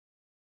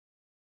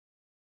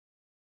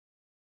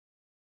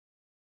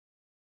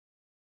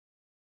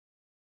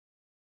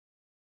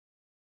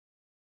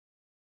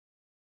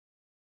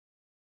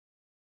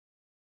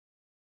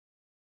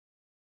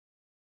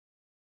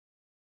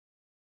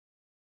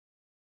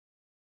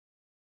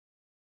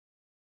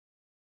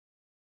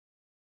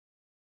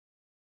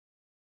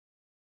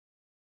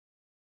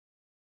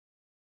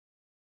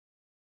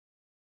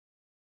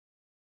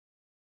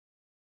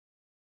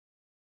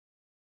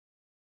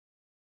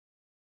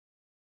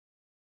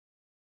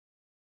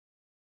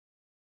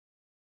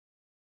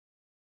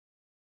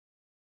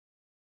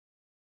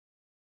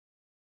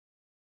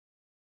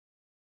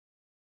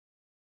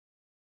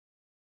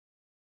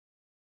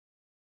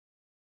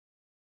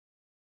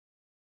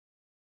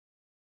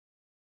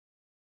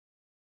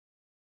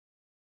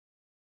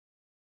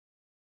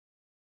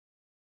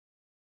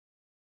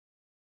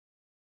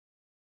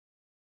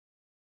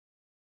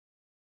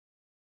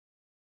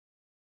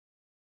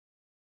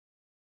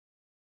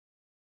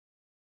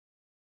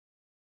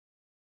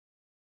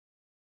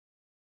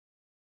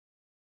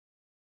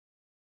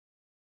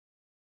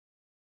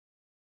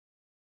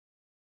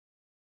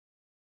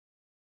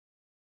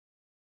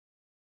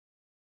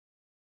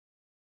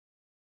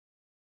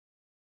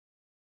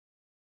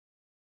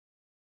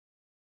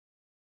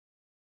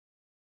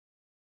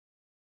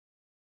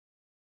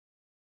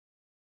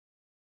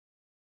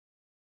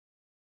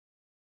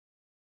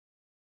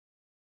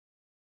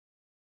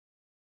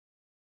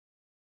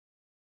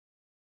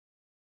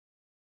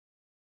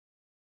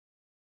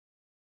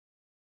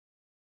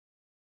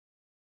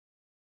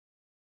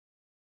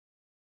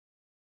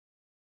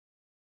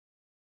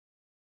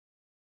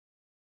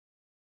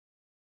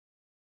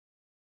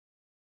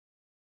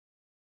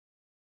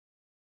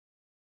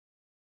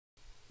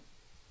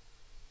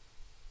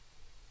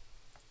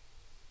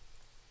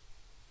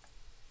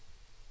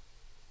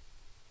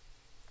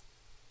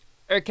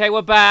Okay,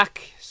 we're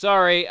back.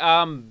 Sorry,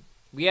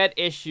 we had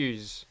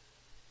issues.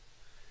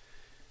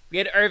 We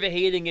had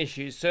overheating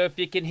issues, so if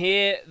you can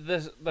hear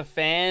the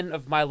fan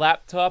of my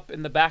laptop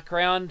in the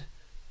background,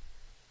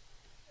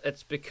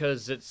 it's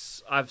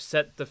because I've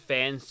set the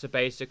fans to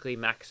basically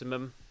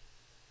maximum.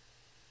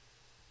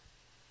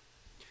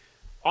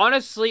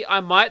 Honestly,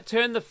 I might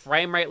turn the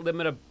frame rate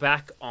limiter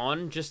back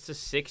on just to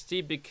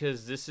 60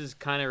 because this is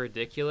kind of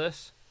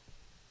ridiculous.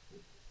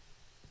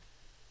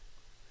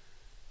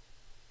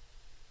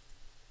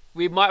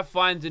 We might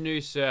find a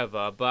new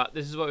server, but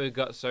this is what we've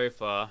got so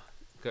far.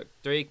 Got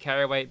 3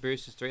 carry weight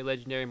boosters, 3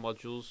 legendary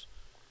modules,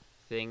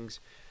 things.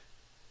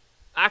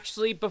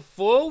 Actually,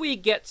 before we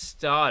get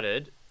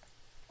started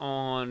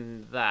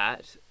on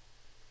that,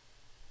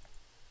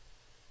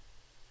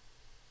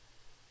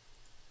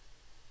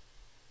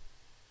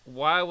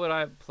 why would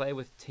I play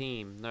with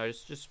team? No,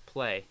 just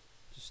play.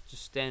 Just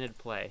standard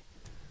play.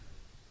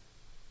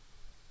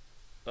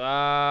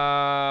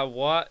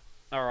 What?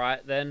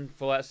 Alright then,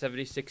 Fallout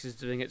 76 is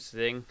doing its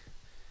thing.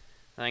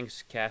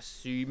 Thanks,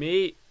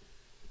 Kasumi.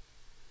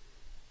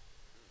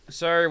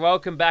 So,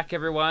 welcome back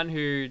everyone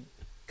who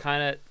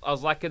I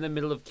was like in the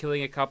middle of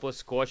killing a couple of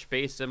Scorch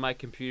beasts and my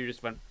computer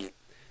just went,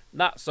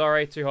 nah,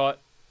 sorry, too hot.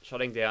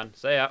 Shutting down.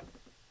 See ya.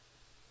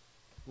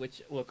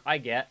 Which, look, I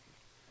get.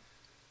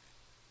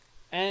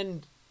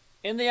 And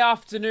in the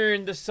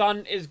afternoon, the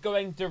sun is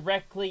going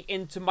directly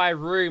into my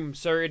room,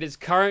 so it is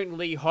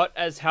currently hot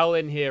as hell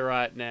in here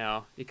right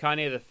now. You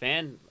can't hear the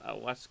fan?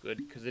 Oh, that's good,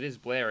 because it is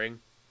blaring.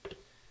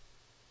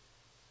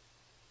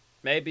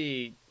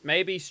 Maybe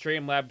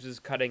Streamlabs is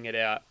cutting it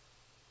out.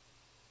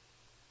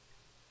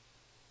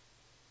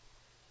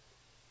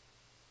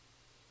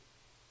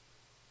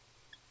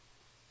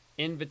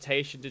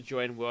 Invitation to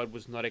join world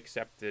was not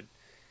accepted.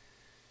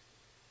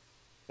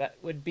 That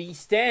would be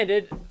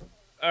standard.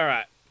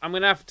 Alright, I'm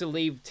gonna have to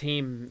leave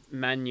team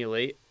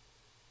manually.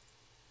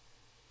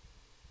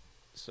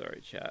 Sorry,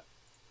 chat.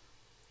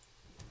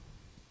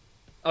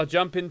 I'll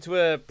jump into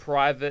a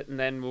private and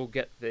then we'll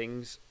get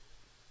things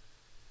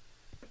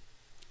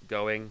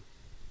going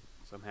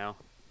somehow.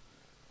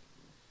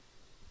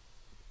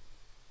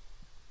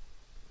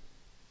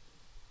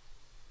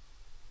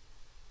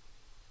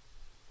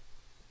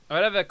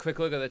 I'd have a quick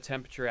look at the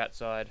temperature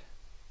outside.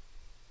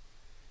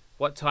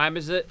 What time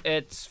is it?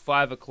 It's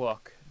 5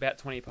 o'clock. About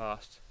 20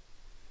 past.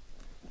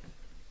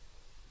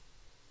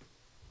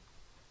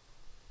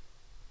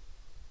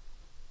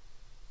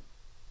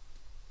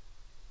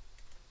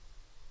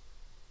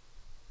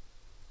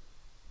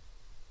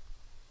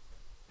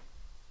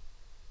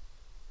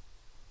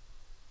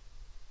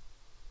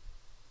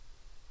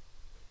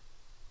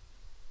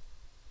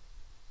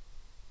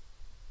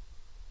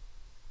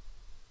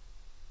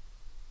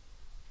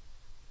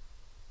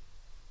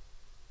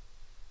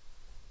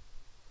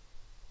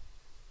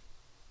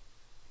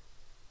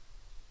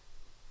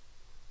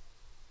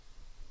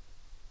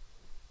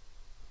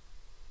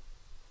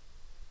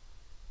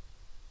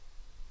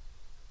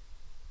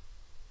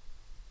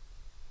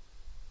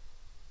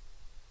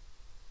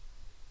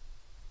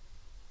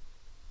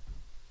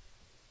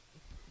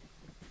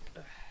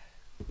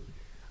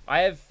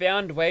 I have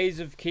found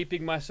ways of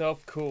keeping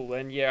myself cool,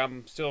 and yeah,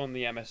 I'm still on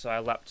the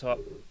MSI laptop.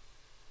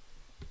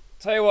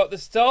 Tell you what, the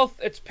stealth,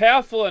 it's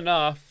powerful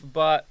enough,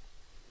 but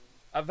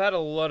I've had a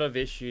lot of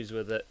issues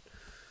with it.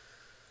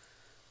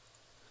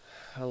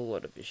 A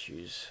lot of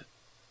issues.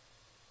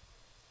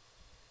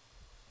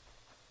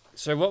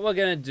 So what we're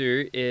going to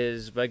do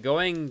is we're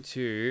going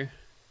to...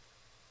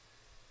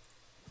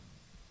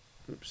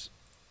 Oops.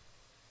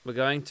 We're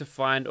going to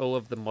find all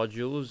of the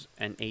modules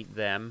and eat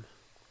them.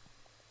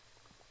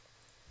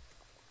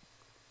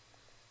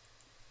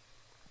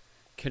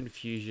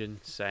 Confusion,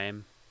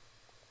 same.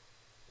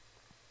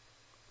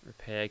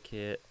 Repair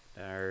kit,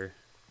 no.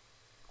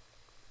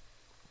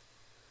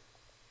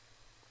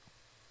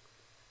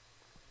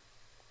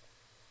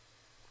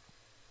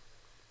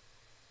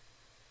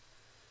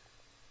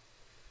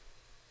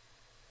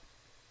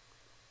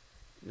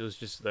 It was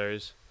just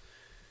those.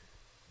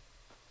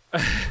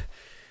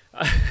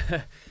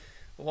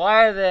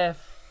 Why are there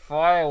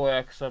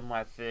fireworks on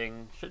my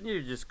thing? Shouldn't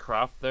you just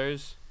craft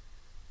those?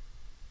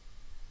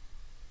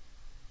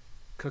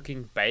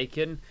 Cooking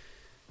bacon.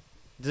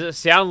 Does it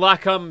sound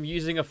like I'm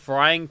using a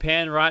frying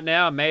pan right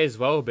now? It may as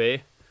well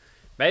be.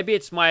 Maybe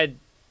it's my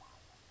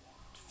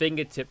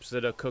fingertips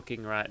that are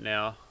cooking right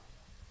now.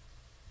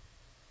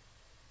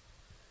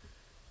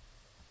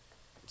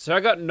 So I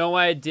got no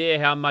idea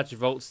how much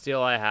Vault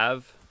Steel I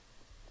have.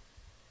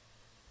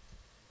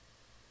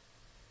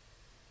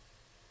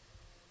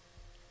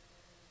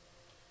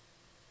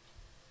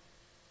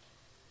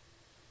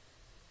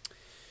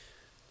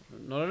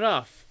 Not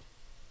enough.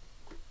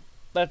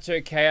 That's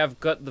okay, I've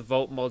got the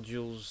Vault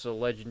modules, the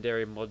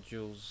legendary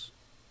modules.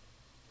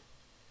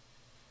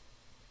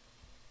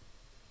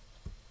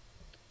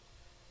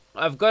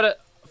 I've got a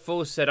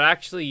full set. I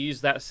actually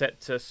used that set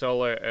to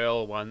solo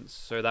Earl once,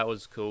 so that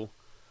was cool.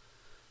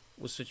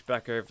 We'll switch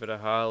back over to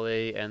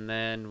Harley, and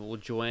then we'll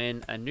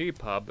join a new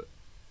pub.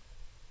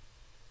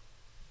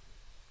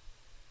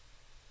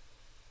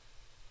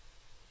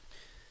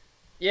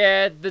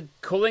 Yeah, the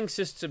cooling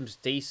system's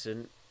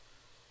decent.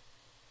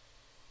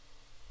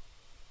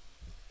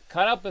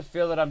 Can't help but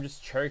feel that I'm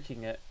just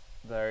choking it,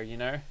 though, you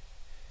know?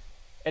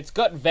 It's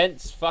got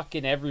vents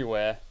fucking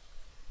everywhere.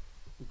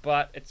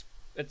 But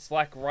it's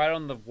like right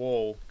on the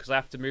wall, because I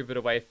have to move it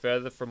away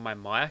further from my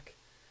mic.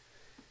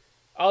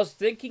 I was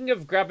thinking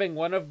of grabbing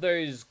one of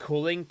those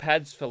cooling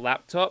pads for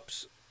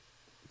laptops.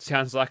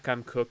 Sounds like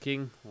I'm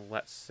cooking. Well,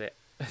 that's it.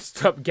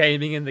 Stop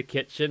gaming in the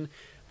kitchen.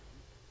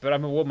 But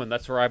I'm a woman,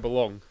 that's where I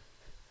belong.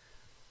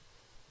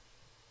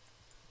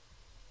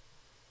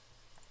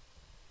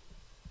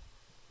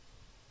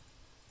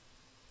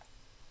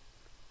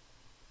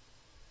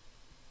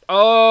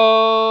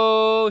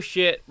 Oh,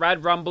 shit.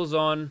 Rad Rumble's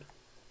on.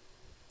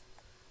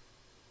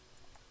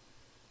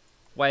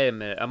 Wait a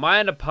minute. Am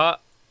I in a pub?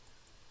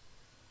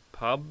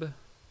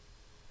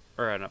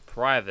 Or in a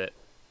private?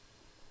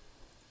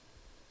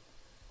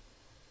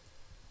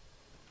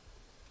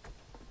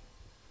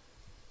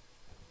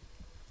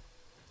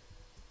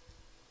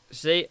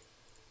 See,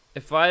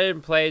 if I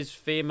didn't play as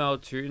female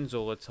tunes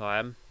all the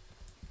time,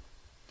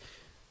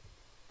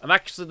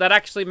 that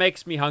actually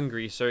makes me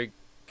hungry, so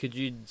could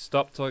you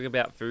stop talking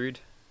about food?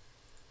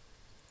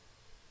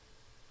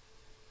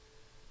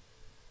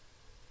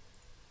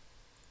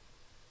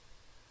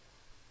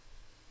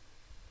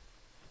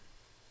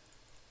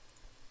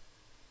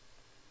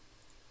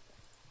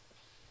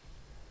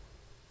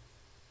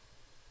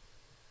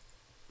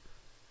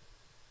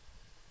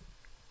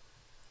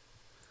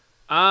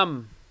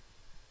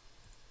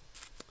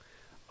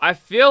 I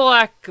feel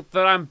like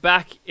that I'm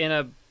back in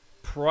a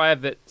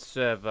private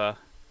server.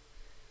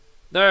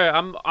 No,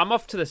 I'm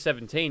off to the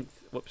 17th.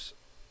 Whoops.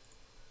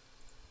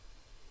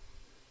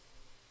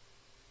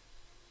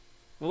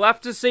 We'll have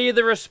to see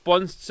the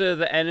response to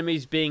the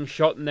enemies being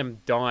shot and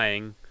them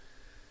dying.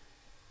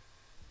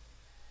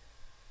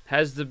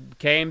 Has the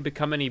game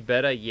become any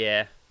better?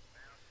 Yeah.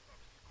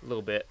 A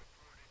little bit.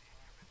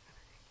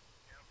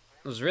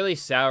 I was really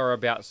sour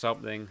about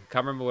something.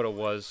 Can't remember what it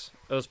was.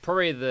 It was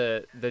probably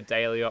the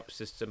daily op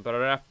system, but I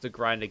don't have to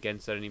grind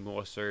against it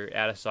anymore, so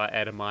out of sight,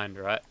 out of mind,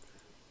 right?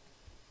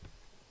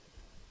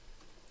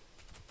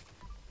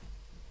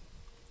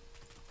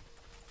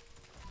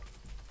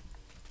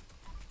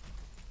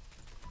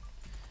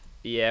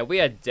 Yeah, we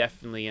are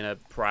definitely in a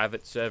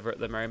private server at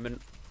the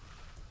moment.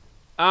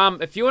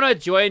 If you want to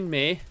join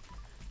me,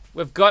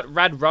 we've got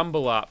Rad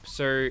Rumble up,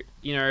 so,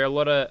 you know, a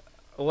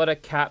lot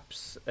of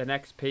caps and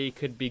XP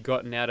could be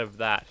gotten out of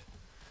that.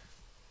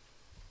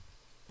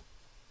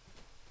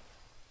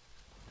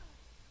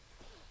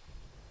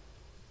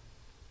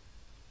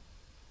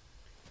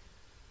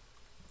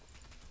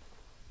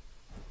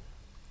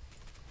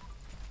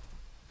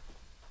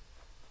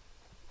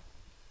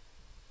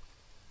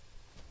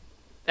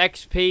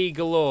 XP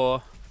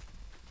galore.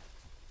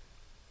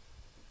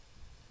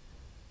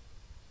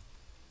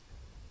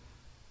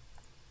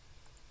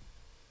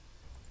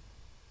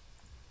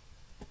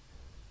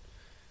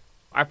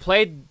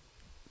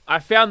 I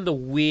found the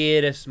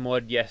weirdest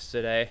mod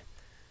yesterday.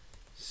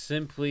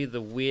 Simply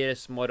the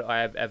weirdest mod I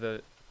have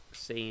ever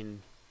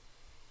seen.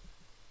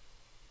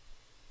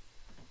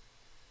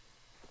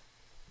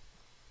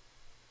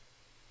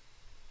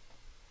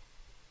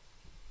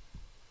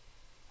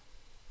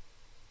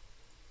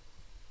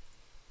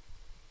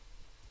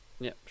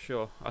 Yep,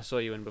 sure. I saw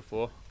you in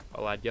before.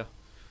 I'll add you.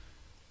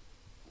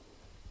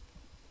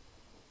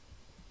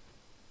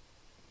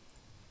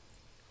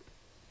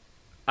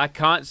 I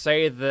can't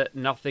say that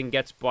nothing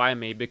gets by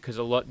me because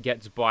a lot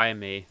gets by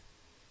me.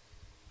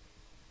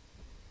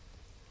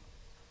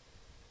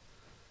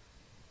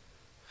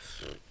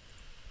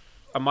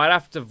 I might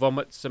have to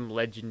vomit some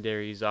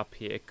legendaries up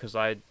here because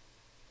I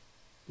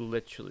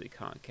literally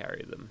can't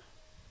carry them.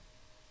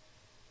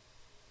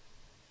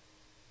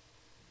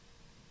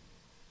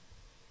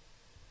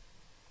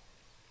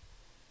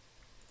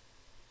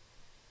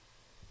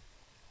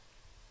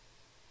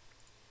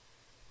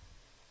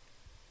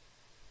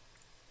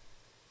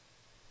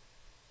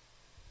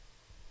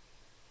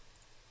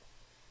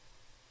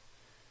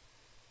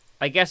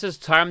 I guess it's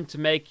time to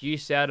make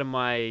use out of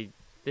my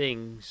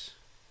things.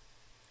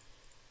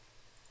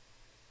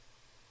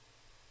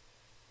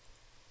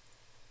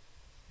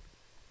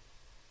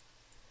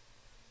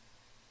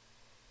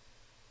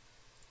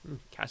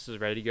 Cass is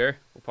ready to go.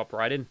 We'll pop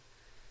right in.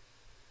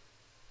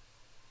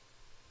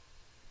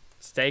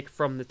 Steak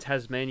from the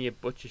Tasmania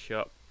Butcher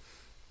Shop.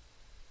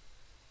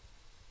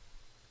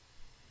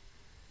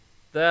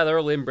 They're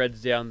all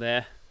inbreds down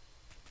there.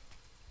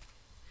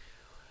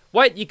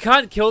 Wait, you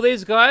can't kill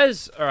these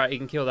guys? Alright, you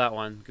can kill that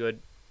one. Good.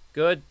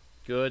 Good,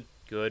 good,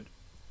 good.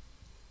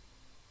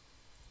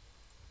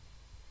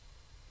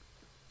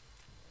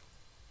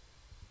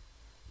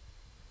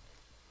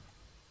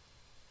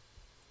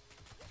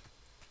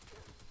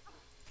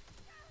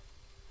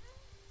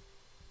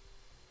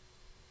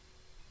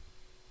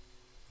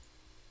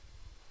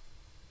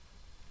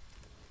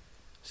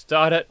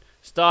 Start it.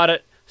 Start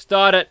it.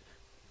 Start it.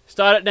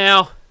 Start it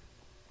now.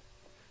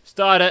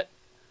 Start it.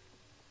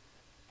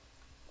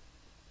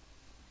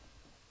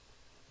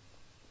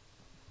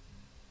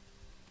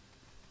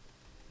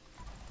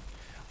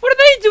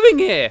 you doing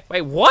here?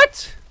 Wait,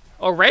 what?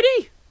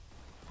 Already?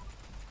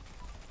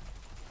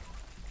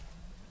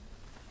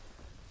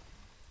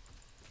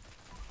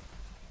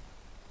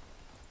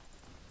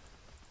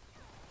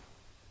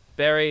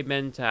 Berry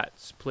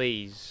mentats,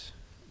 please.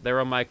 They're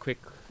on my quick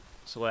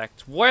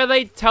select. Why are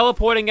they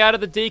teleporting out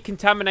of the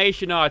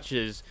decontamination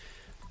arches?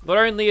 Not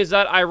only is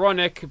that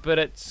ironic, but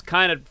it's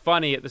kind of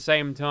funny at the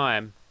same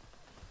time.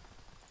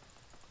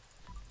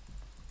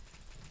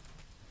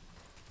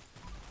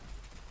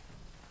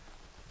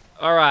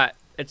 Alright,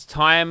 it's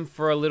time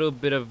for a little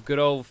bit of good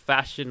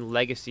old-fashioned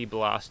legacy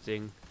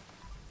blasting.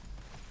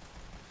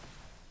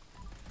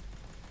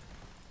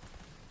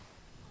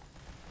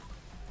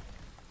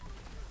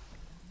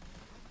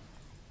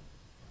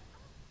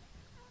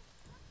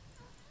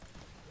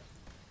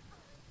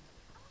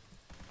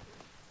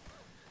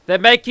 They're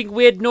making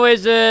weird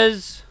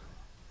noises.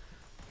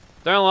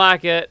 Don't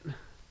like it.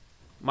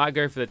 Might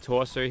go for the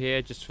torso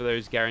here, just for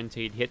those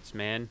guaranteed hits,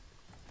 man.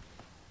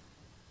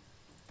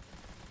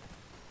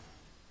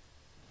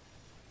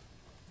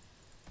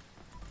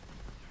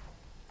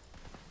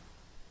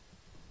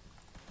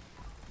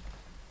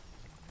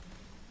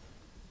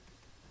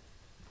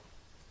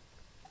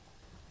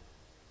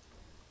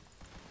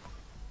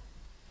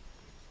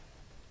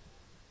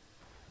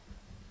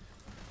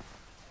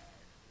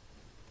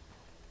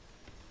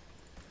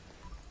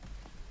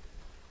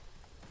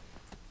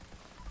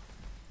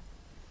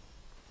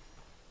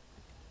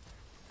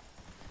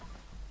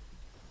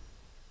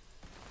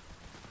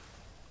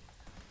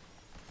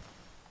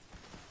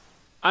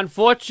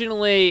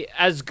 Unfortunately,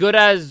 as good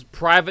as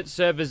private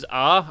servers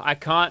are, I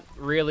can't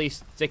really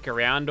stick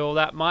around all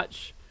that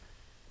much.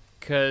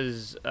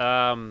 Because, you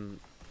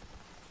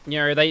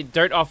know, they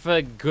don't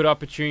offer good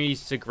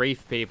opportunities to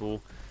grief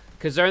people.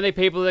 Because the only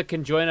people that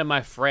can join are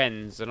my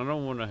friends. And I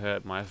don't want to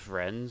hurt my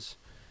friends.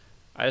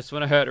 I just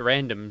want to hurt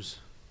randoms.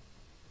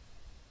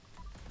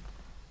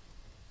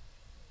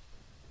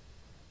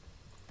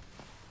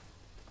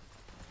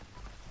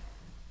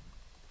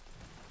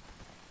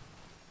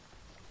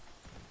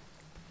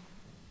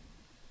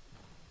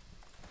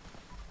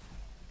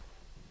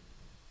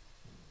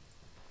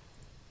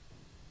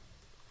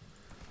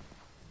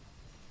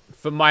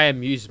 For my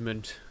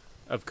amusement,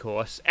 of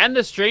course. And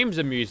the stream's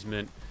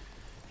amusement.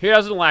 Who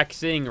doesn't like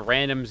seeing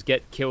randoms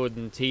get killed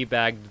and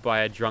teabagged by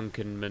a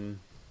drunken man?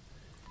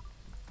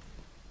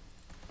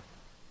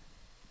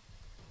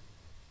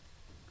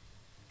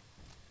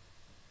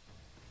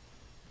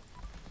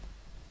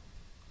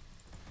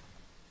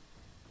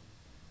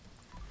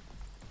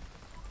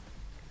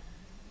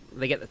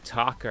 They get the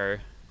taco.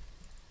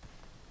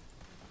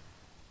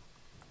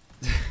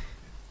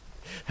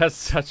 That's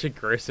such a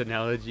gross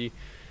analogy.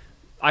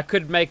 I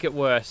could make it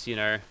worse, you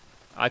know.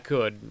 I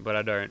could, but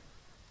I don't.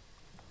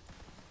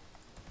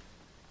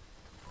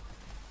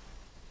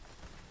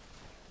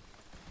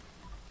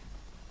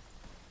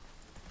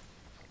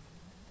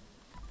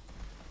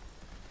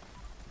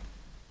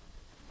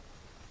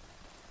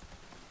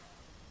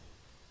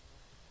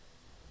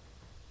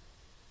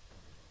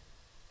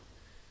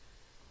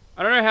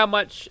 I don't know how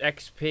much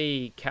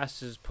XP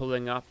Cass is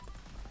pulling up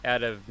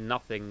out of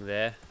nothing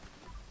there.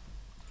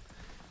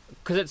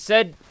 Because it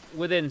said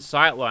within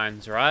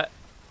sightlines, right?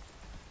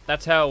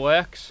 That's how it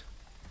works.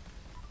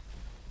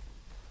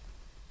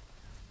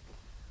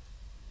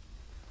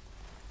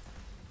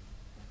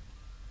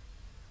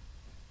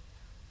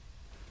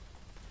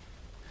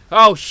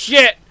 Oh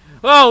shit!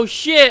 Oh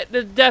shit!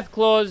 The death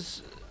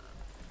claws.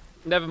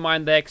 Never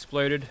mind, they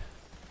exploded.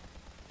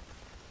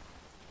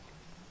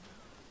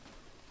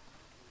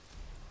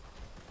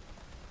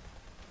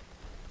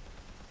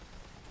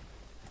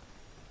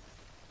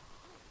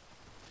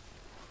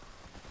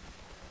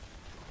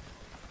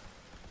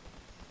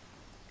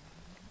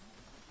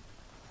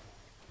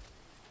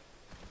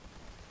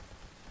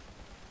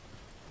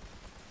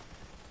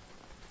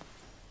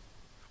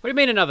 What do you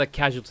mean another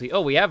casualty?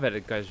 Oh, we have had a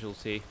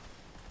casualty.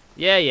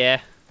 Yeah, yeah.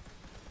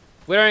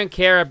 We don't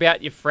care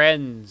about your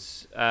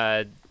friends,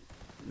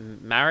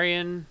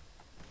 Marion?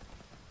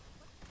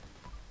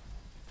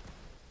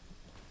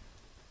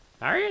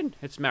 Marion?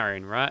 It's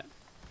Marion, right?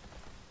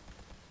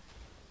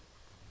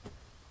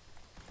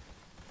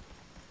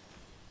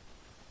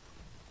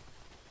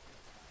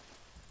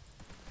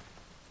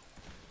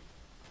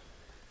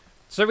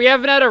 So we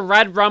haven't had a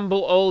rad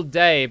rumble all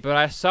day, but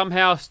I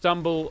somehow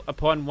stumble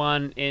upon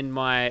one in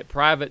my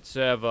private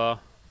server.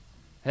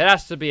 It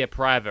has to be a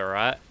private,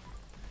 right?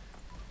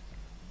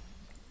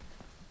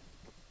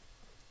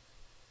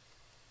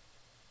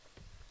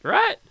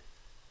 Right?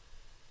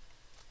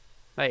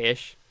 Hey,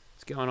 Ish.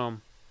 What's going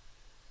on?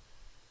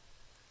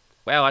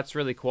 Wow, that's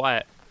really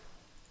quiet.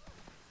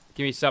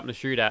 Give me something to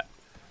shoot at.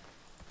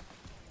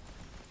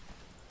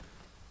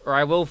 Or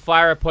I will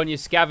fire upon your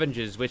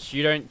scavengers, which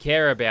you don't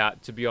care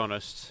about, to be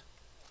honest.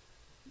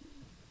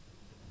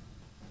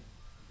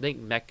 I think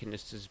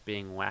Mechanist is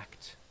being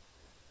whacked.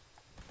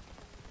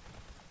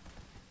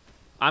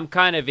 I'm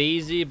kind of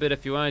easy, but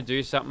if you want to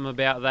do something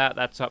about that,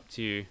 that's up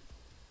to you.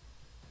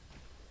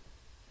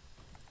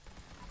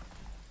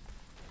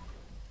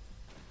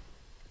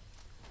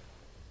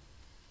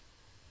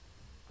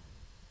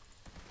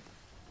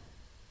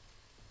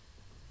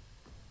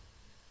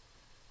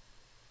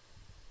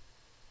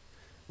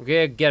 We're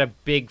gonna get a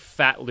big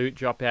fat loot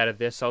drop out of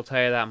this, I'll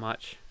tell you that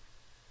much.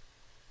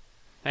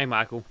 Hey,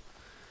 Michael.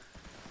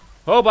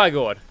 Oh my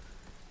god.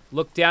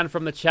 Look down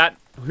from the chat.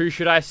 Who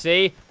should I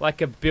see?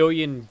 Like a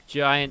billion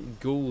giant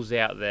ghouls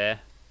out there.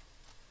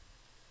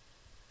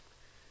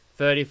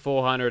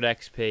 3,400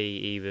 XP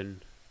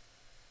even.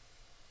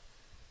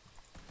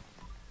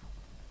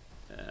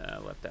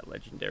 Let that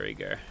legendary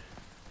go.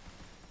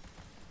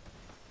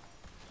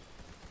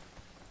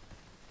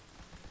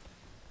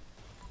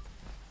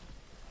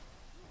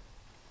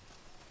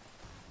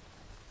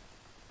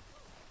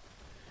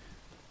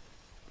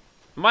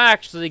 Am I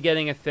actually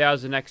getting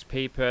 1,000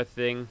 XP per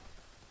thing?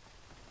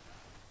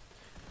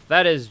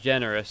 That is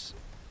generous.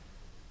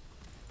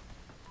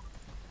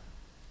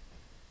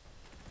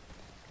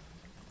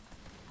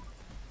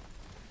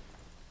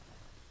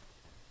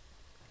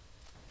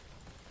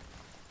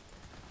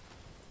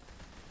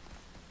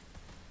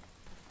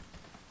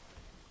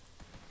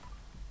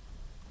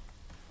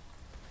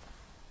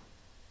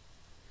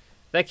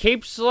 There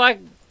keeps like...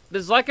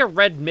 There's like a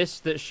red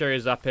mist that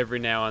shows up every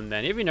now and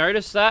then. Have you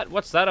noticed that?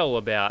 What's that all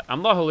about?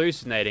 I'm not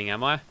hallucinating,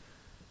 am I?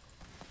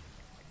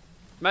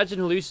 Imagine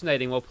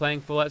hallucinating while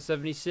playing Fallout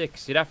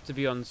 76. You'd have to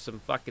be on some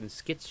fucking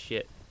skits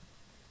shit.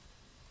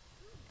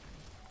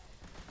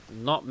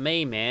 Not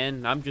me,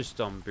 man. I'm just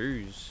on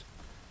booze.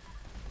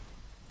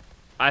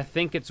 I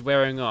think it's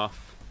wearing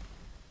off.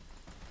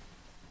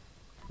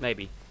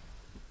 Maybe.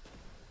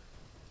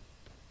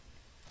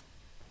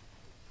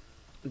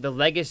 The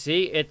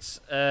Legacy, it's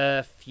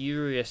a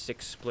furious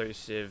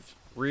explosive.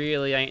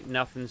 Really ain't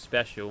nothing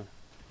special.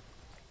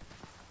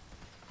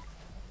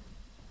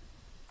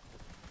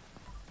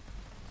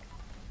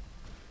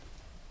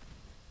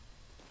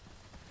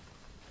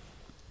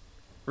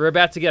 We're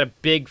about to get a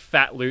big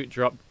fat loot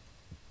drop,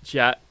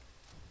 chat.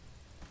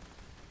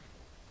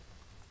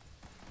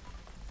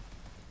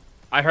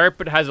 I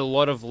hope it has a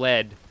lot of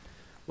lead.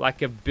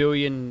 Like a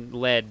billion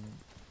lead.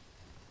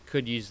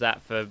 Could use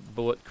that for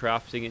bullet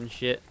crafting and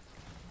shit.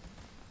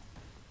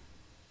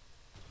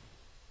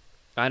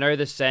 I know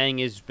the saying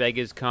is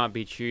beggars can't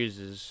be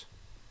choosers.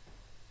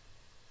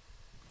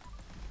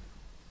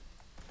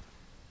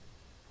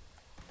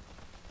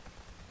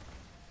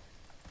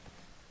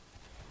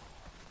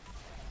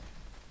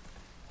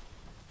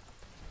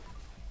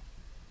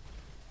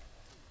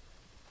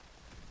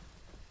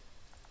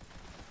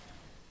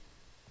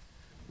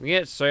 We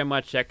get so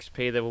much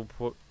XP that we'll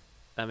put...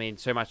 I mean,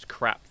 so much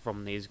crap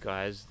from these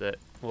guys that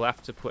we'll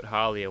have to put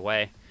Harley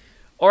away.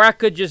 Or I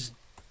could just...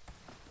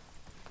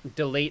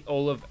 delete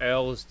all of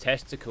Earl's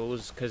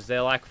testicles, because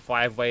they're like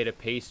 5 weight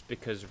apiece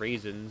because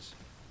reasons.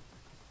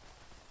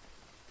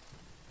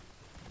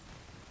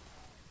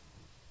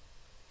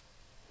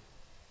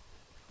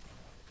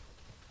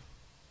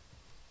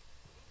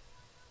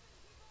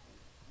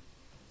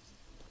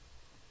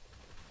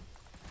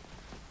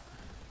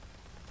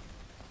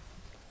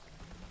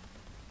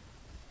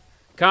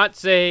 Can't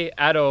see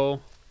at all.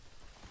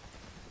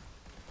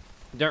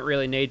 Don't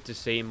really need to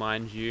see,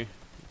 mind you.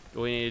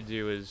 All you need to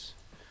do is...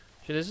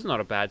 Shit, this is not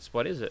a bad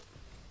spot, is it?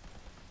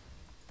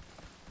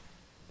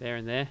 There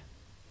and there.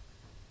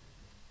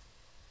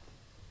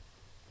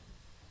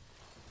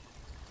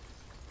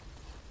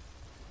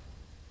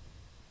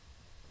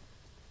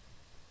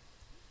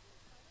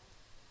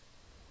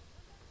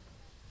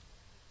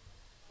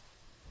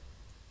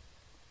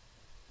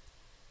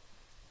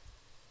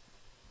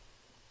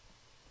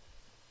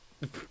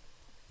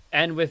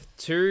 And with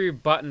 2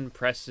 button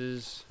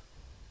presses...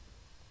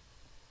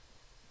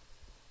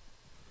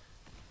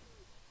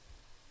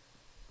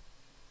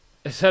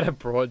 Is that a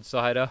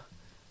broadsider?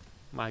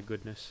 My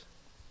goodness.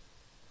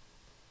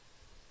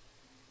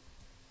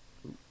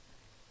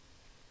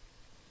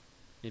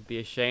 You'd be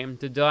ashamed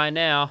to die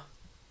now.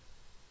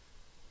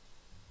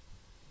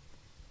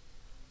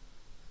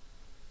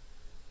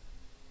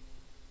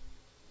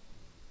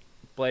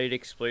 Bladed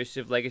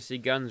explosive legacy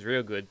guns,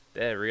 real good.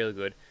 They're really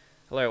good.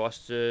 Hello,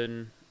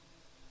 Austin.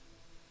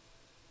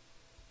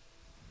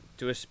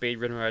 Do a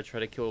speedrun where I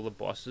try to kill all the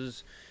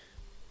bosses.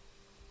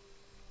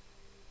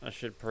 I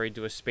should probably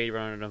do a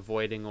speedrun on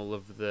avoiding all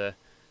of the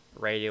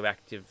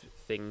radioactive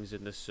things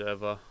in the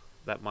server.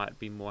 That might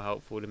be more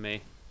helpful to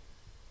me.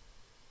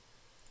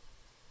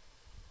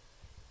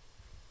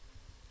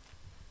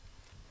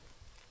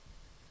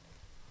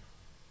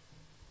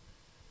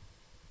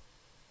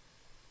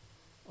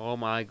 Oh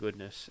my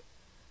goodness.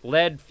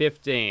 Lead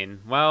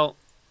 15. Well,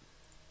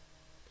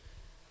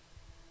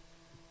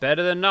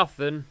 better than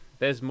nothing.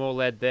 There's more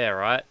lead there,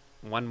 right?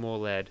 1 more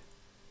lead.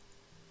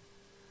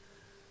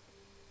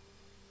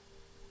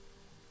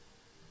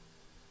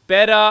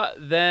 Better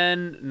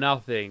than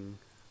nothing.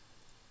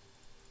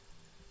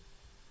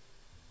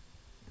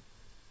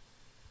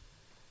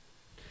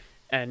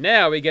 And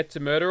now we get to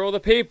murder all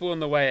the people on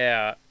the way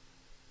out.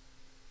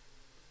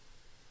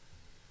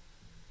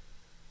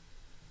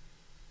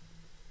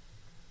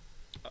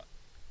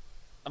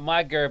 I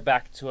might go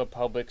back to a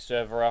public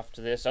server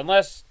after this.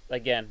 Unless,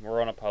 again,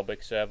 we're on a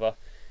public server.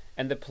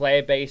 And the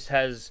player base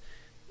has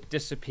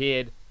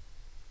disappeared.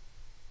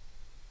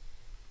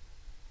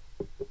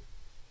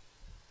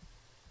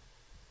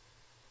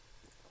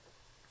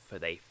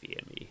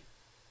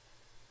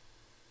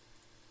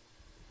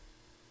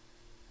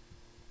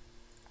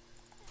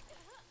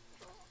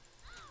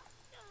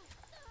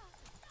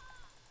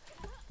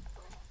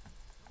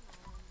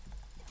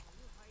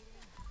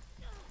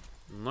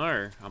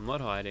 No, I'm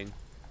not hiding.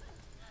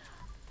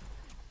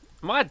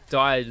 I might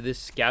die to this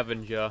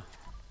scavenger.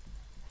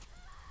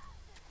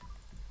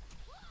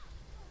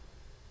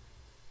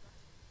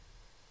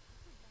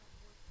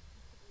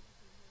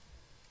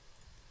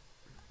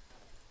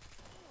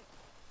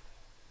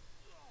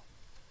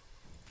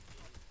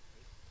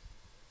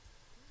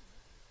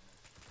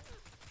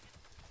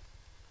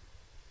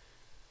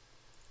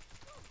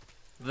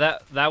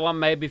 That one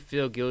made me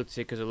feel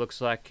guilty because it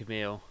looks like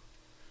Camille.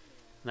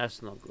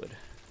 That's not good.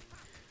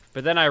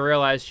 But then I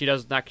realized she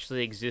doesn't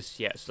actually exist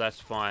yet, so that's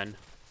fine.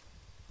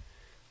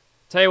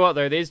 Tell you what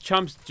though, these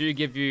chumps do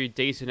give you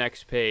decent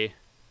XP.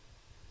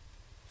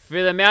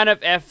 For the amount of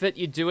effort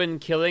you do in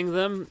killing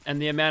them,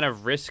 and the amount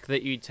of risk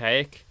that you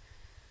take,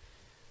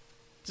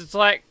 it's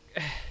like,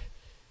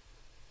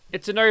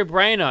 it's a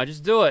no-brainer,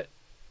 just do it.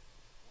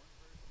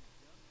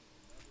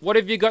 What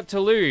have you got to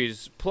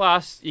lose?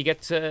 Plus, you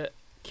get to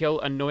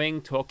kill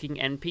annoying talking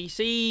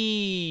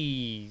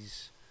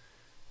NPCs.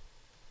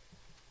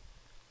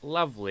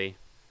 Lovely.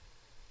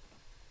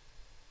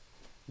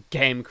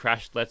 Game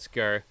crashed, let's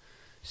go.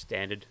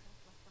 Standard.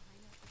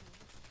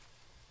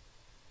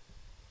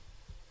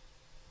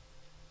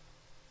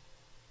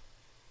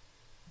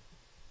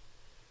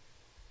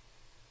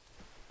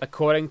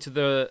 According to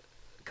the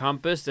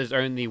compass, there's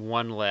only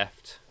one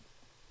left.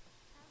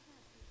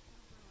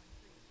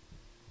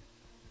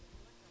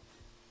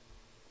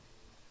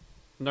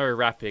 No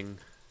wrapping.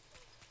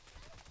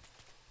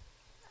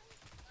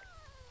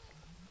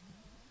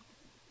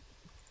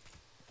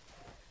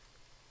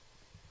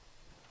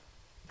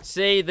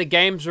 See, the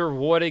game's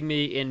rewarding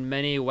me in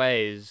many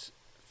ways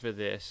for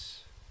this.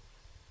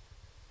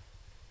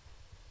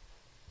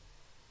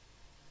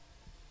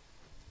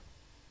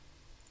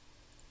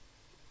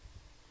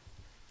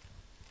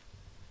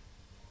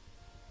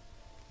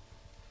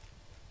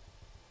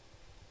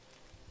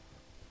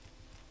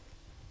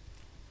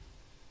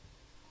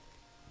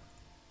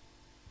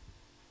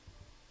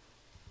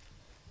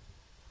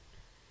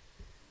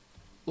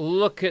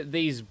 Look at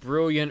these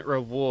brilliant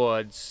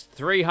rewards.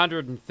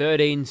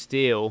 313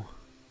 steel.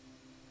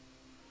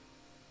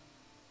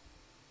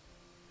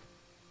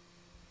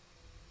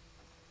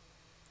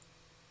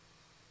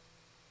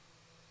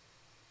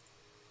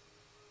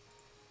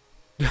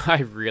 I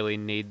really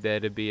need there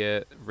to be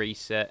a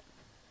reset.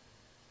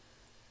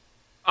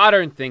 I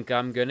don't think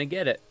I'm gonna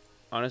get it,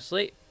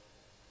 honestly.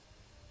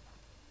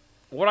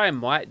 What I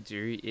might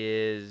do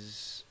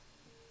is...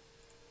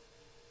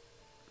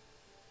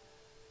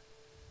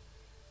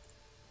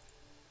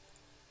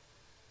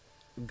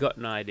 got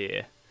an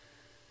idea.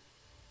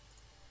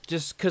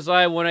 Just because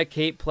I want to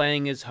keep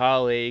playing as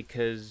Harley,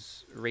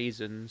 because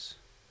reasons.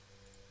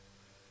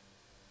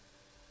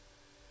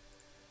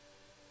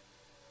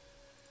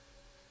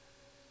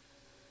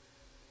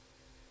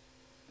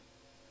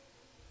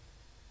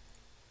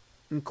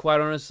 And quite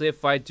honestly,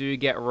 if I do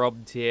get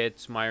robbed here,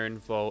 it's my own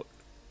fault.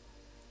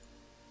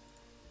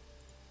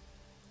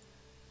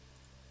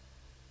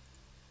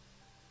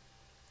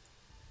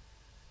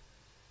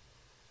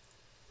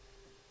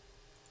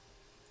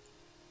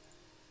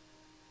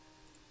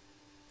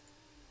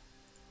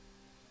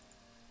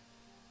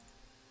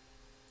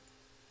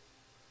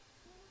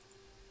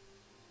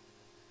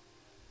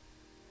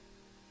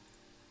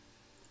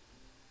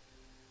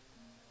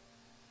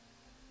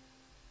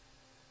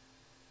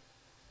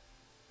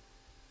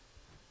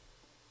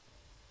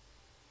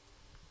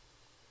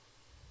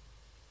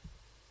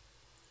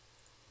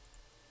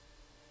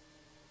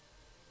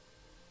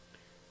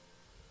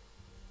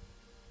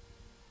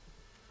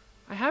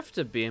 I have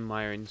to be in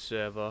my own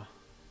server.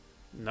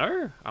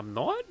 No, I'm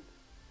not.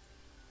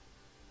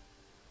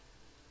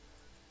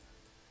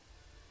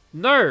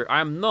 No,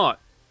 I'm not.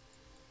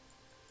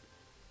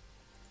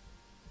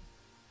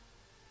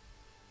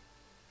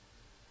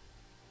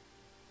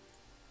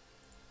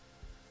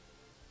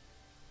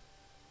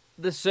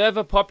 The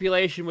server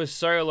population was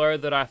so low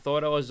that I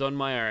thought I was on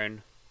my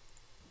own.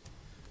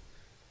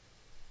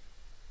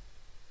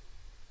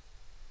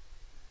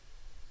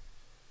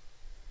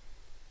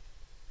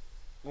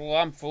 Well,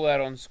 I'm full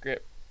out on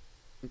script.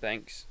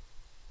 Thanks.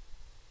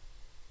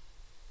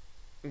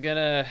 I'm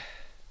gonna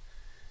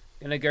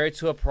go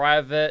to a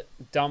private,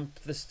 dump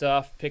the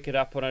stuff, pick it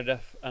up on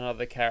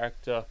another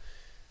character,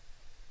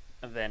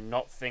 and then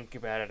not think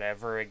about it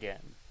ever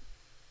again.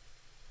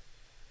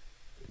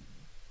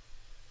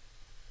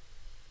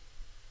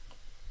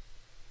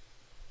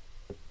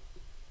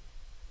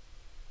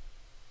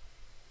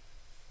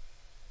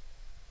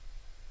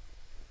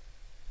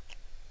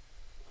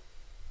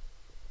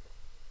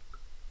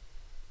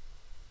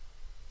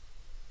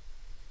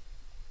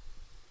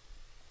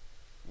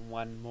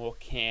 One more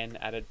can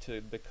added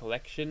to the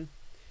collection.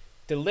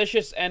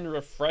 Delicious and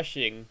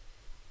refreshing,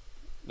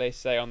 they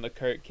say on the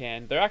Coke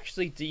can. They're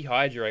actually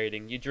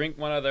dehydrating. You drink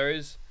one of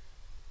those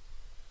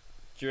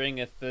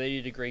during a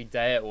 30-degree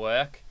day at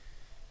work.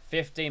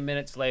 15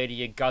 minutes later,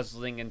 you're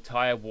guzzling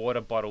entire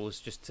water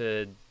bottles just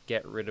to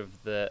get rid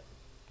of the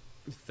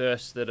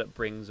thirst that it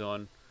brings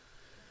on.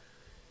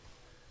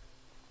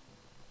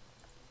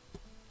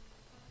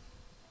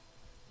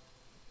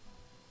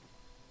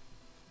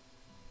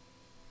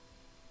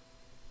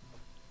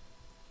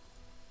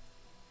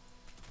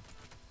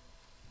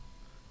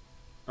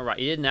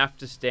 You didn't have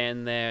to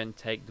stand there and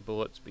take the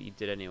bullets, but you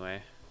did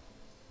anyway.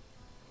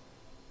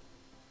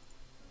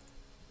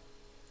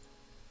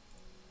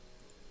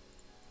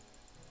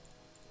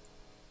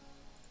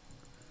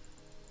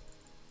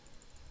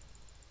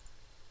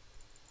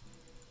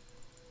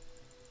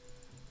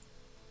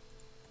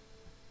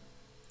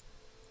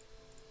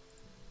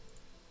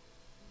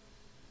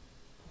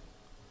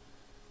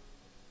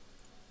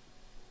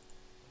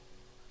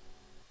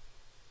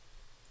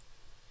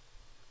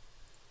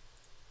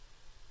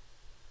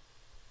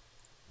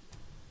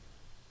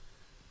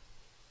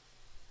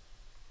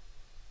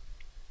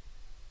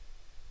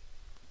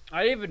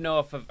 I don't even know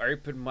if I've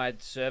opened my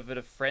server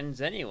to friends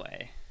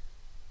anyway.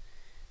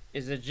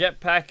 Is the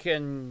jetpack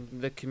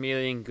and the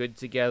chameleon good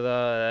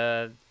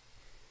together?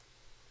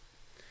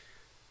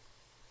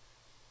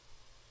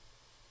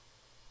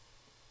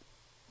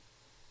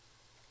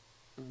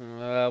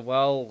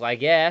 Well, I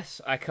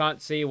guess. I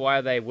can't see why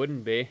they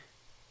wouldn't be.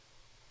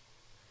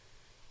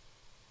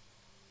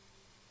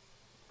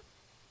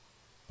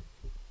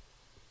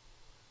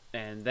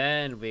 And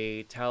then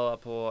we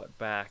teleport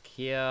back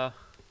here.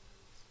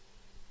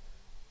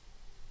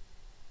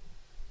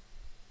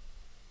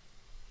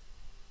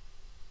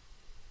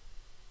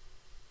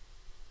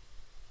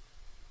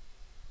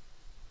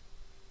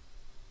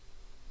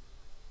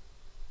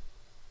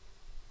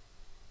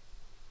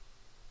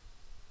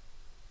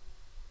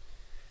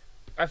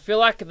 I feel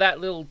like that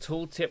little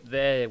tooltip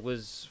there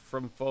was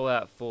from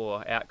Fallout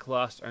 4,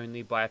 outclassed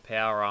only by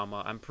power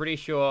armor. I'm pretty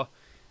sure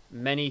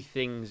many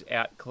things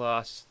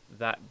outclass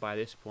that by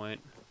this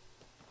point.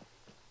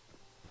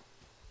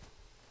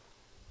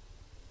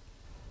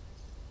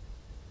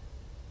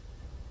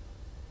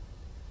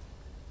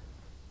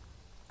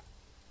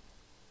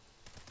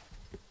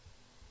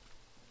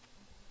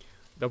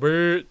 The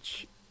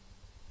bitch!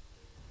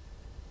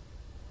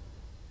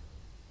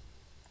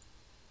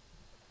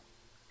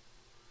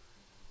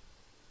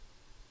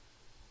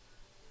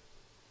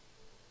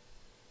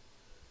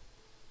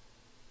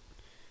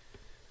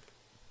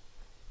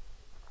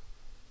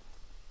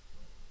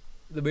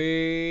 The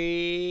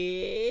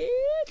bitch.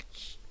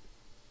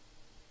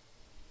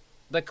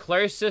 The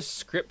closest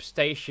script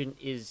station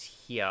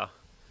is here.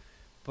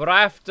 But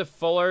I have to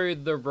follow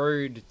the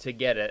road to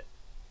get it.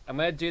 I'm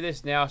going to do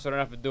this now so I don't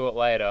have to do it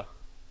later.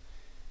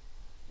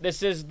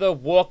 This is the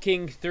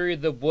walking through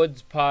the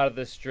woods part of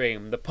the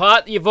stream. The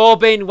part you've all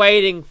been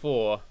waiting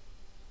for.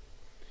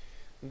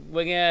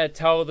 We're going to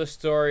tell the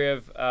story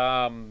of...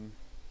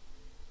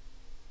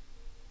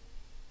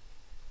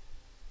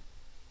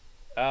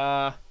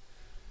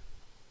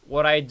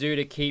 what I do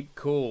to keep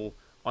cool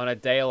on a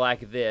day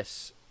like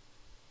this.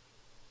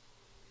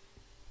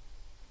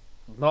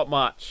 Not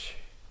much.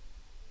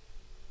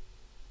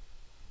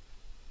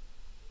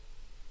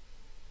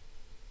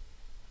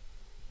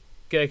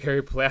 Gonna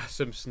go plow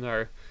some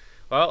snow.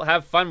 Well,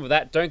 have fun with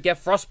that. Don't get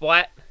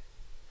frostbite.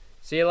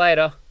 See you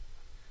later.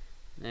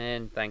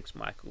 And thanks,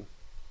 Michael.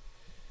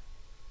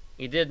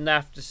 You didn't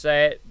have to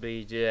say it, but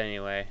you did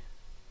anyway.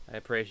 I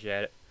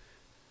appreciate it.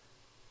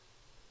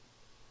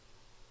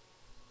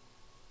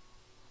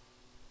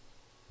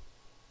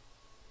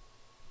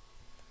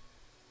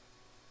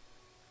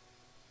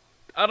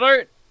 I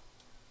don't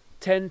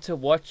tend to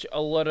watch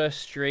a lot of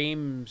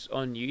streams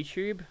on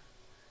YouTube.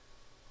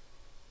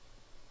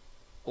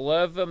 A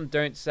lot of them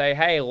don't say,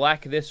 hey,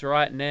 like this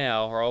right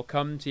now, or I'll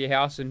come to your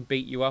house and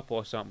beat you up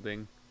or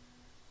something.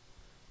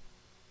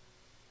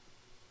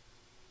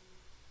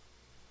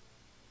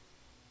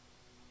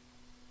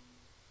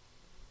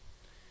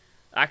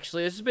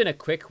 Actually, this has been a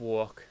quick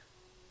walk.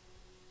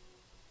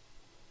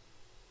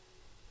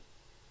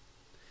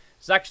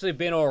 It's actually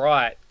been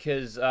alright,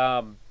 because,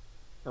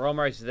 we're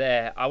almost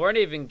there. I won't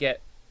even get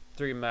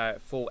through my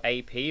full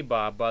AP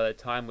bar by the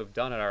time we've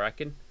done it, I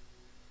reckon.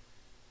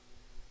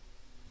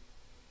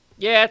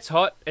 Yeah, it's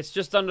hot. It's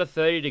just under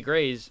 30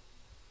 degrees.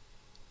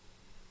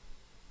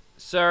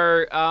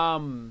 So,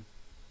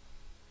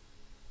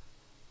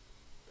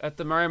 at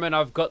the moment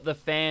I've got the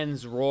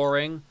fans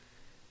roaring.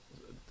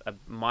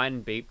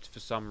 Mine beeped for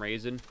some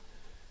reason.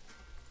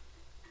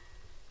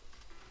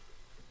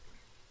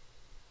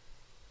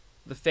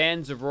 The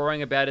fans are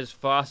roaring about as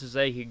fast as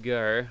they could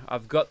go.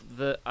 I've got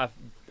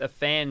a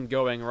fan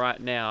going right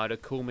now to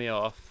cool me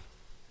off.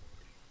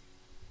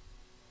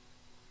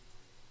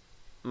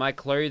 My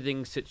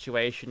clothing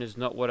situation is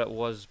not what it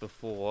was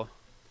before.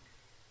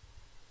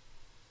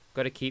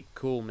 Gotta keep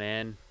cool,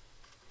 man.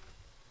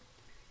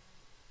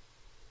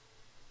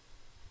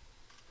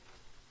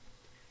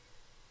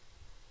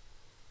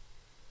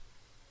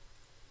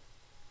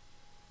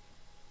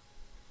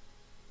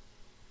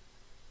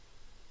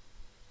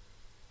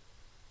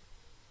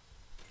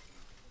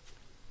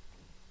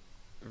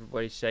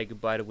 Everybody say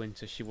goodbye to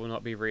Winter. She will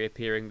not be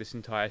reappearing this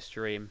entire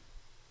stream.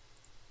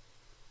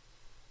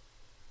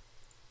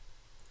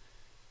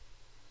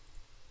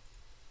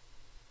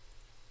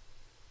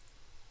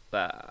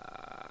 I'm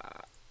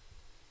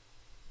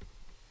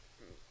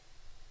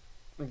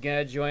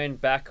gonna join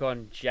back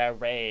on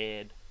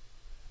Jared.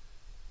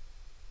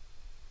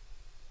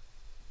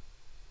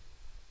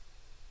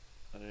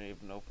 I don't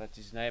That's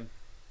his name.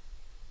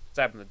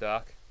 Stab in the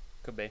dark.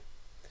 Could be.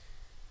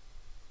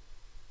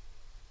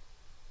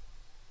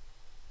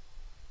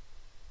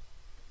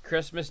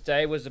 Christmas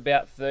Day was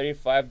about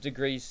 35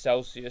 degrees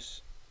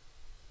Celsius.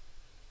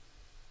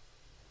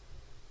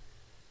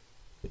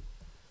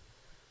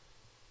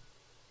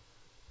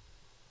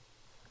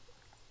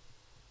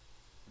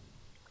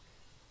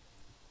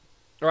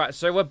 Alright,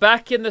 so we're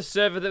back in the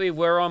server that we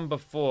were on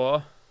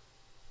before.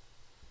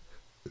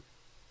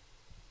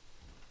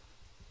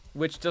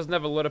 Which doesn't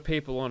have a lot of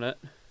people on it.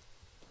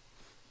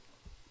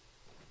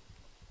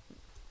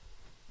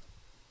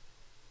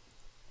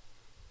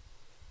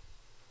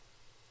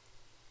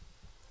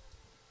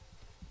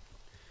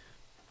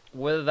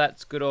 Whether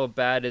that's good or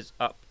bad is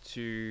up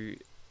to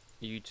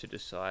you to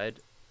decide.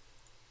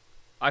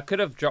 I could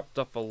have dropped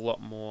off a lot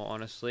more,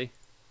 honestly.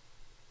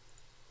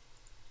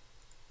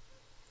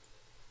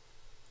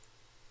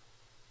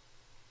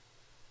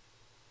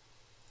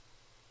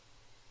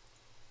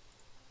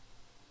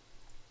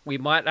 We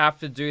might have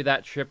to do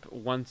that trip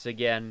once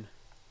again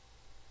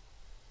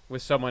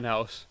with someone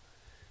else.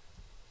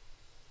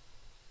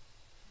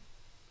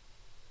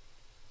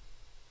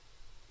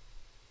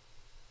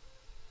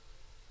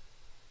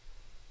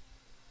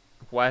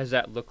 Why does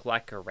that look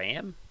like a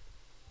ram?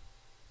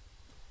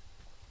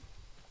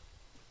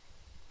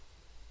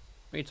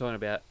 What are you talking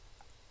about?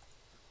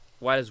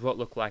 Why does what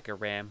look like a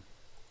ram?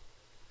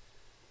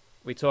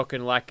 We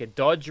talking like a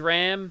Dodge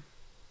Ram?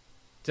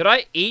 Did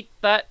I eat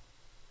that?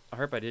 I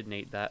hope I didn't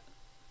eat that.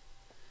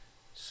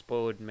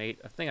 Spoiled meat.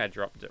 I think I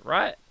dropped it.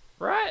 Right?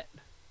 Right?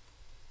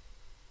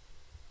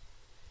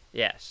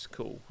 Yes,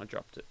 cool. I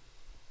dropped it.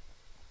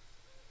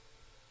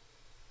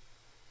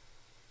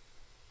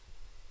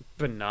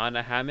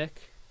 Banana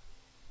hammock?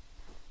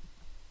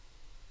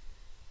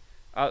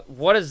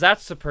 What is that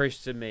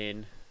supposed to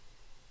mean?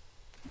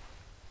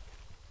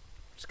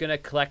 Just gonna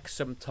collect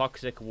some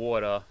toxic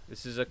water.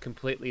 This is a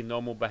completely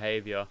normal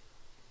behavior.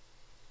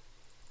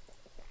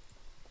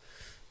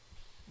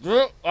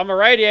 I'm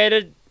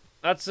irradiated.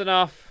 That's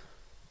enough.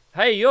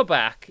 Hey, you're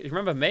back. You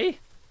remember me?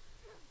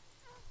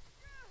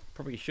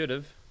 Probably should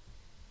have.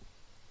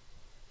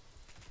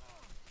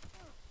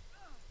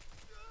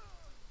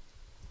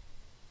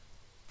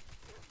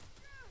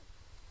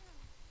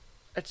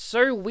 It's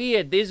so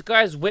weird. These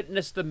guys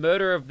witnessed the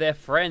murder of their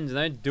friends and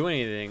they don't do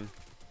anything.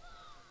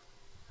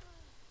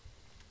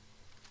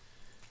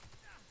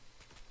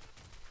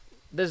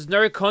 There's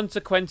no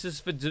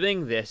consequences for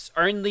doing this.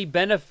 Only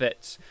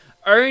benefits.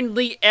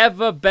 Only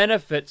ever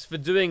benefits for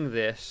doing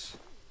this.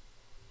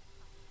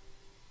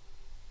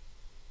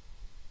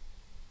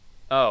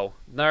 Oh,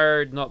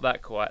 no, not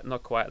that quite.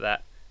 Not quite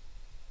that.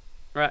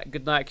 Right,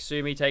 good night,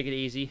 Kasumi. Take it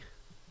easy.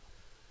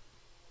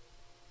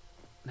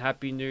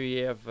 Happy New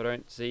Year if I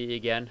don't see you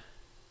again.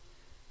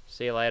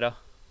 See you later.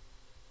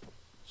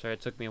 Sorry,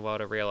 it took me a while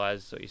to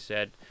realize what you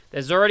said.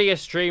 There's already a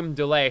stream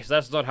delay, so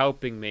that's not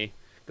helping me.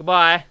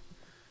 Goodbye.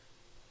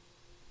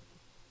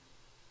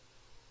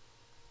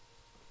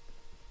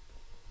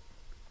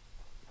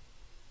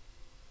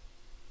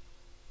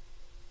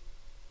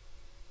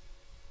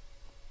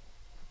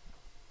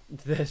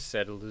 They're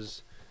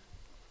settlers.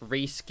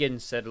 Reskin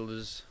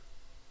settlers.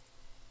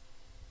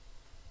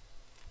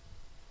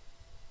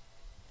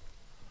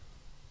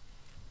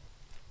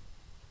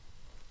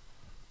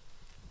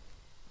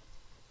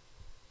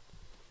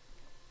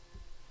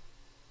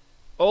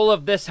 All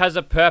of this has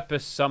a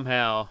purpose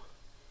somehow.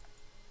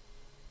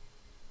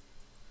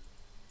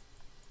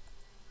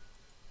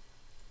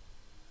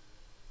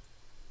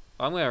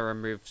 I'm going to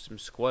remove some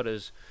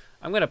squatters.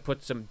 I'm going to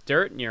put some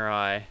dirt in your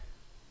eye.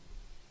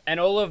 And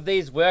all of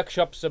these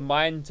workshops are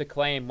mine to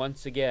claim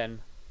once again.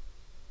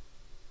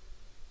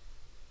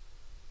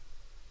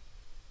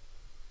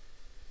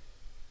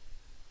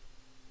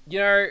 You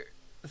know,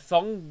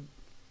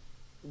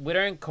 we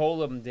don't call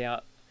them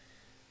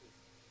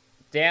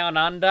down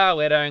under,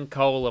 we don't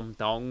call them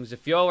dongs.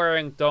 If you're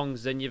wearing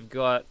dongs, then you've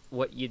got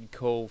what you'd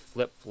call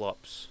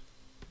flip-flops.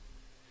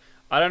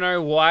 I don't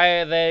know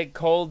why they're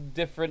called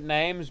different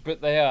names,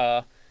 but they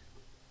are.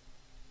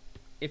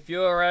 If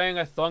you're wearing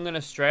a thong in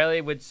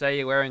Australia, we'd say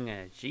you're wearing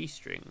a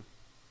G-string.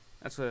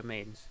 That's what it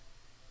means.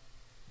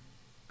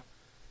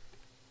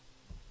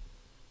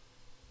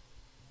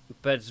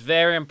 But it's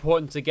very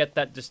important to get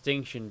that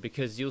distinction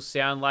because you'll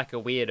sound like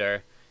a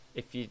weirdo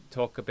if you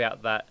talk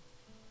about that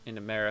in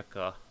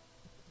America.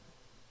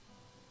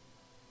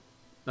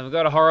 I've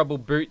got a horrible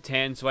boot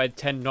tan, so I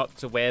tend not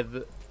to wear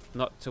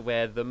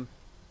them.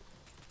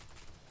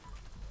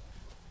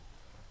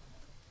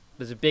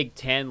 There's a big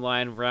tan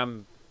line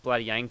around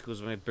bloody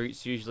ankles when my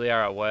boots usually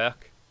are at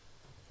work.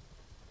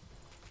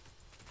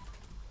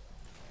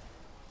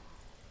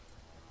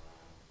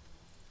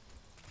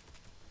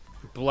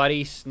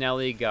 Bloody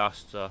Snelly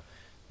Gaster.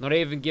 Not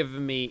even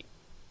giving me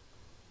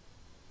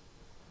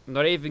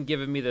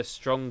the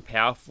strong,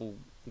 powerful,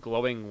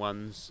 glowing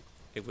ones,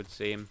 it would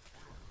seem.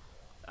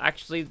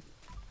 Actually,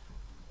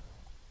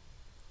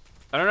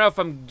 I don't know if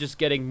I'm just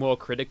getting more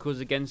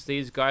criticals against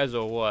these guys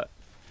or what.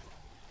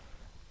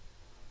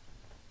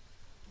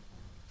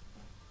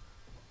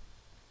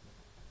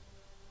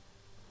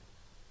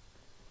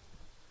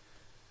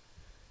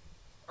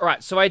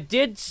 Alright, so I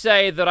did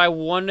say that I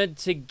wanted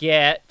to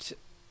get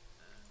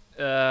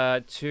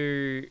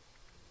to...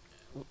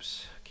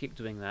 Whoops, keep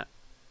doing that.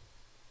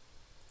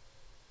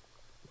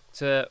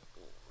 To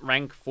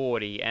rank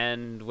 40,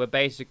 and we're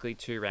basically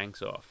 2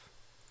 ranks off.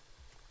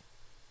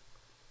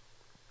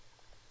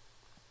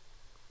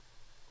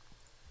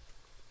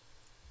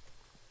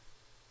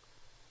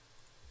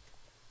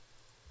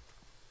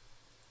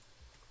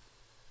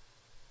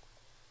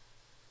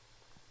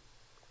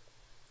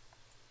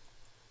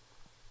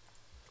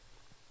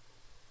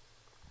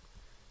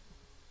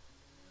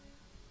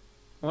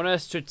 I want to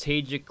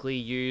strategically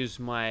use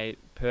my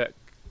perk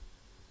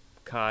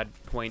card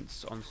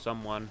points on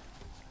someone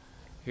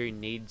who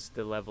needs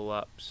the level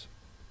ups.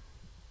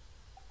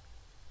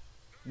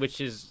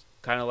 Which is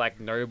kind of like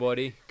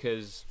nobody,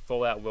 because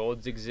Fallout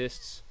Worlds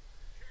exists.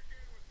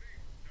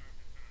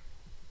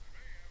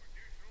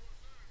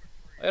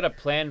 I got a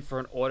plan for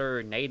an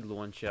auto nade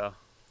launcher. I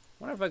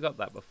wonder if I got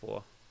that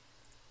before.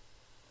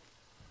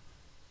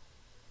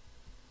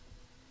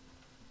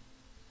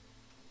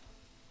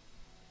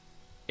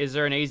 Is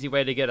there an easy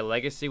way to get a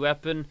legacy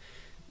weapon?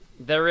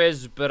 There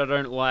is, but I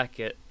don't like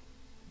it.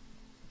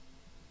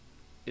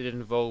 It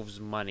involves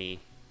money.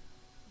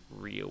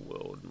 Real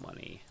world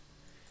money.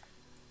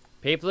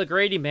 People are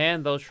greedy,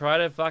 man. They'll try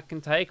to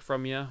fucking take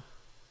from you.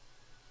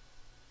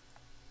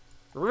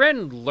 We're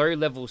in low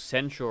level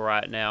central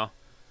right now.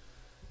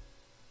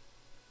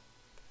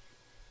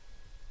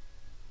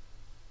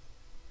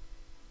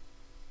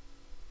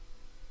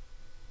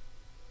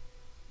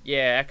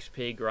 Yeah,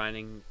 XP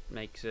grinding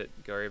makes it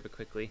go over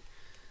quickly.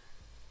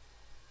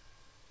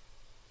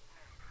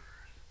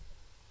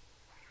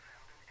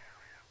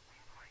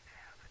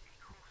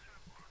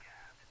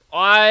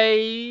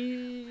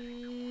 I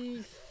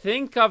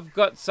think I've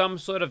got some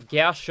sort of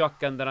Gauss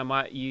shotgun that I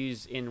might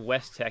use in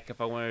West Tech if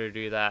I wanted to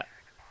do that.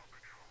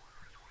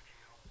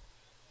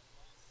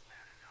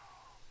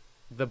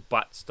 The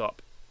butt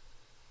stop.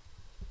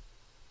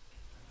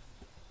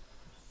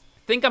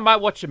 I think I might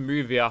watch a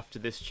movie after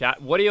this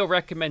chat. What are your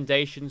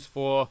recommendations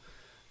for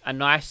a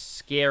nice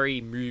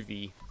scary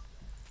movie?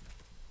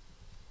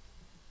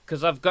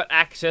 Because I've got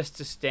access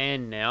to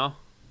Stan now.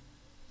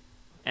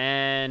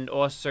 And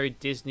also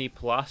Disney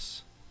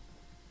Plus.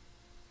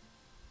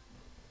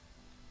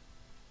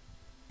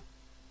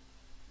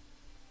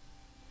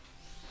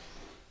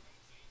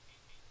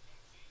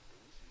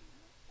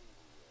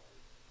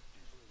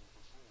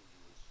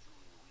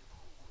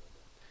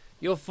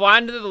 You'll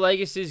find that the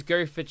legacies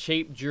go for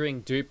cheap during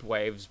dupe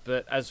waves,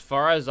 but as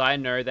far as I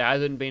know, there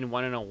hasn't been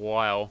one in a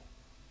while.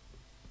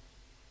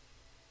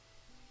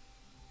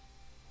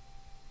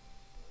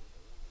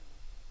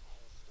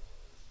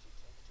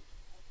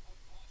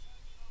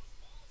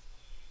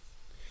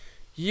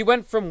 You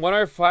went from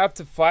 105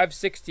 to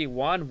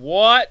 561?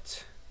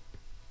 What?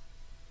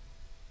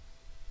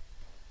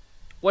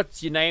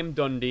 What's your name,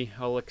 Dundee?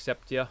 I'll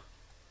accept you.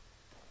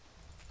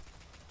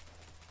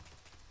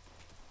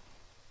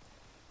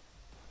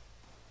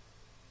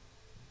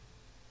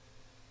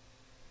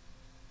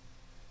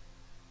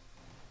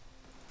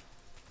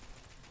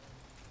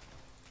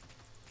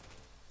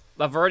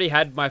 I've already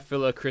had my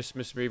fill of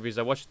Christmas movies.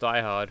 I watched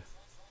Die Hard.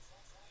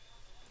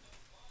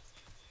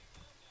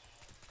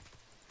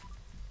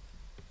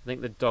 I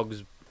think the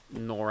dog's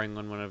gnawing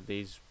on one of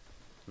these.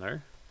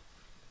 No?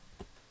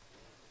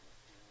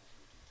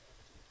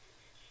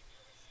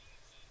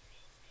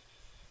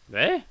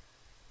 There?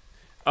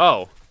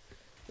 Oh.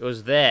 It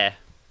was there.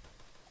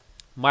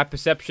 My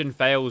perception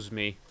fails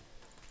me.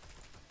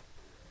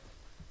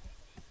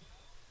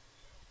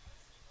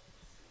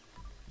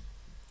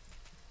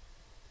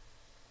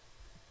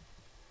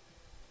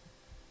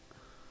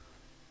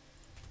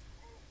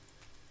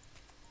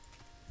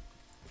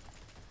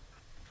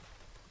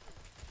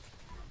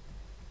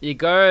 You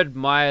go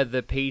admire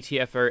the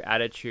PTFO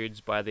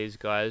attitudes by these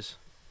guys.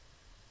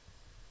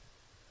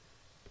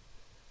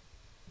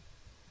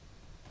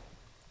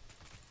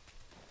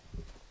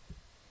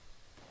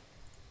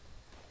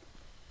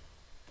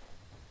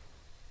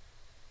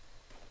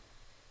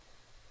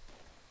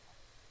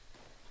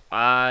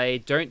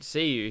 I don't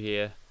see you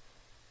here.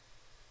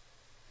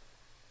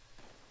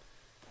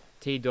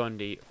 T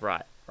Dondi.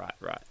 Right.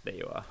 There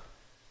you are.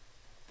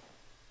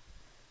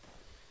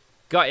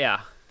 Got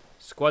ya.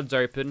 Squad's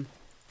open.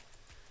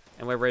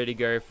 And we're ready to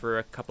go for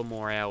a couple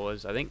more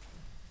hours, I think.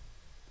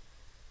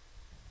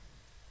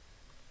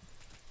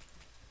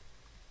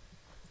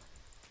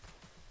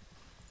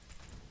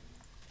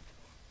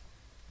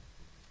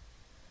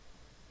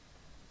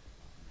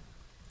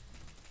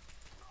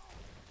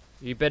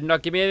 You better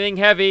not give me anything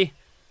heavy.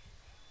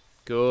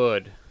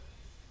 Good.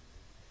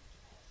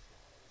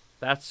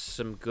 That's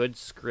some good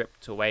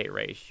script to weight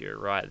ratio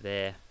right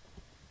there.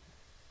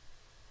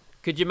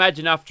 Could you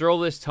imagine after all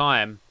this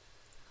time,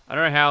 I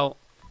don't know how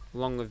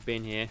long we've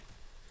been here,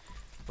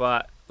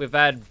 but we've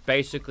had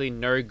basically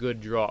no good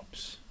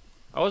drops.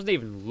 I wasn't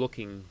even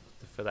looking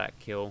for that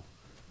kill.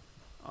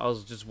 I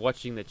was just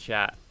watching the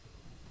chat,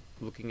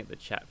 looking at the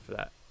chat for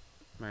that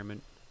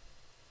moment.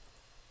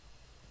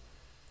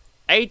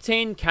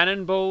 18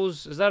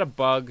 cannonballs? Is that a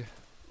bug?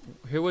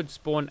 Who would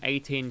spawn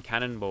 18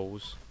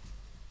 cannonballs?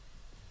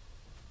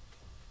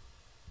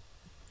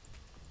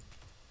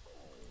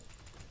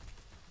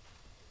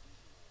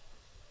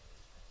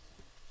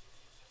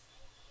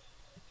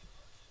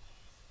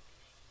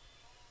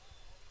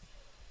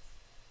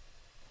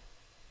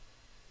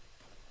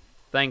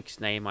 Thanks,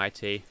 Name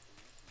IT.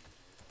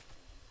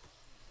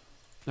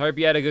 Hope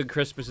you had a good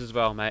Christmas as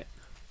well, mate.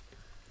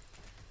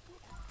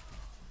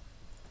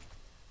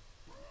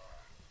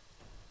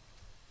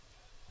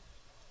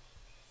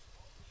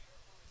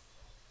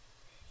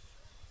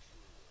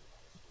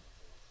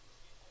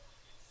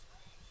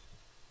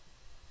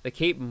 They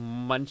keep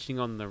munching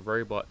on the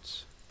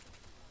robots.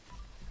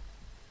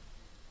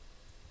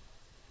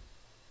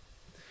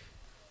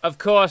 Of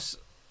course,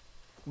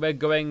 we're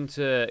going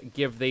to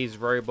give these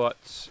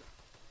robots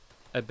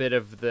a bit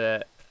of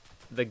the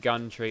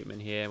gun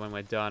treatment here when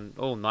we're done.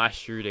 Oh, nice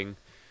shooting.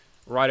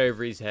 Right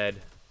over his head.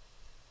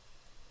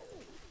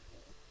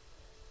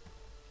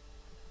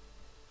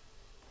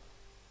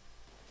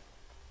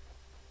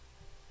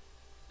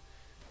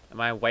 Am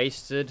I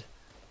wasted?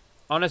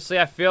 Honestly,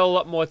 I feel a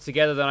lot more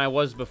together than I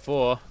was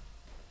before.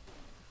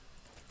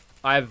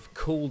 I've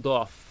cooled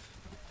off,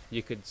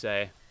 you could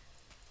say.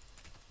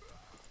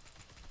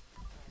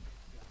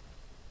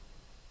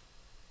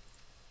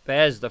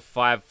 There's the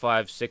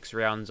 5.56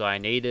 rounds I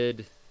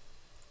needed.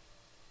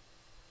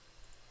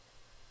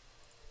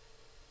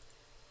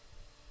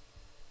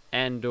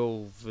 And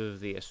all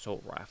of the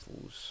assault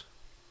rifles.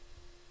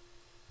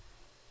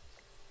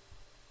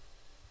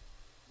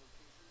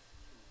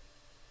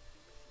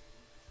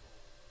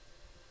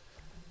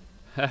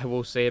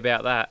 We'll see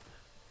about that.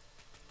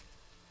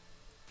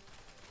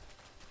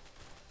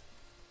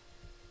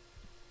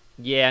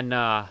 Yeah,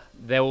 nah.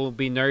 There will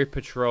be no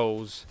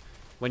patrols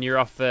when you're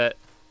off at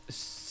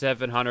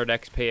 700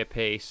 XP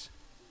apiece.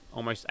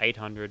 Almost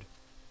 800.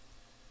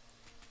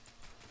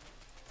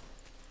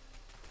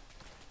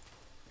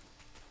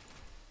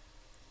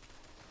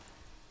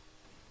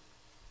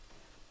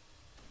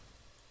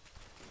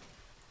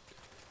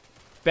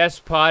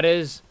 Best part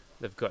is,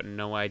 they've got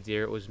no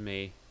idea it was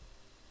me.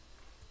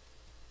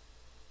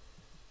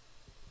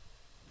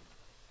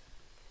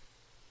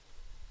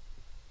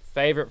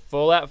 Favorite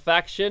Fallout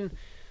faction?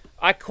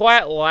 I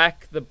quite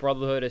like the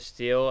Brotherhood of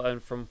Steel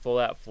and from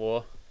Fallout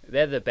 4.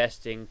 They're the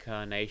best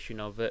incarnation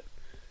of it.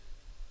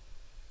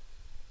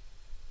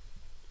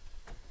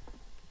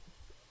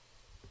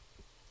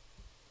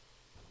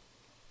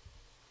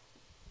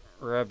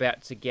 We're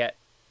about to get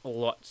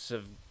lots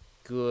of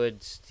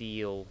good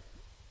steel.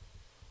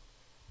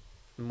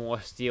 More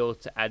steel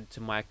to add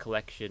to my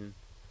collection.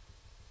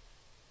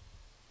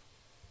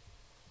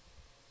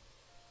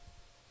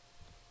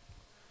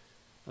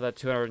 Another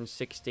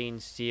 216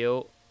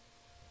 steel.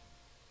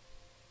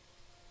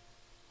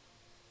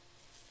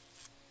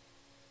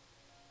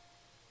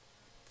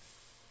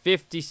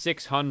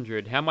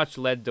 $5,600. How much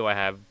lead do I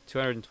have?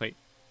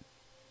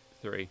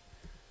 223.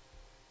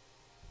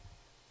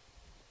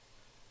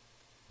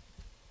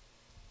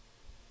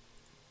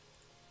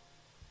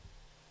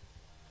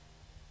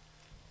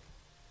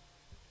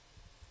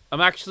 I'm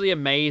actually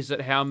amazed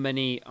at how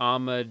many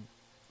armored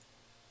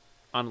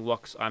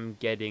unlocks I'm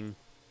getting.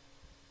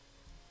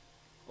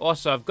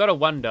 Also, I've got to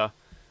wonder,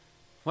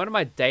 when are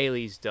my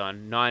dailies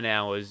done? 9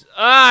 hours.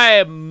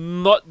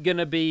 I'm not going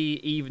to be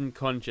even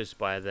conscious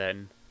by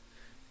then.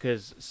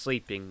 Because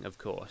sleeping, of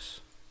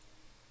course.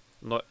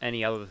 Not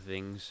any other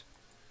things.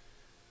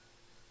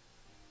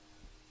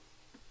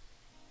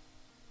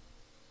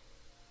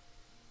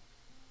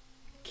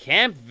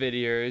 Camp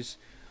videos?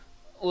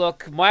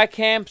 Look, my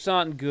camps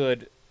aren't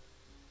good.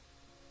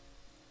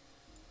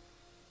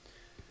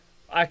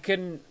 I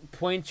can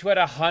point you at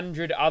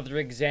 100 other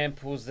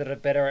examples that are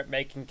better at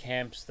making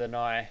camps than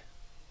I.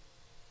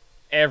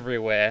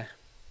 Everywhere.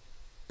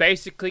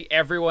 Basically,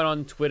 everyone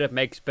on Twitter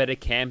makes better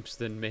camps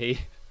than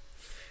me.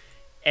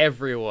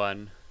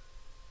 Everyone.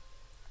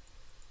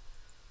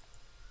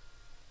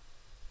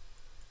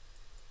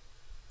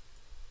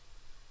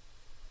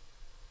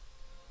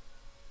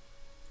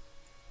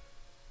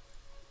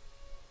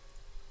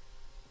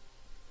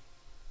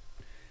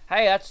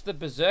 Hey, that's the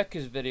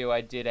Berserkers video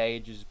I did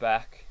ages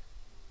back.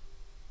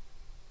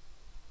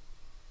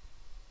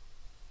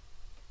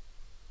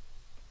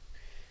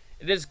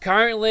 It is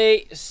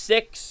currently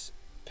 6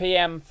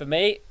 PM for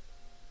me.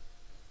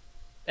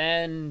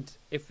 And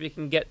if we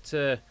can get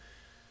to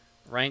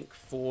rank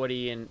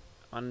 40 and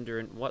under,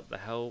 and what the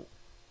hell?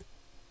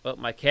 Well,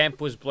 my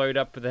camp was blowed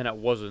up, but then it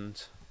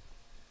wasn't.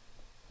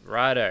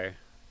 Righto.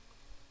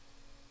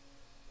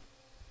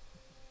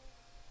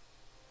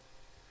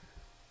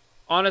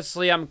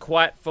 Honestly, I'm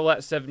quite full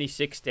at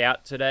 76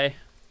 out today.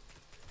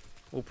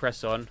 We'll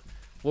press on.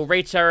 We'll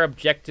reach our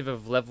objective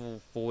of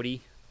level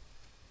 40.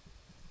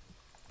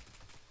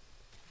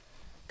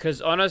 Because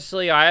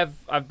honestly,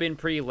 I've been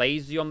pretty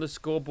lazy on the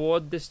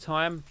scoreboard this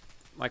time.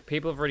 Like,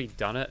 people have already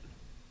done it.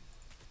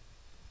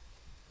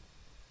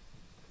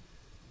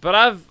 But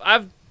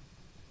I've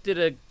did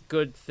a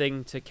good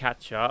thing to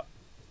catch up.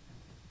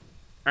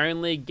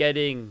 only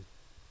getting...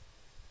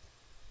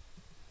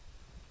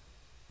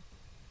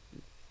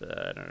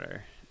 I don't know.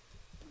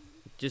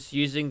 Just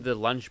using the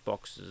lunch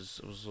boxes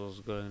was what I was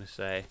going to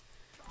say.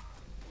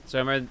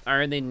 So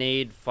I only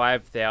need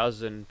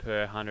 5,000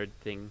 per 100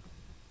 thing.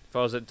 If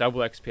I was at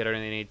double XP, I'd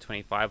only need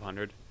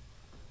 2,500.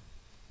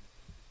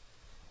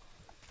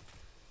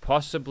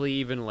 Possibly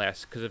even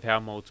less because of how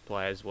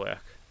multipliers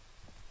work.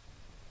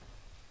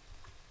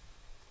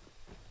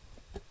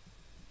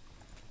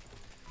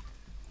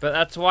 But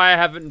that's why I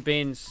haven't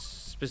been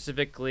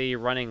specifically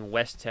running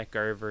West Tech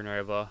over and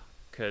over,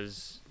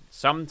 because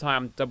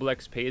sometime double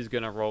XP is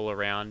going to roll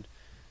around,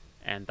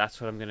 and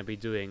that's what I'm going to be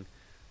doing.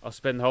 I'll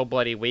spend the whole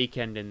bloody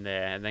weekend in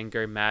there, and then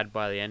go mad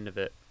by the end of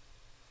it.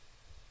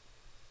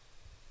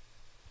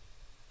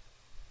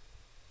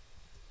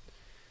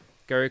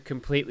 Go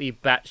completely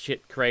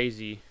batshit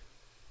crazy.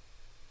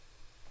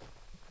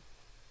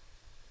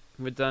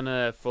 We've done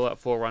a Fallout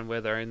 4 run where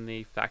the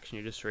only faction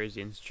you destroy is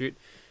the Institute.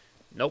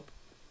 Nope.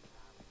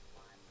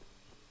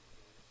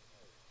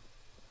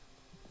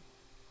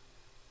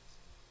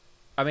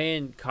 I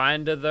mean,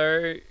 kinda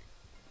though.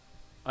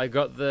 I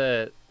got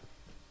the...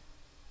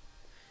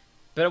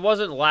 But it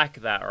wasn't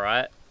like that,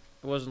 right?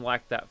 It wasn't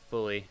like that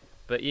fully.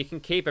 But you can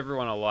keep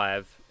everyone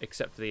alive,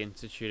 except for the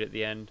Institute at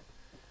the end.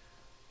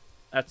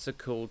 That's a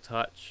cool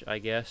touch, I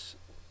guess.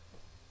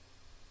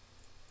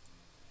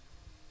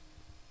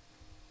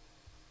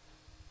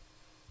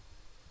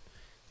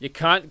 You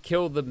can't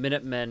kill the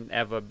Minutemen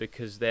ever,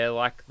 because they're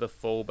like the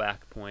fallback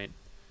point.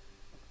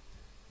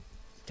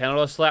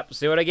 $10 slap,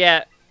 see what I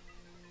get.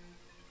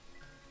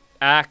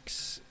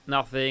 Axe,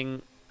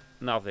 nothing,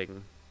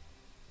 nothing.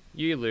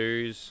 You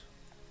lose.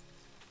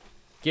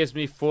 Gives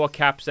me 4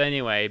 caps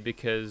anyway,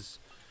 because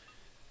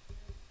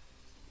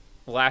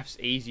life's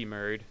easy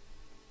mode.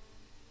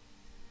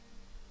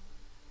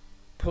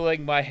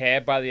 Pulling my hair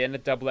by the end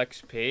of double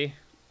XP.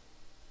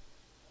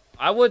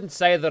 I wouldn't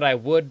say that I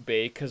would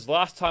be, because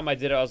last time I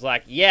did it, I was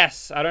like,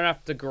 yes, I don't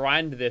have to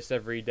grind this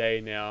every day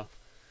now.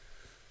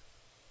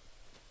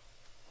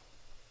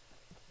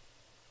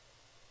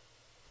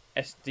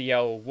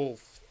 SDL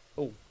Wolf.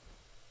 Oh.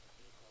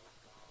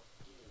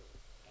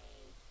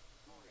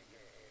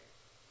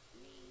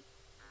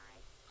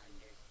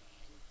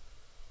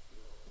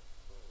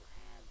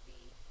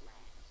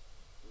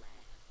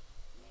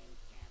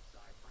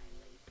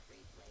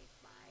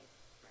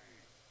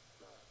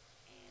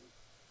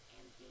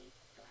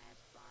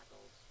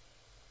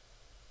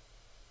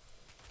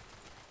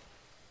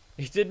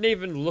 He didn't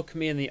even look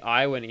me in the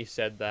eye when he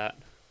said that.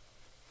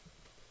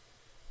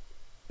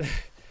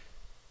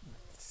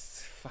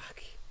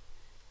 Fuck.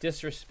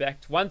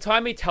 Disrespect. One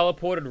time he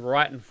teleported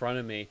right in front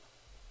of me.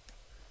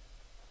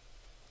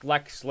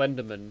 Like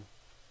Slenderman.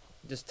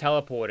 Just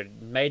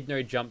teleported. Made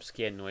no jump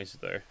scare noise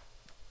though.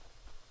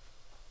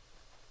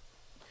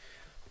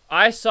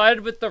 I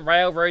sided with the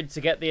Railroad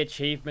to get the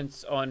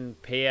achievements on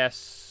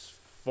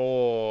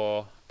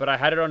PS4. But I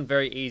had it on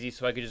very easy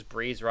so I could just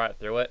breeze right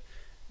through it.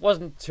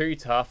 Wasn't too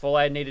tough. All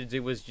I needed to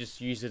do was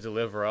just use the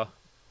Deliverer.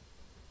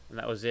 And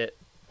that was it.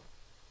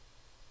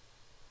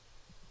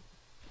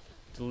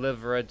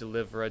 Deliverer,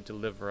 Deliverer,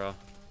 Deliverer.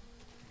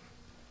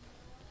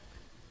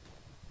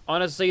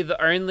 Honestly,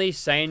 the only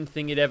sane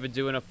thing you'd ever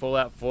do in a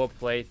Fallout 4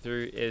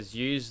 playthrough is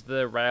use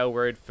the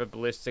Railroad for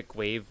Ballistic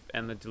Weave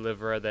and the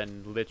Deliverer,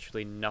 then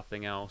literally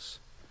nothing else.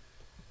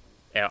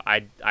 Yeah,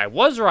 I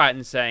was right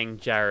in saying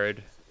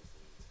Jared.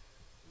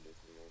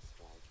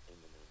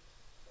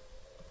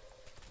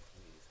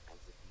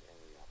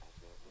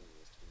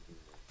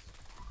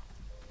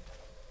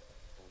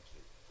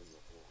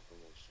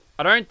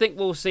 I don't think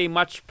we'll see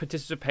much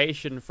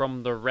participation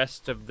from the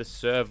rest of the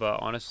server,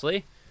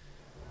 honestly.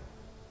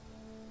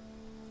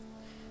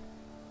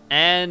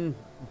 And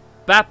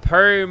Bap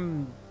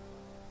Home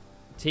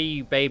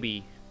T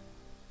Baby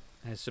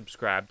has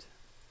subscribed.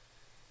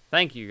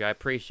 Thank you, I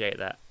appreciate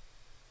that.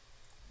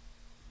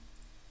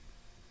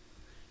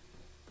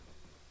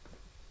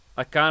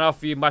 I can't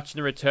offer you much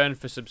in return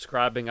for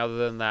subscribing other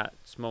than that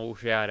small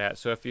shout out.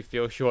 So if you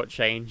feel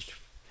shortchanged,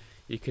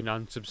 you can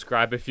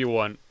unsubscribe if you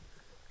want.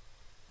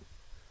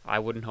 I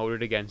wouldn't hold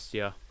it against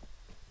you.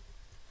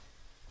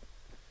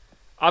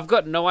 I've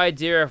got no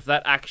idea if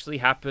that actually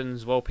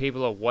happens while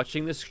people are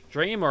watching the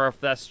stream or if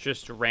that's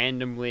just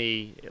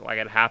randomly, like,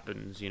 it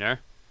happens, you know?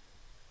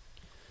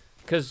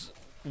 Because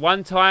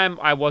one time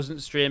I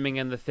wasn't streaming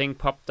and the thing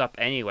popped up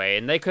anyway,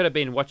 and they could have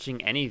been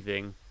watching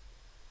anything.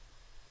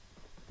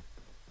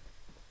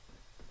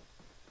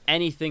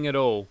 Anything at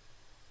all.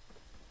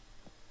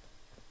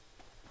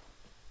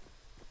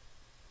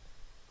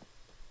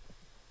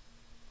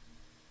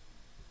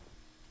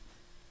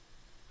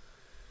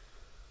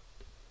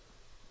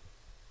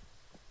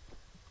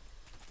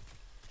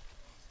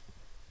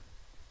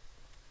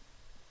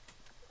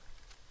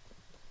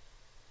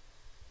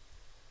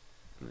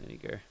 There you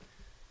go.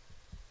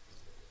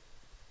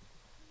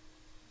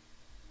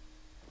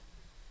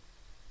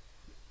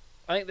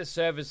 I think the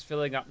server's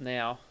filling up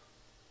now.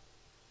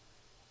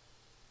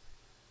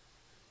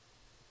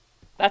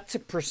 That's a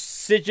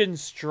precision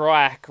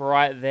strike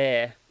right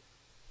there.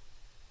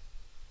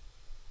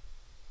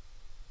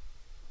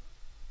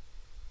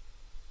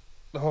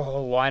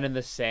 Oh, line in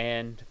the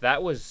sand.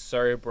 That was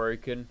so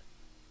broken.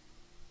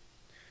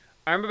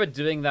 I remember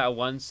doing that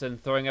once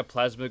and throwing a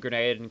plasma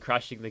grenade and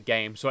crashing the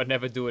game, so I'd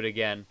never do it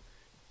again.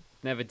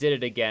 Never did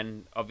it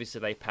again.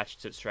 Obviously, they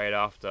patched it straight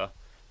after.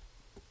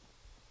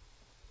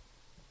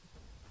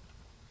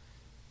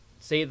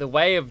 See, the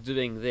way of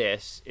doing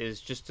this is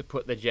just to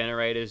put the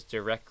generators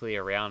directly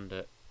around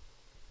it.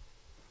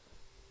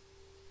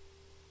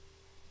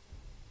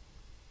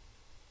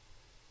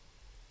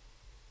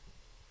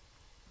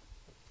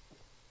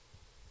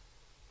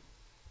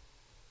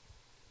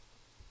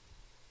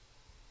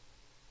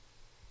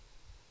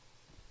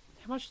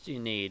 How much do you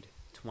need?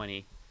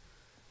 20.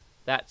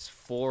 That's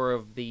 4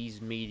 of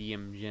these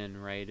medium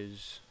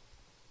generators.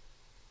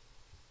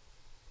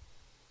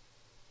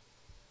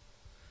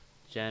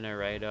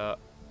 Generator.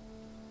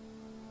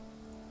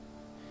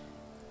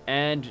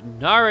 And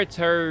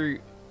Naruto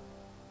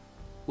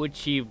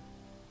Uchiha.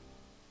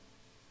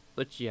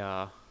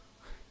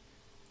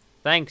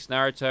 Thanks,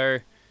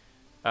 Naruto.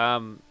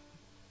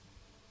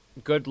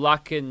 Good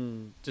luck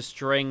in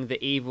destroying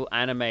the evil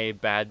anime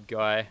bad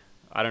guy.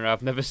 I don't know,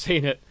 I've never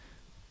seen it.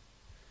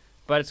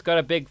 But it's got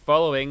a big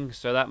following,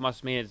 so that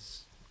must mean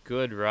it's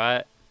good,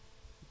 right?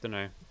 Don't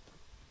know.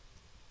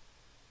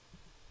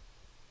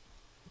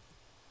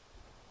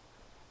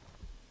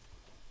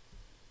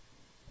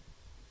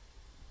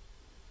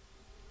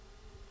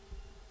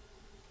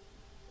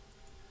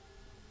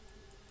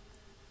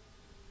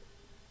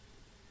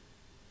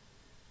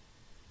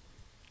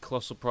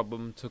 Colossal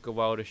problem took a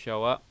while to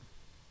show up.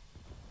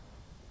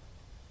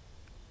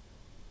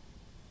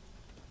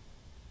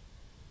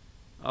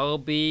 I'll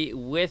be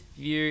with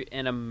you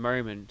in a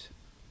moment.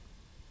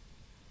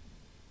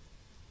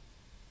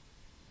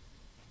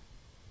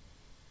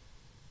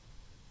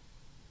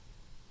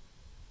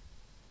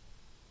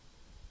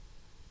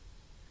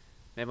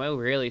 Man, we're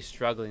really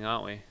struggling,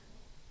 aren't we?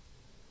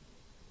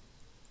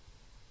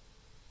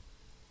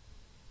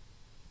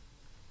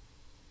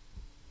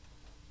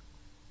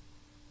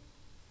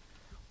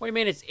 What do you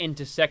mean it's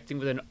intersecting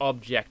with an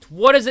object?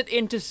 What is it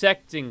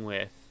intersecting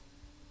with?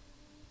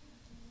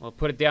 Well,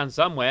 put it down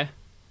somewhere.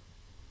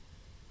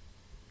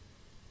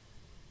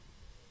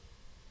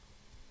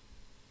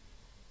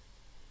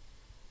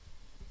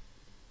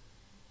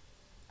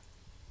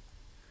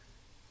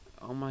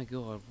 Oh my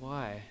god,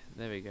 why?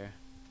 There we go.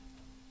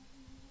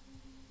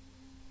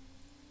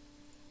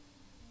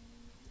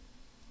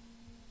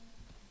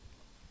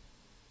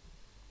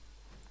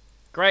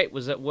 Great,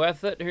 was it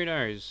worth it? Who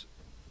knows?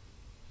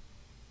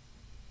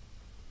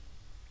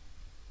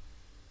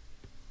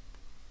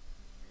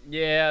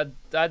 Yeah,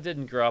 I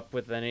didn't grow up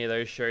with any of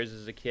those shows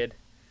as a kid.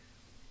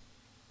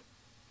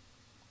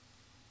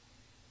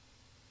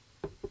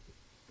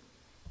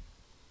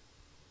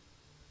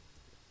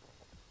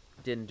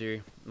 Didn't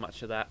do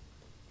much of that.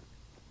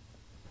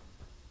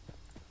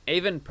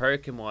 Even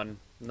Pokemon,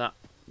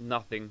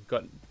 nothing.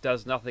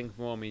 Does nothing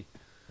for me.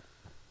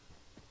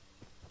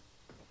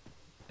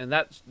 And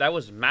that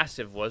was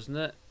massive, wasn't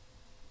it?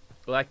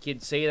 Like,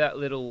 you'd see that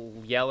little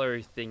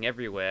yellow thing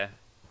everywhere.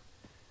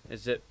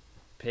 Is it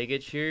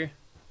Pikachu?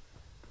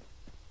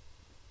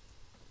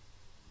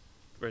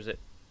 Or is it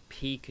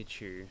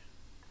Pikachu?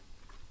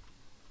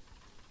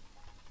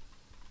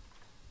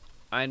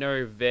 I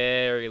know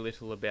very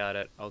little about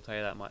it, I'll tell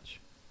you that much.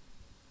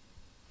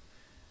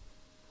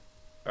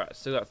 Alright,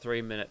 still got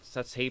 3 minutes.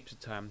 That's heaps of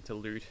time to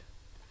loot.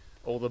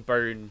 All the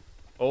bone.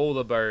 All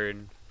the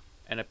bone.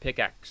 And a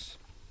pickaxe.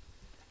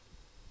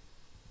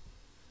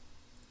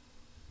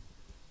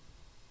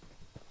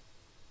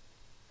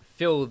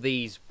 Fill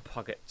these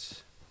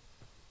pockets.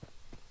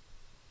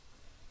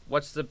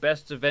 What's the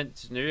best event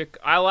to nuke?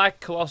 I like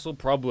Colossal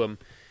Problem.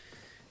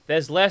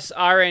 There's less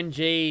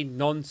RNG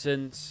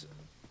nonsense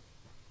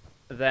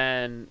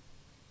than...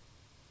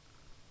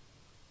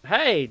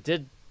 Hey,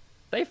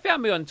 they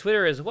found me on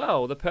Twitter as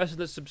well. The person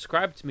that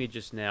subscribed to me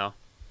just now.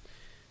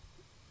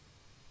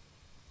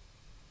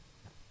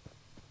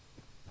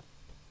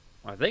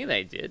 I think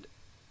they did.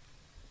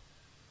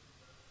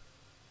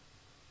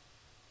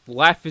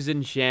 Life is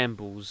in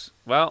shambles.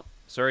 Well,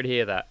 sorry to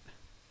hear that.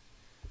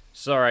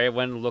 Sorry, I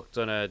went and looked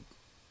on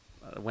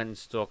went and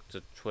stalked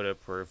a Twitter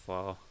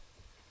profile.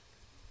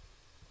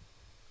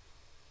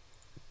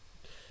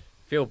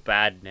 Feel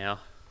bad now.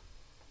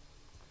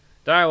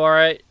 Don't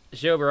worry,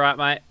 she'll be right,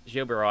 mate.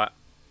 She'll be right.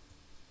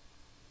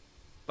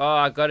 Oh,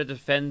 I gotta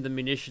defend the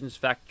munitions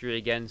factory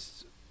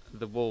against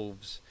the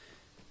wolves.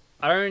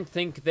 I don't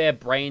think their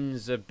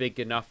brains are big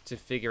enough to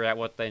figure out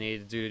what they need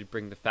to do to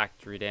bring the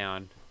factory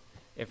down.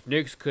 If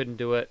nukes couldn't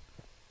do it...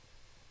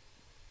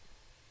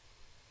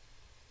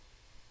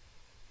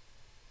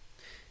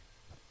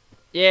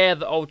 Yeah,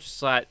 the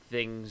ultrasight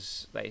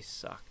things, they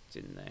sucked,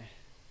 didn't they?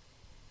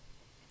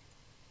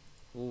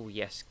 Oh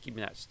yes, give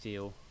me that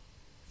steel.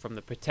 From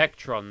the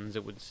Protectrons,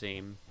 it would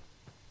seem.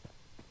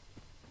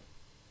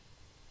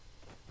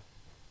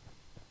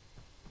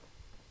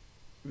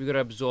 We've got to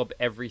absorb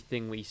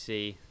everything we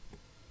see.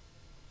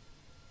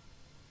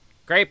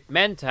 Grape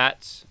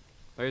Mentats.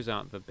 Those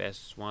aren't the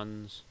best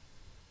ones.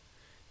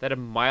 They had a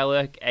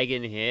Mirelurk egg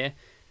in here.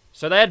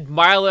 So they had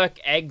Mirelurk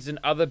eggs and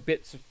other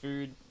bits of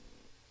food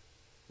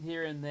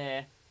here and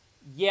there.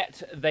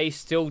 Yet they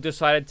still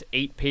decided to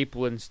eat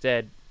people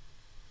instead.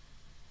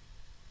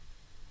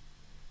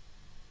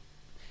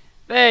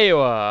 There you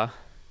are.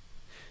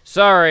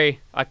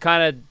 Sorry, I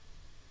kind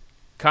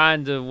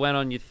of went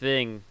on your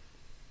thing.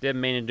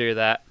 Didn't mean to do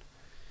that.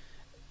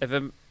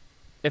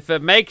 If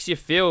it makes you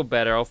feel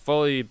better, I'll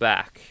follow you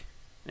back.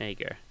 There you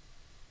go.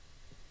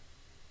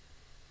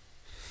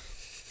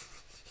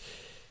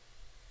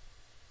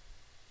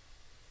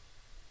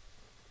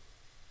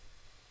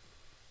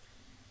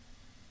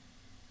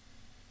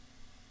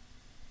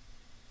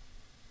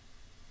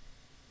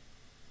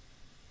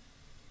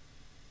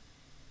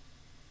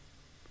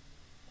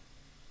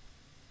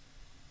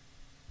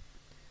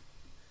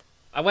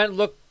 I went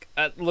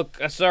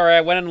sorry,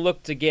 I went and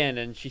looked again,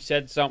 and she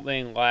said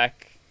something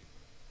like,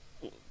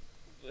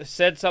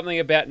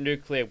 about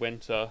nuclear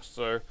winter,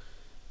 so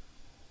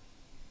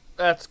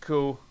that's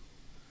cool.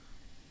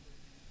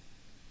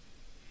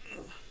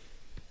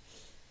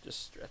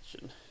 Just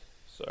stretching.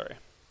 Sorry.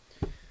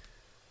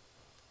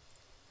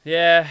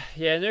 Yeah,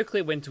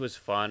 nuclear winter was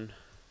fun.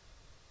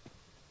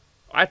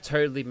 I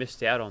totally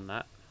missed out on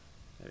that.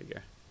 There we go.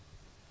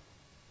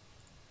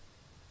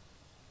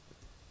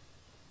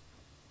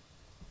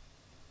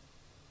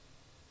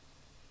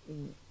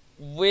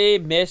 We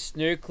missed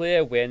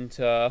nuclear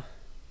winter.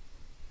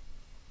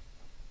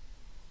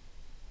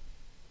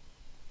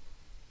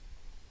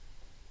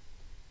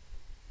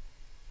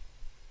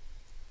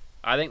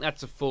 I think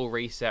that's a full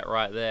reset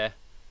right there.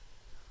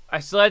 I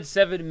still had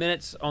 7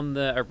 minutes on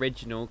the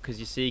original because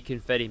you see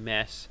confetti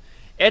mess.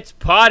 It's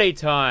party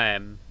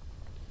time!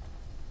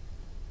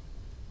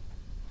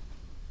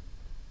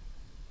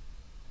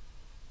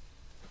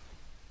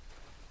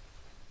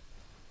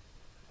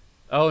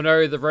 Oh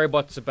no, the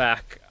robots are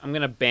back. I'm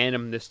gonna ban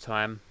them this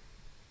time.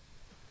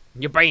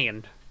 You're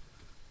banned.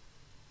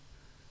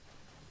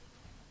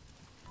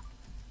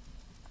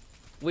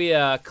 We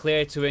are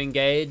clear to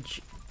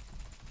engage.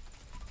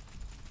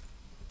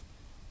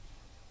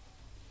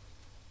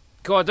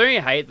 God, don't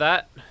you hate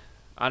that?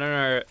 I don't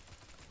know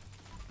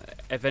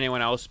if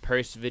anyone else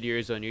posts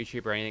videos on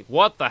YouTube or anything.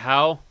 What the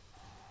hell?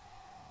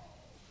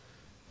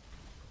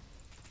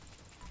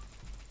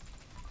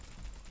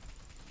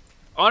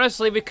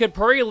 Honestly, we could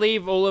probably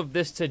leave all of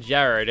this to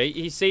Jared.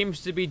 He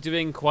seems to be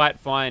doing quite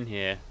fine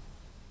here.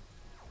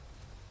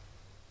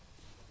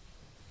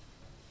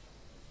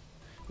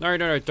 No,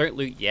 don't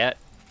loot yet.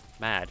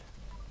 Mad.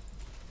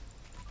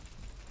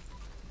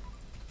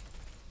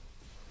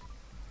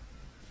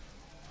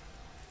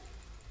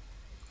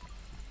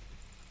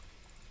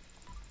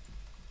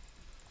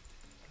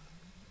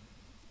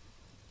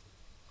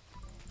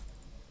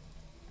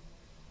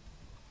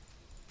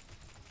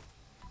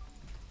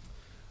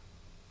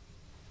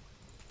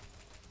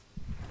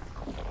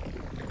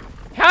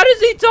 How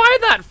does he die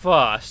that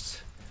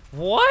fast?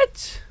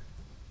 What?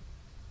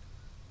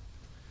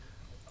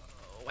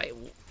 Wait,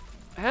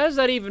 how does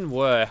that even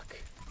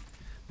work?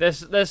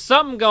 There's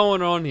something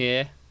going on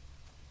here.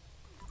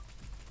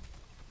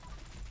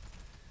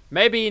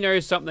 Maybe he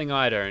knows something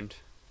I don't.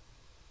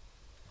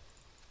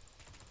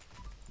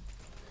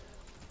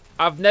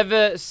 I've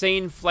never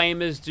seen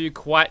flamers do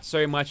quite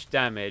so much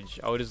damage.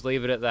 I'll just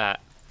leave it at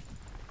that.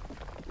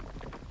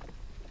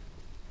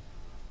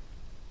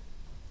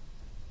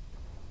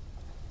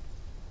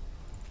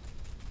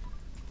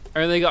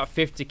 Only got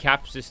 50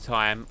 caps this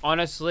time.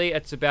 Honestly,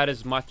 it's about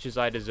as much as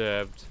I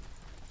deserved.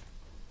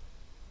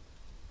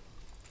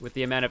 With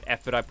the amount of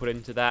effort I put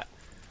into that.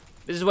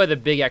 This is where the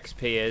big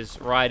XP is,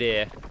 right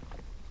here.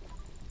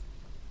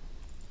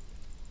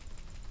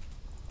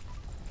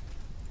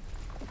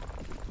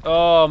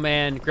 Oh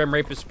man, Grim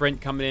Reaper Sprint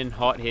coming in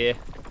hot here.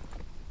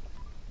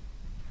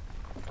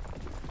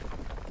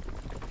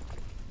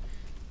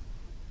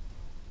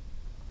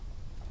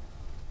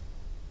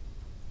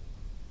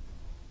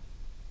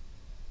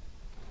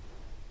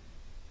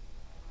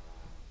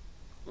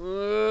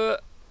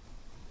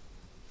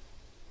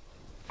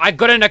 I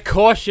got in a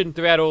caution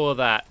throughout all of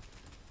that.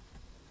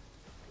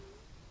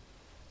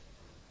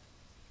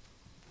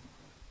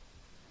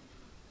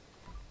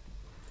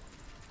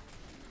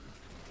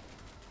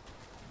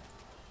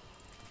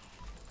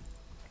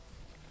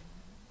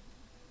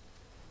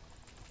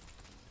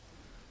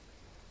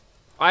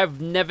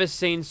 I've never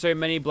seen so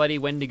many bloody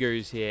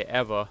Wendigos here,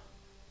 ever.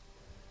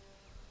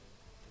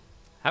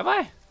 Have I?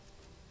 I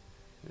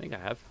think I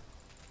have.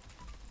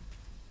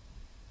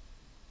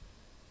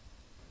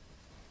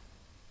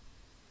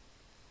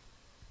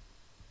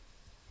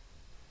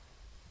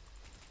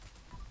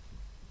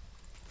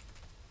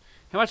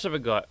 How much have I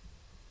got?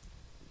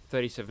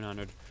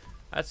 3,700.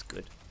 That's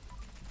good.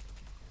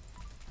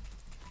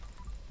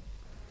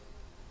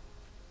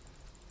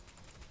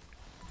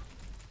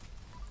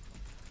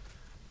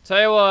 Tell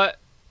you what,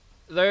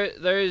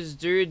 those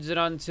dudes in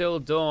Until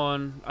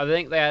Dawn, I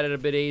think they had it a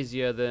bit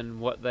easier than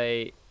what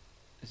they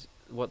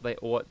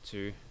ought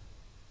to.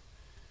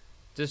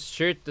 Just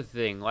shoot the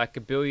thing like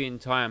a billion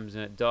times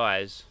and it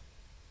dies.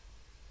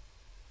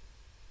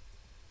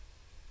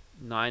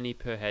 90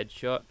 per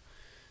headshot.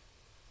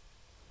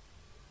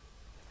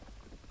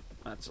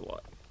 That's a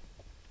lot.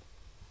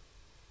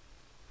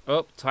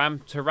 Oh, time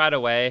to ride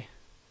away.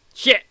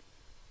 Shit!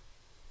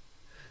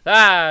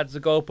 Ah, it's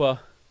a gulper.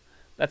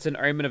 That's an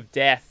omen of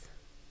death.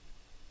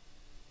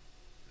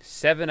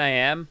 7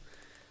 AM.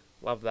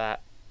 Love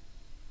that.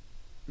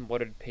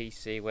 Modded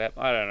PC web.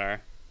 I don't know.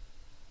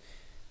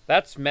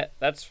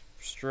 That's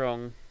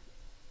strong.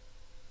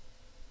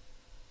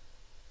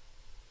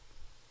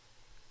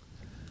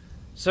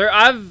 So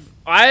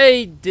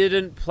I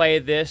didn't play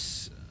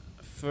this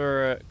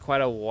for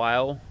quite a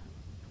while.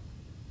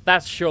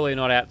 That's surely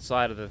not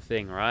outside of the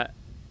thing, right?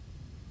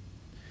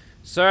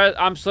 So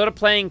I'm sort of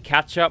playing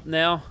catch up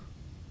now.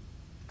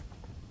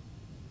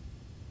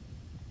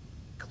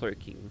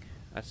 Cloaking.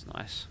 That's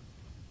nice.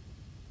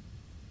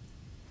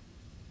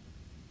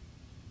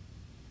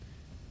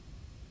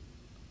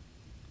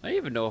 I don't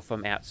even know if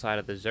I'm outside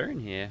of the zone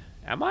here.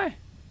 Am I?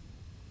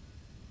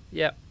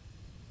 Yep.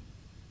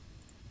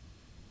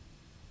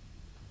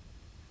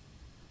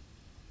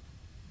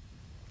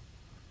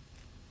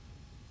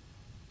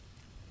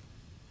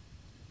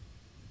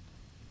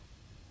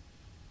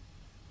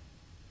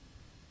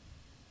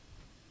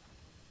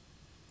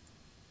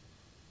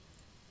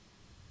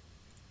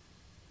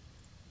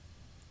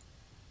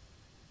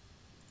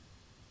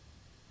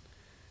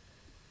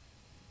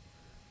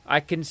 I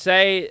can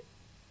say,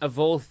 of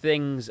all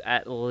things,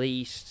 at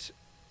least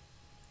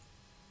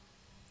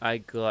I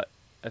got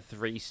a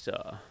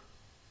 3-star.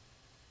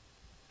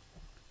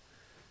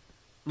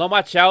 Not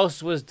much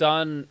else was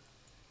done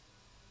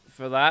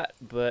for that,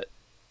 but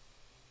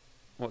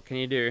what can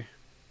you do?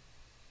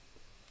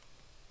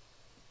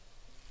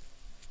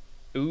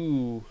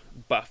 Ooh,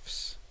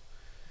 buffs.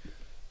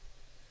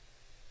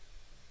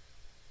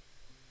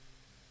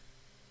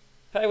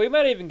 Hey, we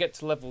might even get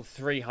to level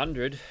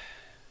 300.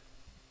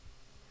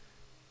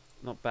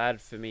 Not bad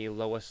for me,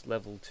 lowest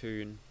level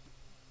toon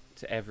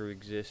to ever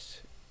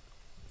exist.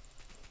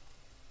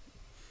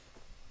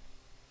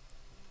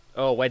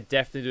 Oh, we're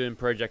definitely doing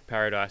Project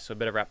Paradise, so I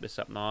better wrap this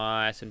up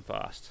nice and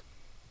fast.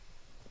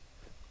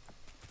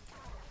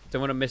 Don't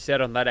want to miss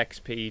out on that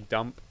XP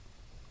dump.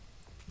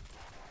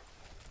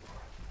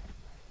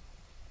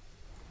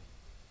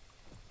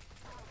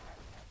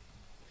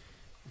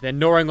 They're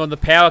gnawing on the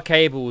power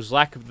cables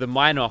like the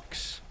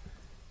Minox.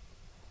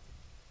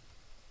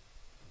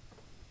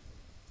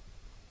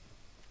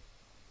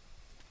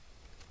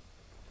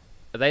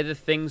 Are they the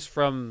things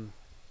from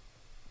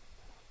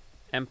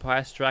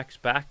Empire Strikes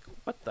Back?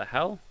 What the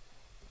hell?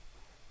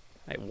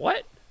 Wait,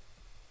 what?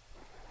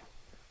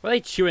 What are they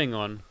chewing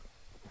on?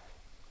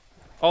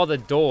 Oh, the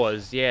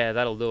doors. Yeah,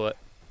 that'll do it.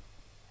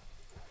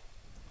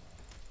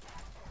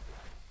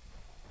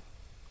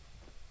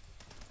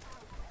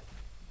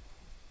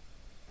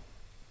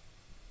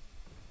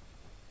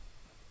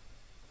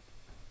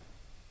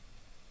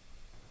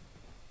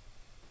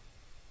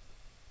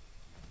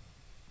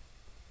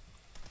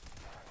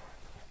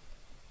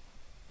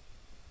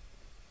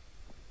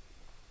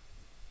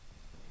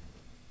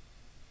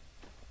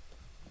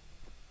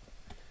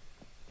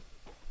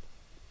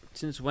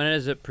 Since when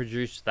has it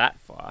produced that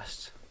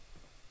fast?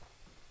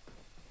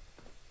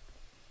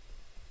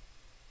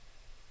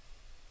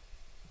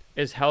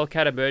 Is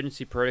Hellcat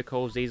emergency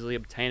protocols easily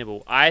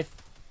obtainable? I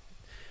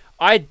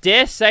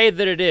dare say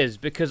that it is,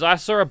 because I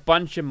saw a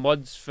bunch of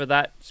mods for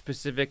that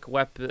specific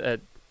weapon,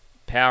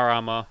 power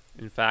armor,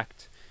 in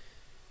fact,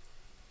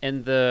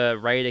 in the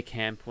raider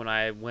camp when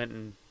I went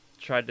and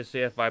tried to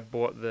see if I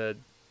bought the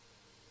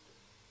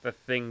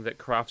thing that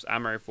crafts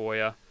ammo for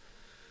you.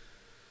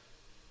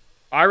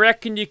 I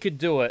reckon you could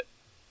do it.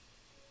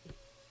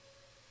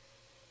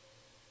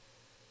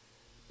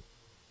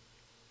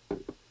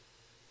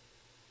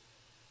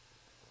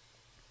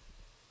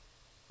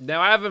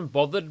 Now, I haven't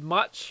bothered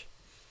much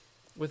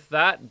with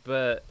that,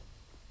 but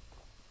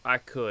I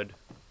could.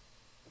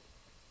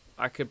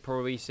 I could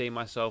probably see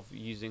myself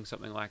using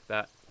something like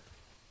that.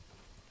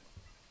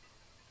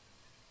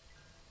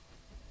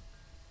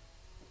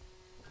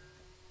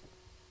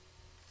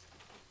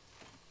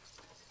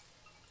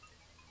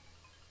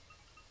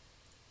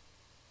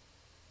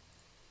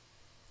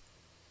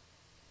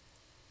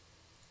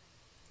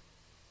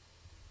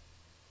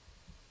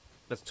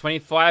 That's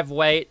 25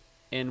 weight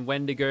in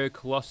Wendigo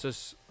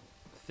Colossus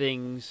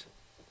things.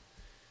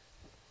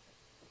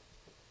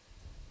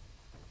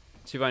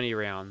 220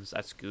 rounds.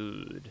 That's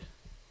good.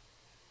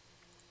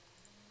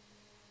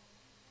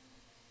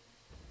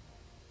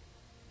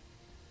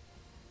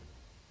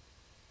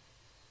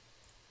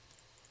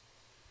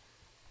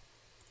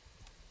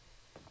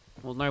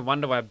 Well, no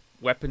wonder why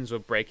weapons were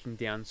breaking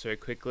down so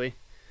quickly.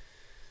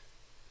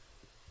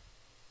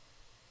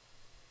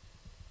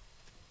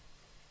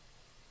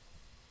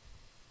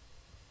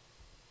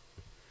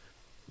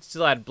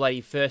 Still had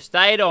bloody first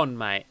aid on,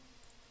 mate.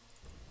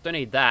 Don't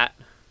need that.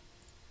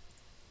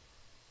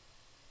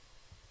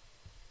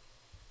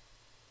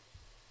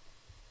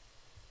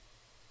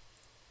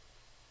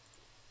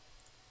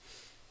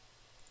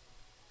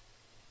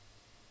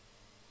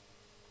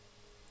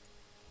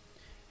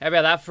 How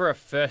about that for a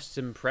first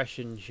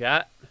impression,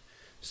 chat?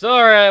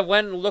 Sorry, I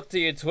went and looked at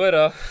your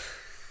Twitter.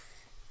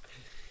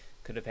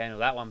 Could have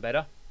handled that one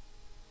better.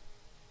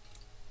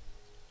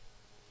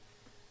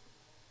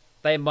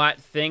 They might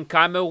think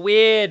I'm a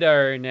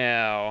weirdo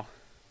now.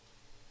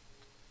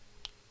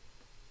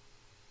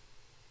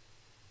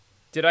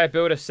 Did I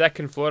build a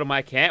second floor to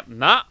my camp?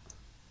 Nah.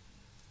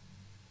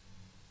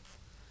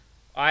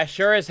 I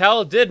sure as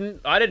hell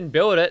didn't. I didn't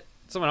build it.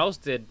 Someone else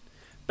did.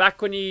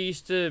 Back when you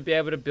used to be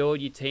able to build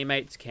your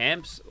teammates'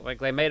 camps, like,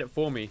 they made it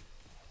for me.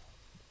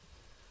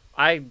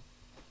 I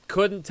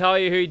couldn't tell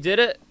you who did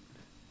it.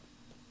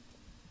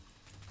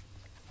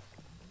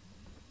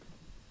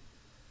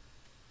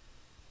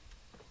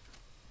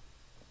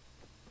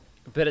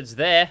 But it's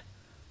there.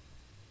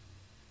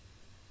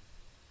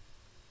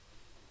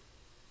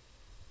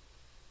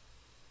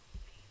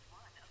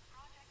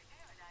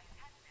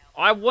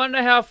 I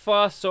wonder how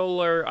far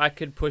solo I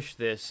could push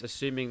this,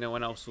 assuming no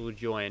one else will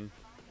join.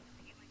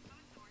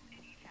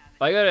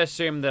 I gotta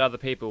assume that other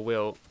people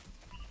will.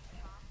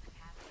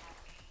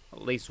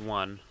 At least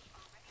one.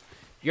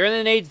 You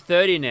only need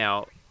 30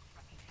 now.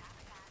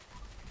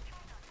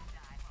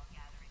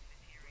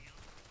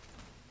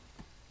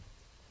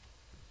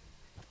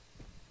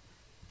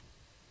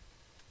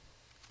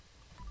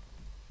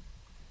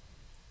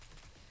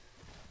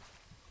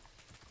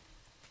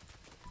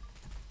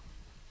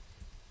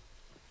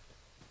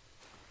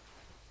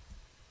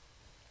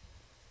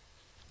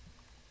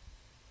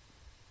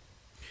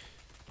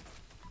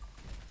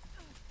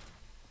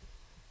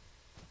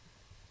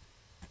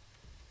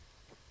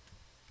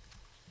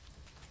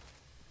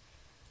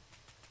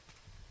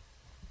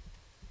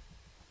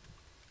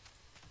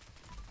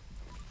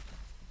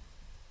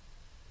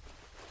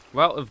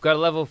 Well, we've got a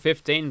level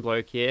 15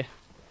 bloke here.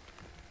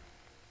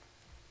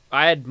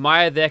 I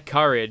admire their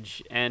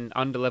courage and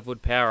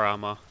underleveled power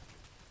armor.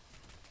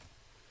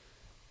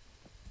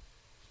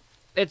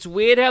 It's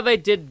weird how they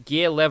did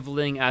gear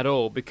leveling at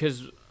all,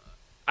 because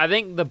I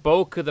think the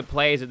bulk of the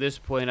players at this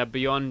point are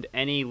beyond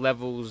any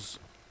levels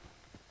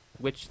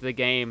which the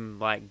game,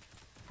 like,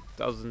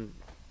 doesn't,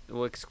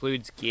 or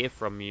excludes gear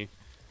from you.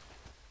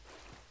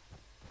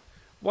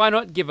 Why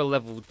not give a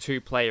level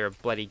 2 player a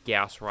bloody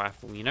Gauss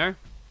rifle, you know?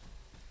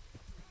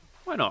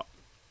 Why not?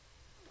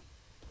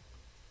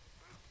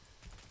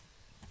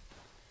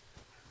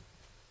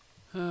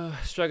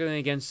 Struggling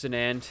against an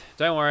ant.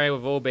 Don't worry,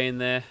 we've all been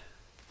there.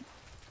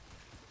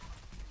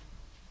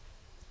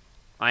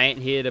 I ain't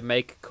here to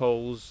make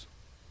calls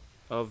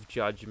of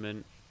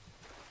judgment.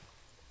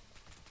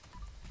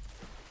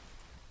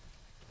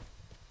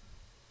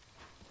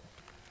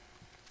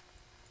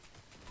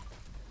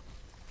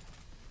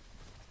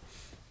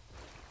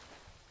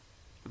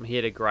 I'm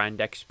here to grind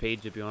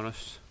XP, to be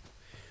honest.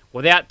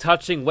 Without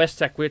touching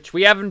Westtech, which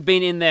we haven't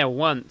been in there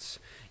once.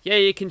 Yeah,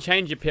 you can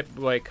change your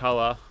Pip-Boy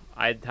color.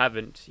 I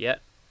haven't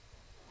yet.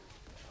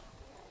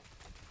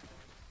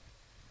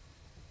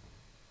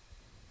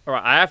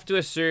 Alright, I have to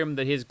assume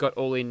that he's got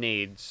all he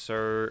needs.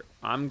 So,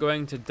 I'm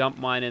going to dump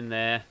mine in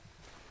there.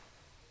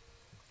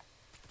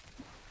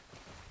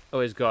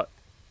 Oh, he's got...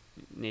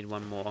 Need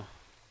one more.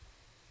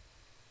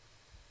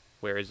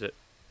 Where is it?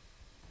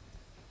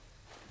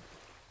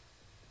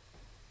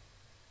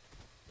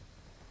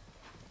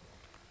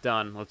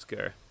 Done. Let's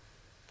go.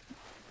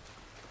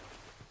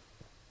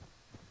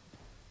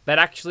 That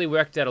actually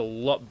worked out a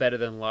lot better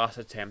than last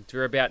attempt.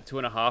 We're about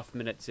 2.5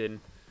 minutes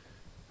in.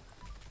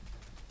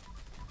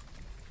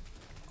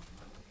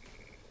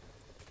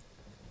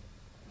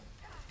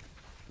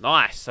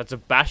 Nice. That's a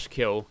bash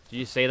kill. Did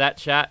you see that,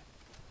 chat?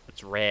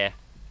 It's rare.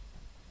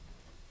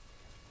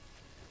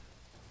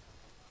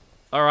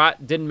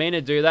 Alright. Didn't mean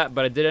to do that,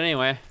 but I did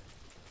anyway.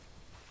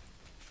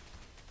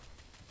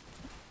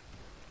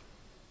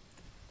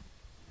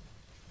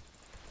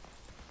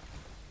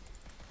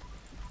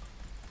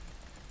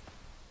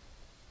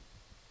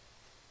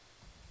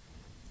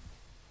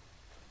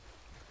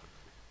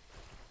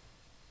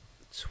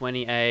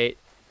 $28,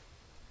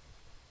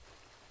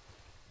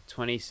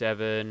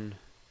 $27,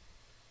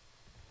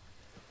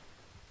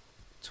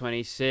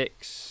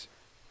 $26,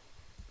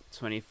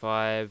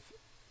 $25,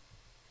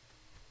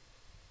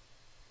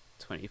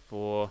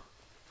 $24,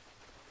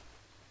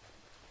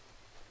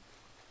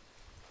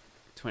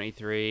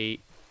 $23,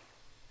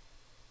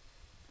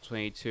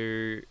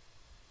 $22,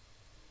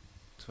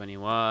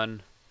 $21,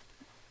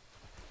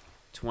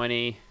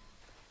 $20,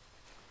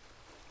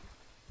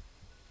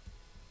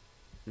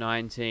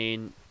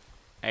 19,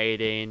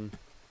 18,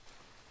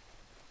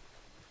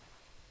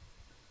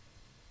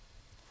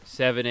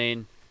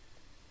 17,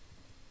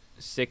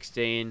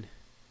 16,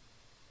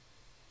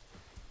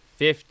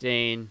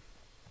 15,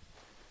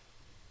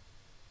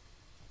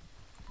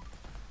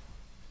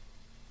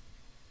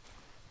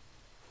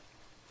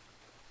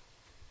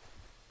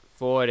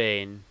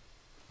 14,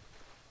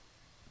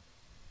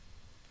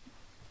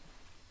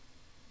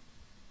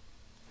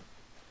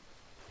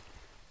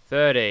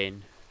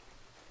 13, 14,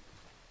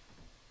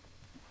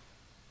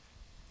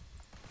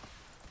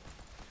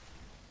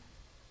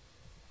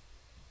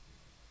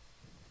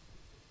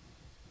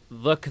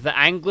 Look, the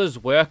anglers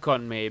work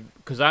on me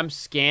because I'm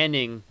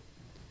scanning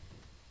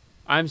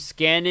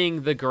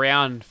the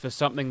ground for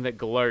something that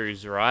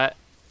glows, right?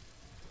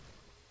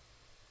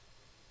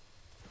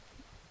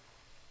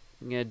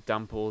 I'm gonna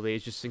dump all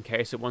these just in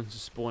case it wants to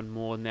spawn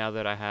more now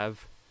that I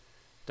have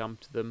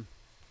dumped them.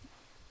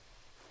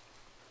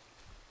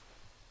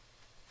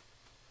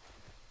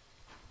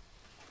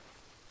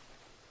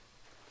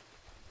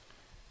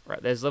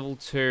 Right, there's level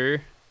 2.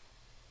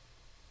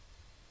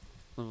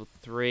 Level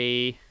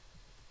 3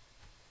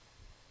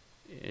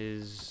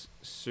 is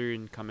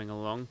soon coming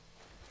along.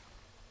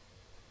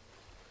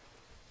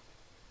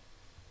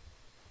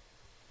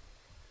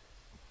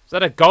 Is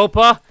that a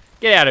gulper?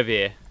 Get out of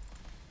here.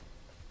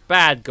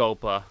 Bad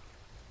gulper.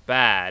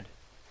 Bad.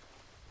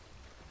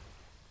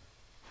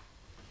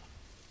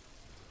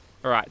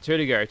 Alright, 2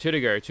 to go, 2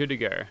 to go, 2 to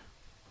go.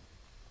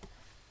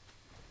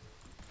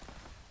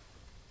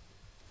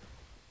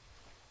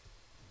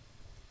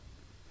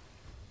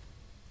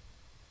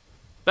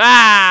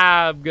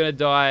 Ah! I'm gonna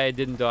die. I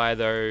didn't die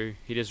though.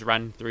 He just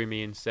ran through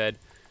me instead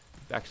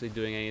of actually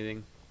doing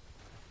anything.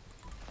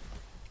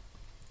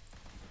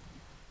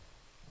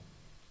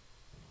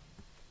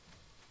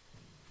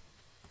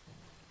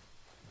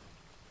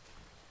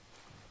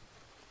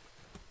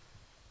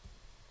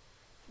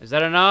 Is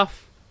that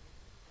enough?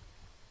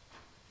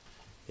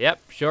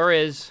 Yep, sure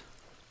is.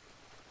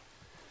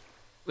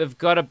 We've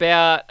got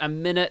about a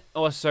minute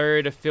or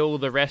so to fill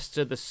the rest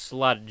of the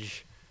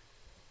sludge.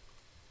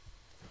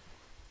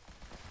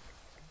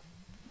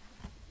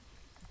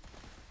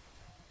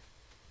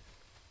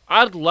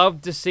 I'd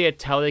love to see a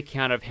tally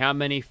count of how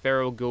many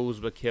feral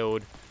ghouls were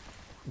killed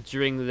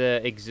during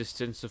the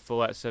existence of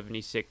Fallout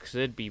 76.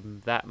 It'd be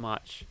that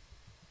much.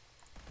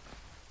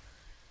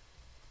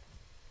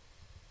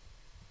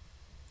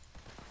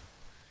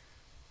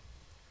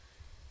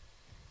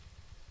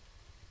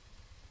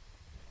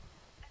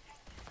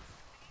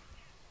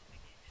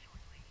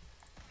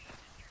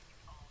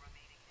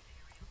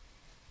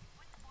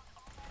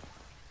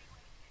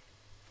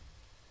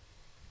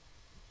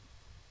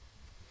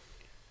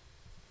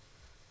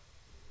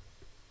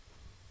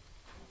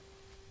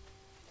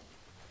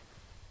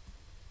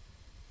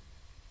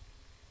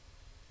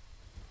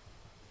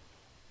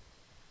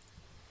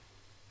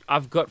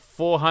 I've got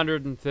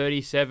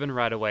 437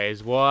 right away.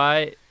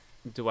 Why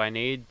do I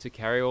need to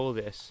carry all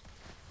this?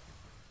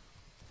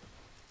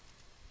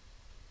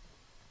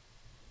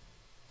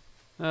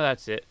 Oh,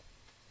 that's it.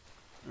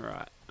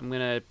 Alright, I'm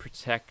gonna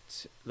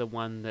protect the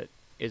one that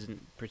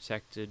isn't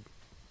protected.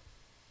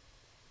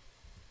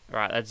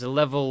 Alright, that's a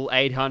level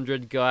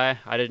 800 guy.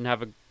 I didn't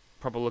have a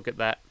proper look at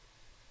that.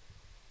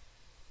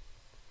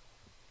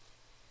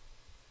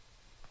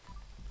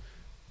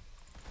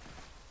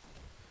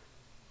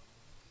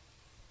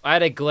 I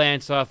had a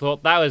glance, so I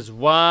thought that was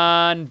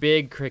one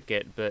big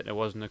cricket, but it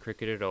wasn't a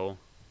cricket at all.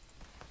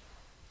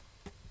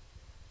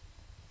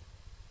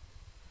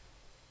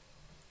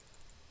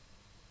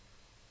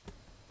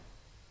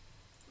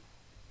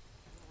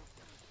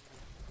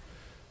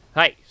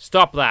 Hey,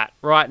 stop that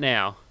right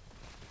now.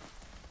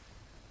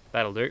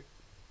 That'll do.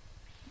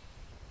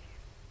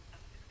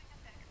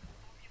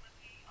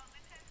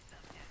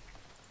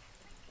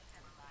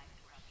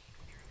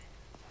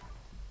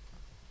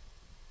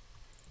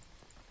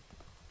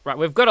 Right,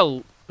 we've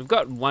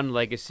got one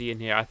legacy in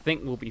here. I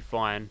think we'll be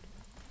fine.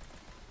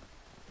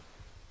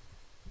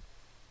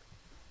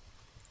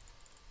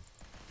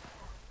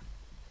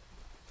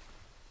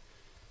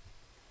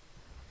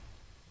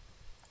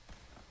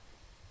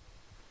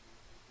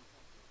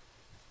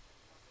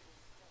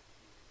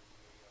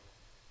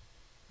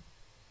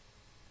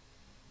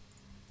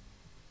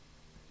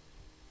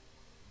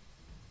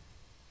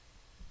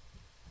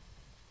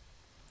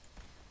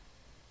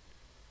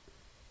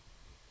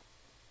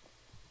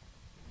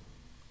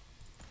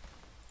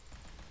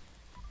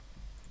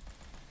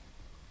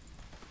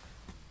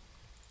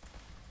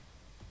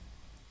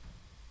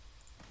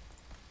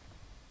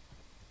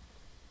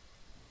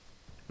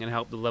 Gonna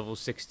help the level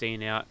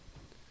 16 out.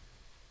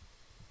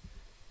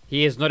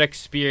 He has not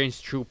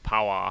experienced true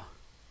power.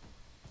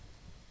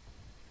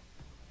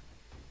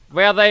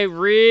 Well, they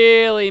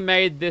really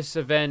made this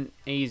event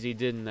easy,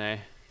 didn't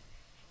they?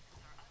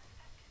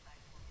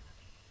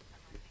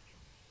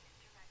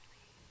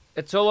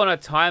 It's all on a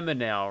timer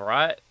now,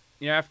 right?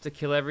 You don't have to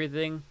kill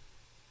everything.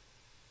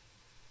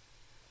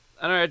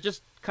 I don't know, it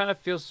just kind of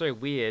feels so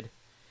weird.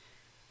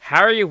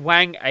 Harry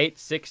Wang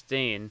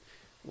 816.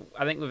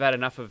 I think we've had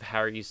enough of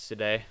Harrys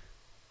today.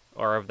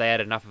 Or have they had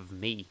enough of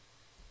me?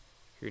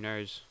 Who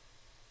knows?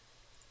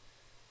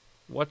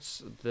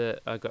 What's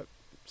the... I got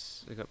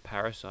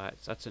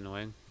parasites. That's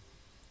annoying.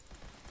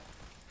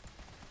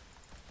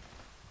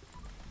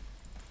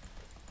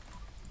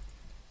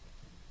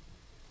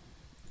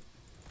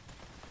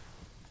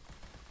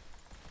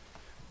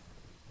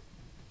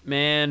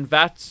 Man,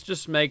 VATS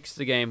just makes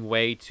the game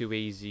way too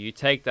easy. You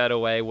take that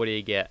away, what do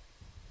you get?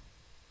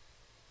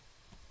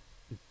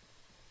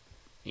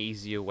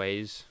 Easier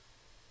ways.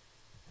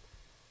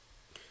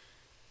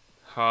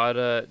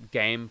 Harder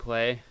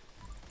gameplay.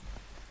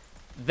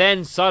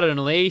 Then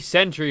suddenly,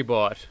 Sentry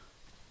Bot.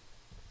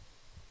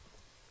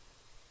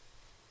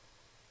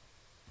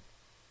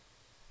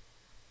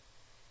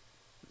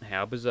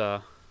 How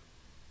bizarre.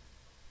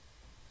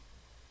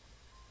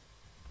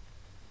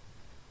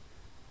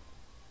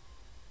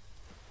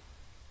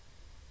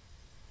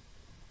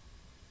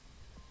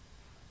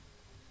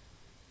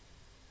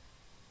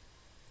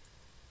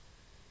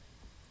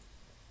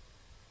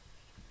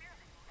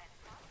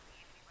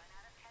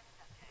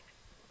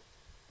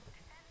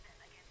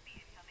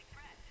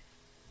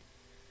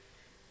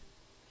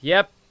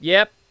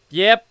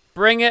 Yep,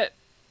 bring it.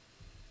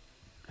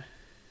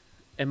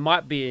 It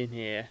might be in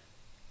here.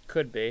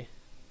 Could be.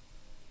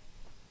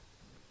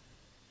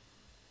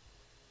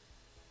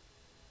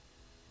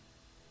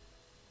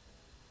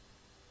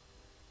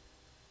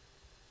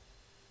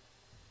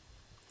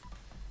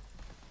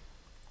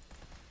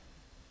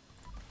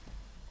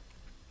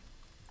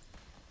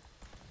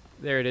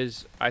 There it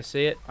is. I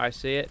see it. I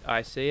see it.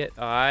 I see it.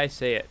 I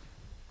see it.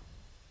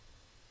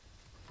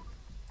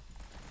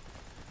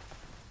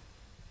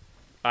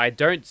 I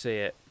don't see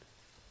it.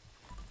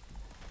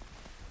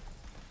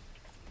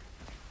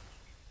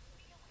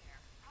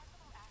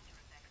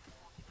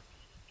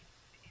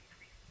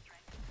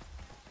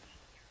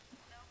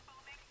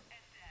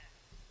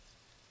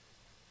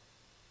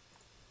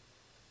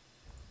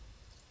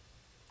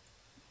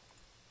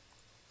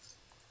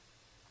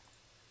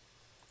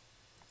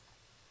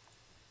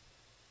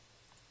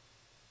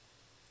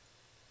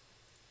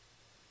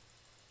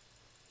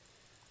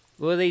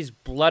 What are these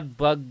blood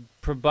bug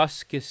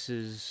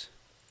proboscises?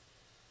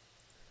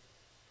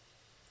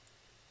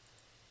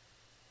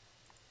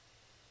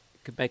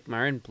 Could make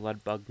my own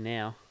blood bug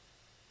now.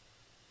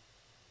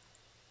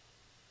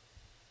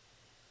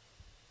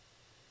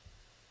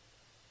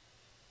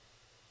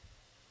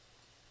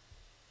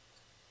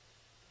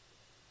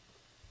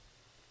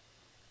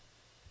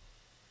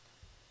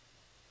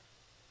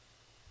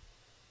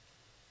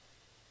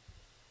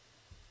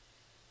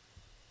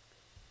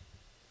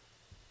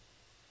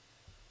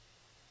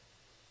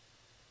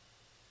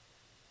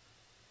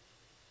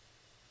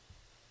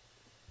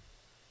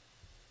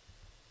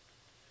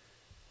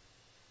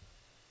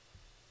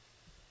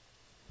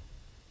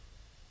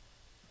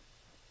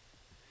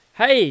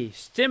 Hey,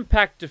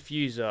 Stimpack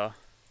diffuser.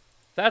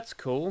 That's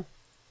cool.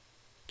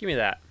 Give me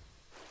that.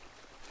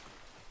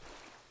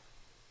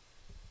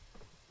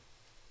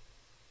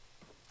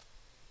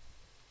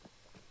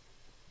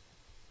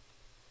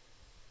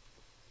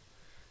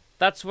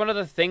 That's one of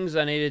the things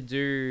I need to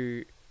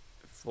do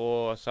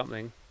for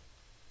something.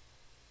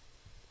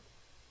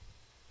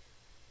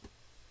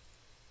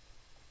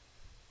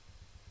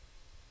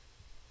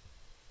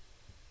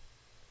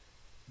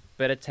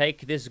 Better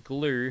take this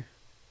glue.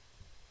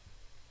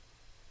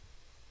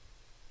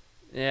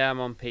 Yeah, I'm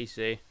on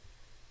PC.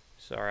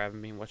 Sorry, I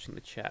haven't been watching the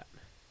chat.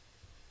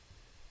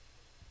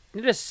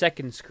 Need a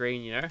second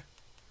screen, you know?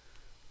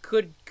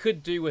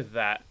 Could do with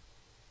that.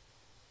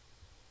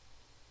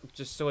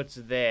 Just so it's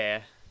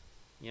there,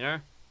 you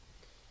know?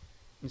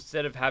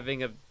 Instead of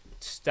having a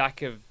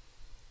stack of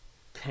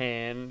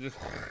pan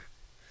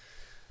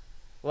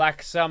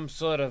like some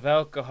sort of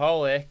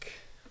alcoholic.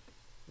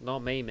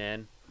 Not me,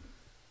 man.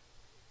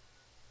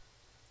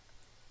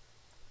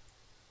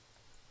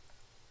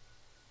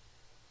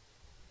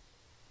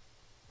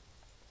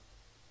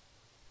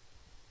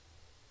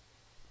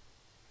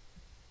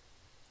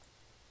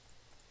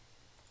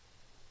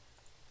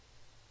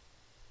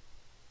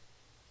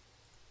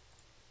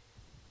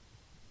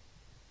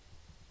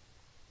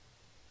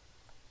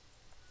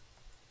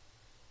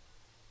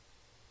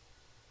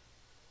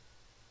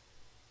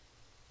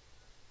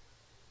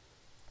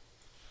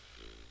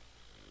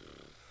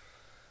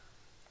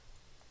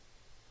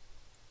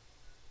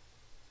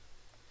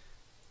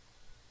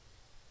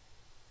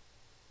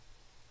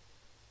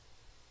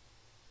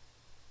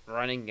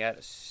 Running out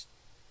of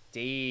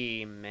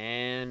Steam,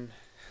 man.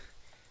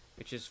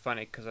 Which is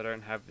funny because I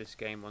don't have this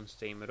game on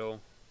Steam at all.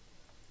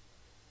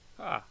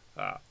 Ha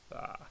ha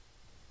ha.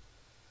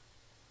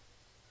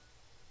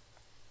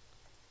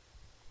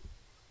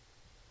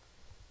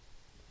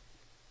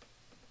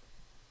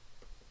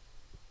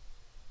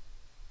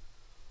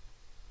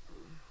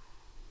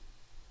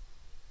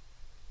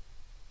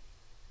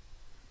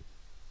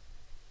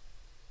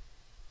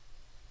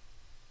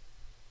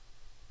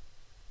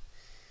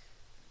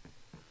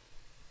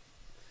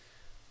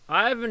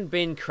 I haven't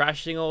been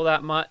crashing all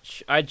that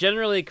much. I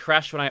generally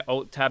crash when I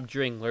alt-tab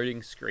during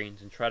loading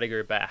screens and try to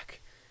go back.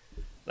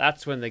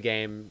 That's when the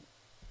game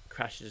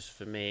crashes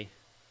for me.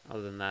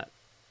 Other than that,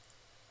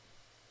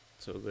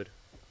 it's all good.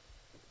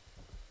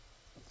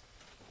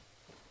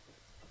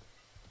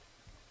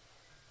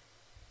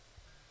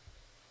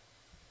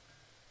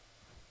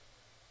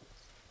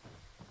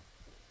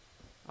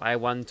 I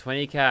won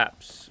 20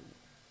 caps.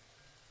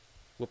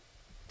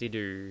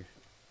 Whoop-de-doo.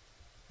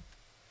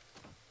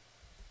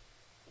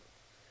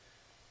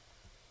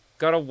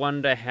 Gotta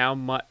wonder how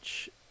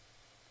much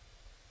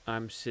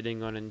I'm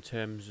sitting on in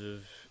terms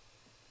of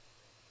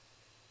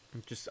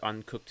just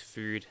uncooked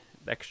food,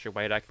 the extra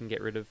weight I can get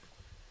rid of.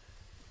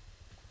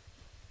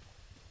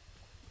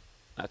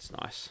 That's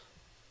nice.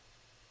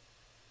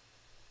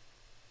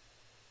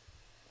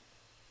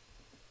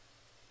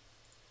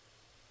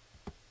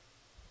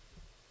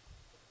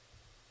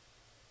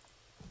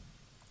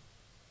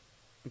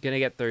 I'm gonna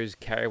get those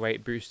carry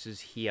weight boosters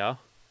here.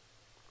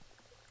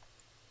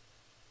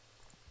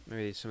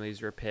 Maybe some of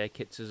these repair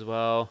kits as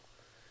well.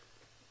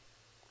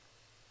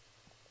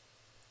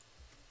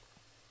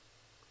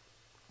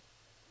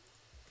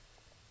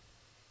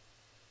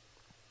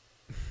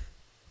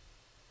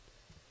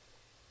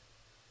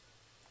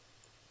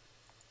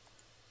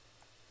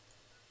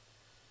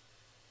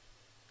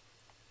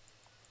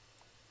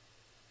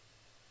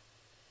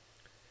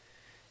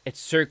 It's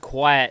so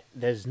quiet.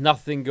 There's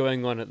nothing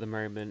going on at the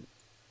moment.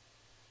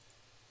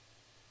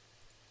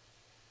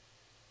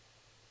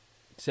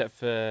 Except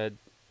for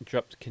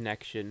dropped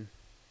connection.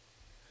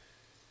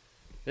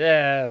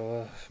 Yeah,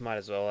 well, might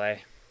as well, eh?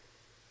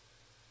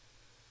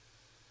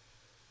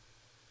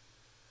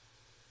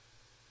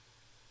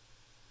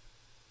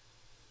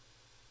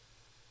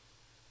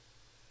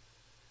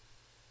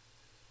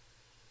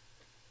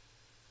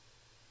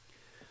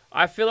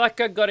 I feel like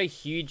I got a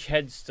huge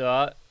head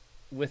start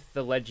with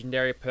the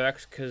legendary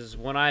perks because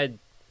when I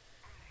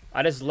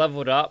just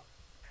leveled up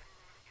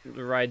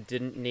where I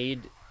didn't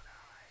need,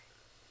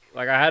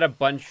 like, I had a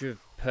bunch of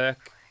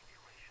perk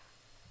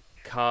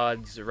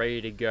cards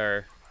ready to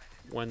go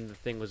when the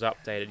thing was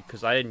updated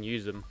because I didn't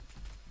use them.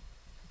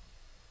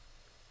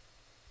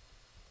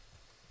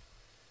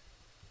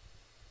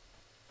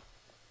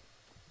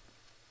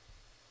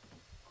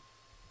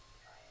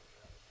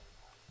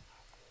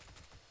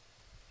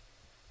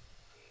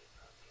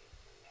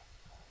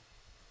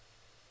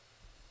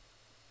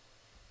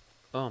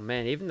 Oh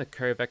man, even the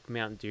Kovac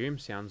Mount Doom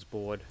sounds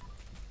bored.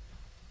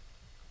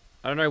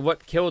 I don't know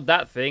what killed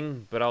that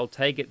thing, but I'll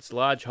take its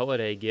large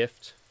holiday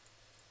gift.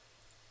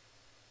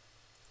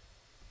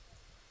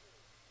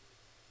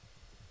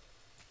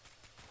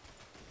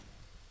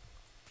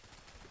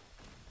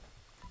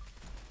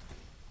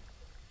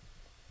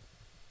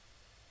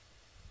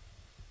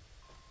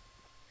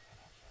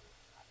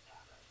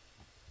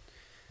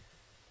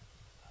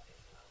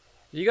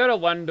 You gotta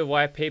wonder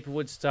why people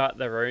would start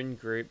their own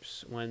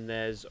groups when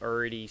there's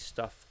already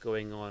stuff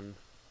going on,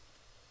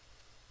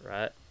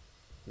 right?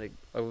 Like,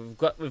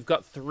 we've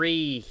got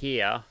 3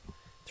 here,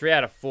 3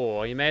 out of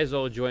 4. You may as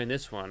well join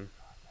this one.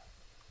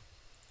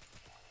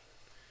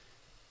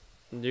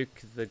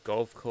 Nuke the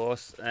golf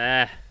course.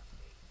 The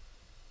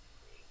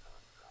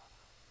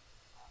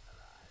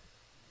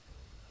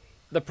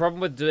problem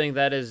with doing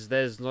that is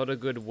there's not a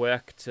good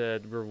work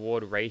to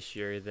reward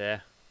ratio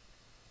there.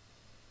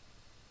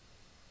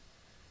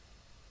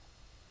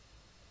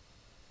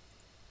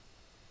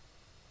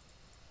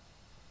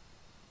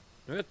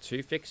 We got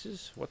 2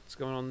 fixes? What's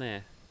going on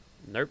there?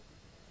 Nope.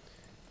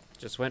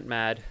 Just went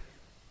mad.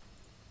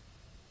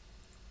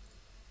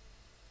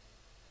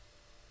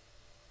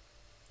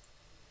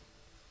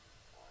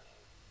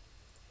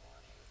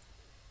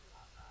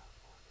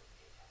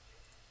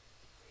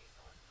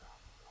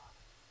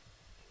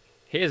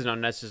 Here's an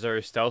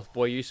unnecessary stealth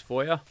boy use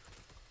for you.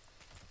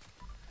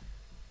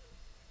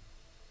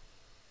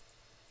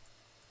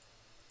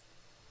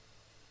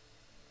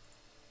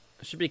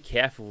 I should be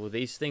careful.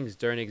 These things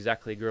don't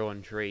exactly grow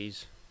on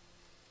trees.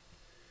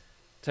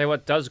 Tell you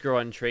what does grow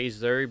on trees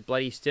though,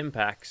 bloody stim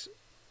packs.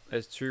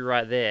 There's 2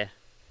 right there.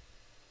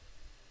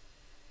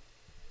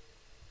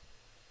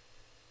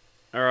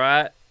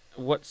 Alright,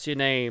 what's your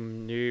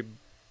name, noob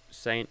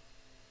Saint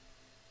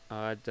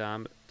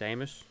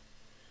Damus?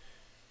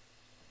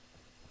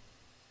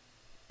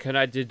 Can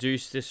I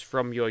deduce this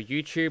from your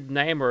YouTube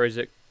name or is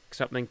it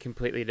something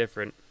completely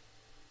different?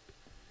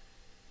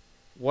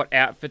 What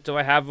outfit do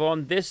I have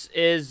on? This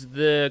is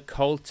the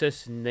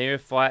cultist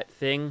neophyte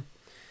thing.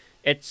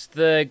 It's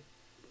the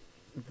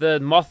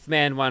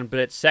Mothman one, but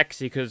it's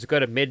sexy because it's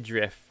got a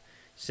midriff.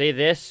 See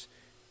this?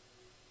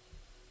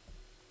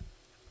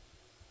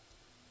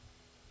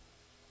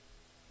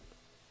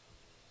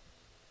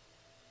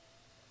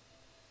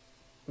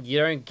 You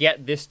don't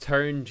get this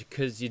toned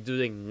because you're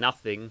doing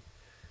nothing.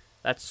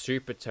 That's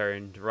super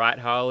toned, right,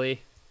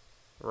 Harley?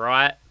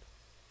 Right?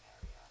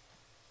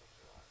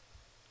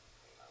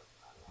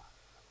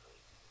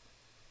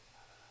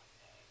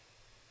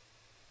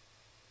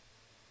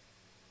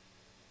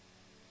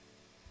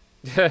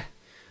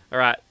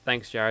 Alright,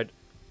 thanks, Jared.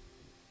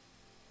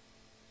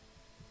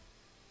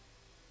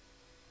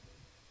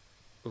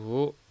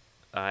 Ooh,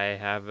 I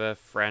have a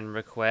friend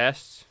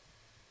request.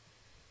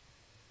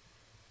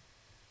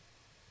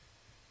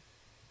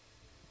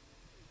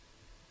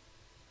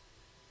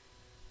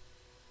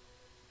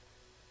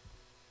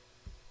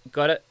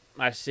 Got it.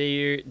 I see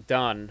you.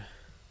 Done.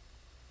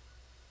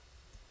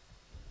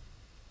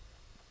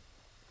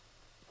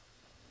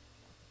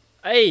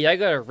 Hey, I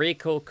got a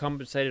recoil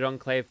compensated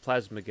enclave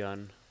plasma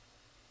gun.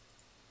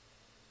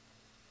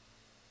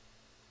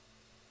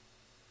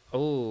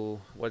 Oh,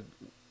 what?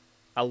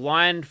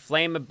 Aligned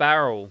flamer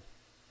barrel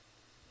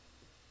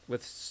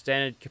with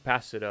standard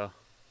capacitor.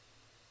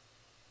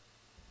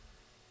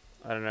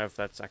 I don't know if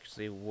that's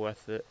actually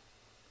worth it.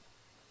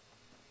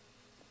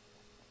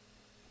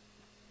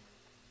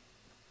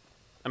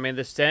 I mean,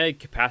 the standard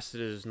capacitor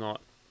is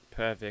not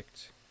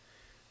perfect.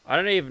 I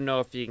don't even know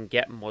if you can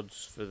get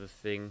mods for the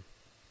thing.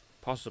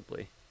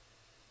 Possibly.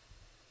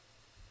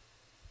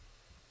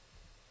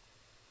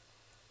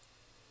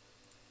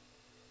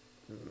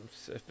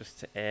 Surface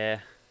to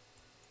air.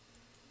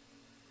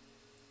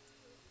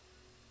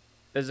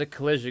 There's a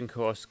collision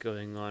course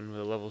going on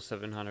with a level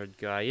 700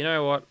 guy. You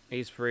know what?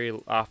 He's free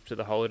after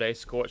the holiday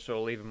scorch, so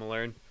I'll leave him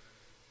alone.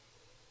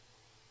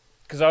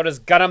 Because I'll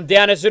just gun him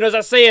down as soon as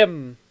I see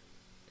him.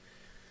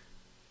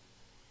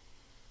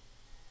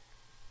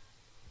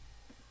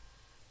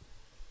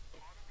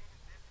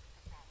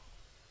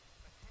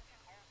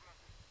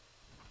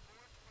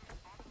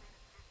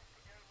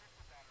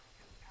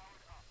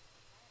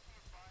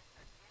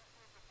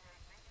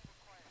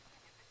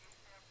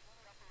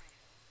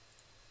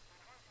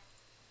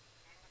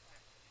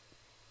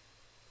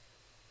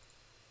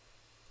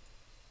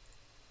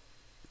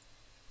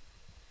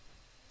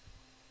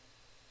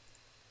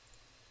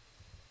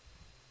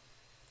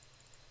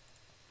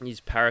 These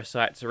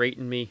parasites are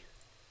eating me.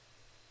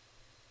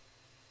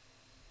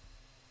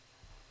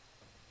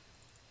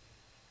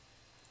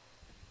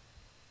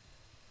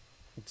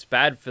 It's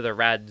bad for the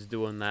rads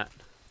doing that.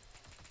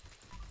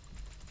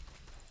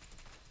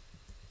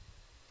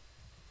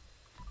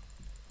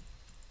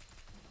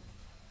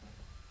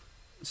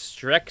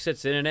 Strex,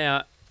 it's in and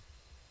out.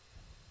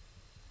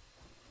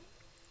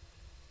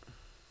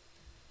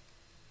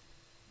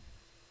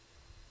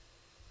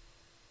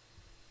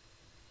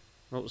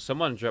 Well,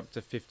 someone dropped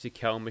a 50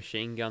 cal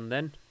machine gun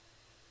then.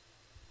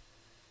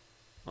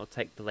 I'll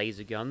take the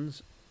laser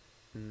guns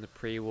and the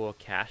pre-war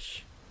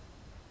cash.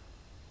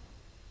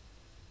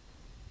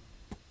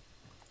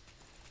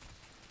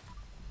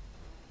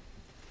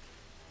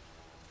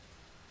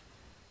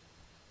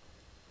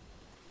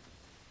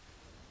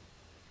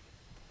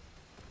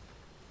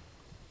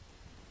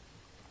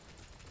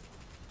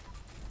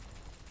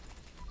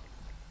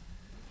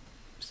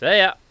 See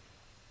ya.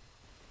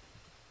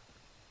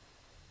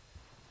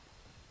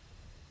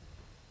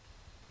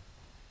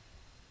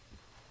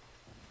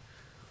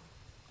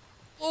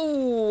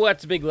 Ooh,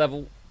 that's a big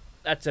level.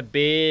 That's a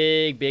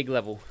big, big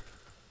level.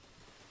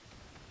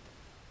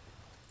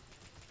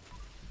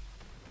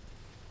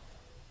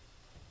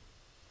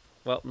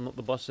 Well, I'm not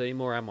the boss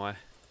anymore, am I?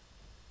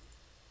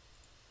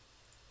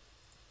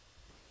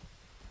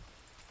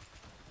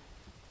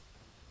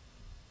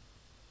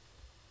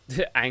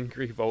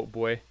 Angry Vault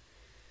Boy.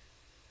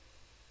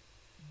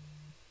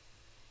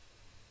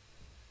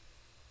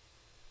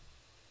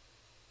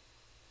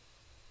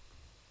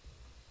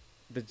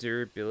 The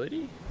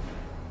durability?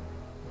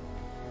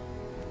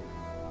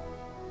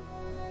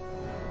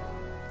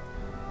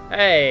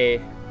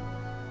 Hey!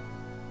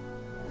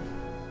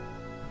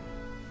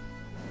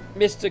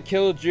 Mr.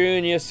 Kill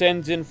Jr.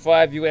 sends in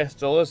 $5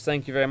 US.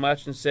 Thank you very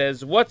much. And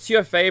says, what's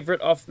your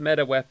favorite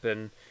off-meta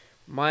weapon?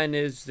 Mine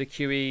is the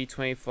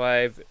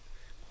QE25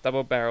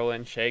 double barrel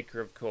and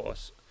shaker, of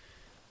course.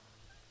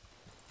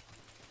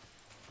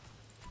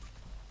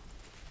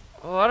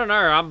 Oh, I don't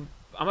know.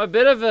 I'm a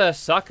bit of a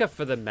sucker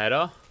for the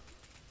meta.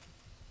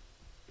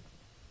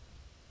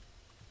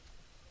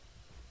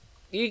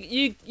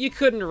 You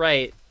couldn't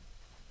rate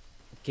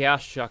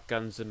Gauss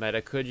shotguns the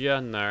meta, could you?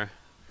 No.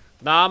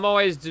 Nah, I'm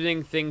always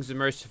doing things the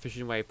most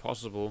efficient way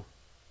possible.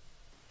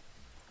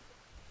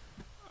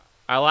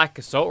 I like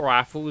assault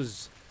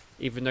rifles,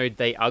 even though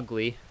they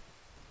ugly.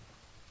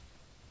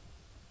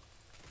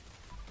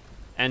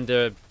 And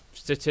are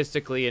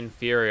statistically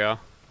inferior.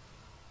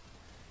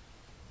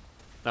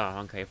 Oh,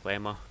 Enclave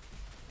Flamer.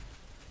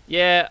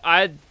 Yeah,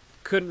 I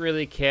couldn't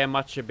really care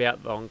much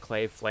about the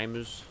Enclave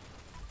Flamers.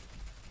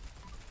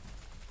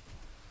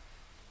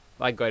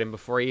 I got him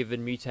before he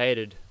even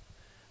mutated.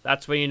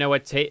 That's when you know a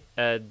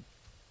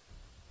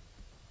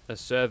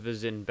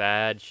server's in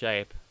bad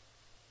shape.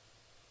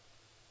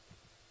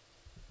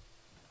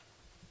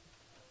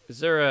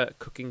 Is there a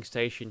cooking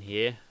station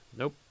here?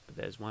 Nope, but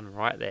there's one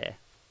right there.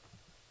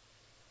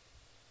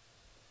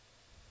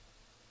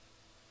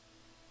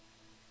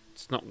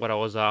 It's not what I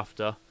was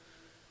after.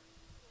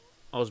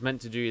 I was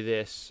meant to do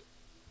this.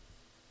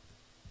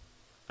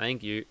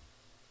 Thank you.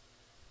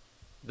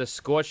 The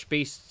Scorched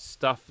Beast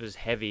stuff is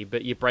heavy,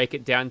 but you break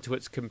it down to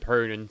its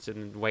components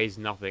and it weighs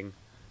nothing.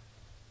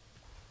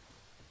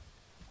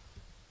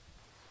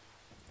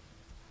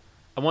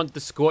 I want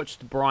the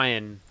Scorched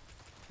Brine.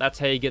 That's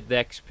how you get the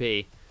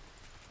XP.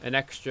 An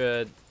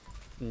extra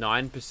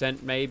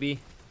 9% maybe.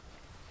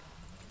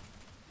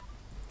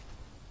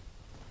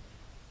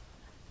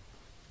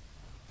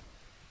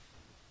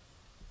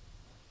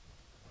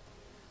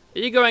 Are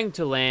you going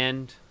to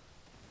land?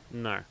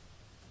 No.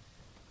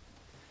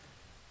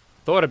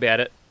 Thought about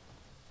it.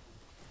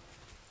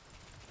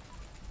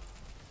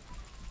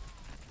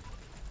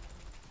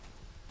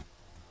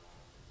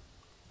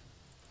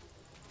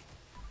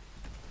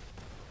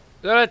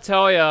 Gotta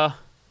tell ya,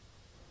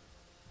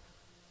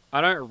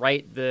 I don't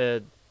rate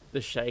the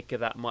shaker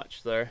that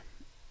much though.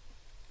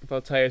 If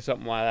I'll tell you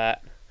something like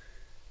that.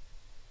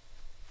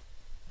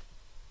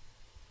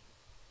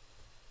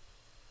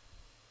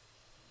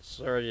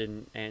 Sorry I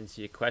didn't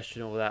answer your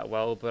question all that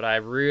well, but I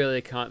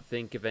really can't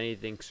think of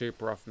anything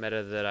super off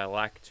meta that I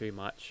like too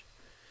much.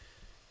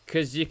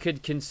 Because you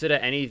could consider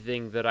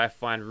anything that I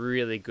find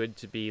really good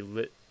to be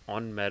lit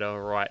on meta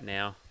right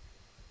now.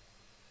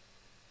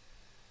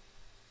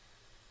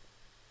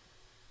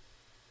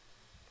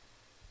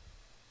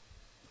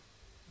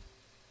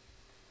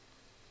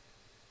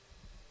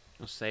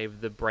 I'll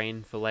save the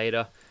brain for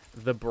later.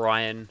 The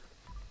Brian.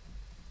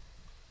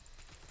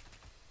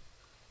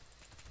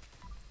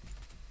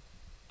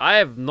 I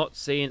have not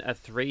seen a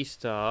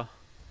 3-star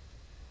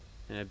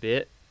in a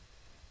bit.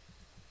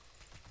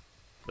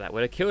 That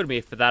would have killed me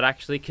if that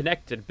actually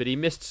connected, but he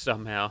missed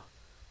somehow.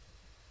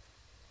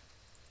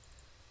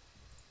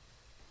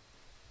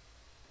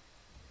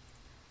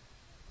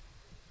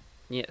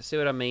 Yeah, see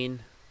what I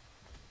mean?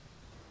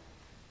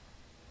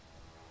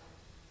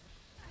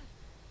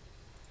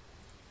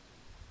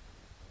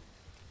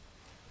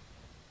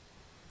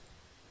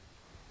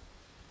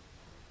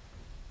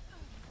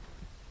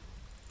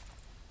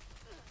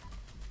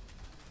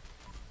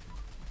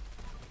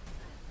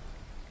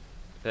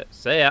 But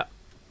see ya.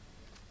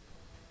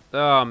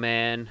 Oh,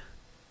 man.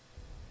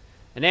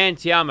 An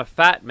anti-armor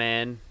fat,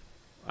 man.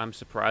 I'm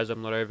surprised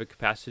I'm not over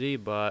capacity,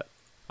 but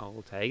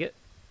I'll take it.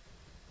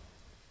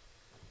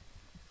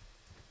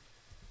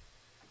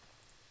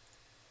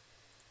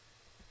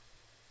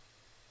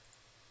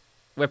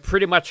 We're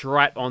pretty much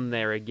right on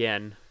there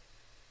again.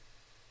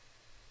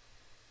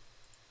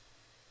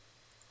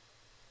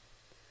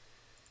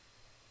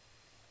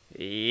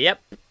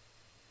 Yep.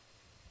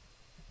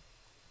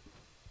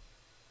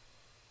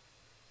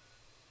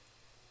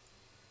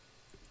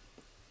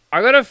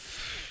 I got a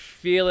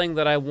feeling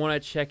that I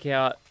want to check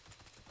out...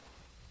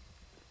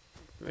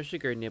 I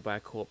should go nearby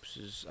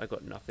corpses. I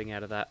got nothing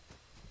out of that.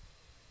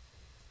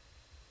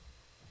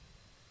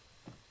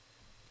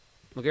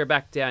 We'll go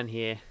back down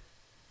here.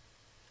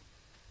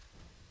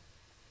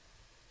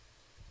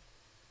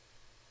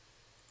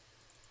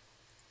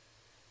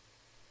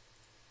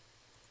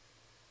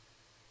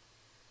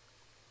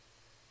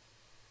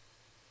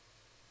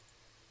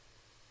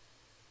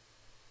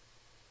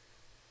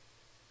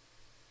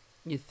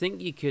 You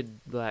think you could,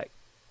 like,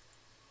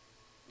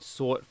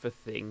 sort for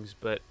things,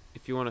 but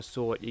if you want to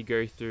sort, you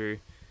go through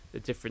the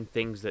different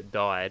things that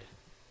died.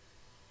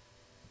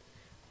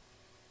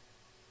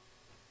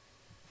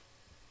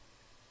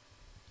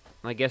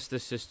 I guess the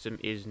system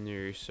is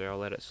new, so I'll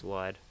let it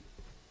slide.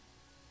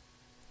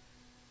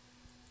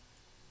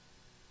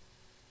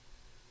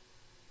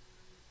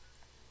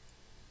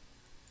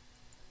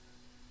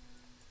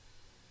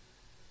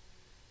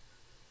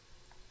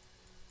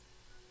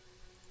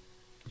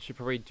 Should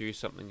probably do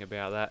something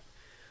about that.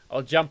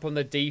 I'll jump on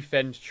the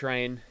defend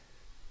train.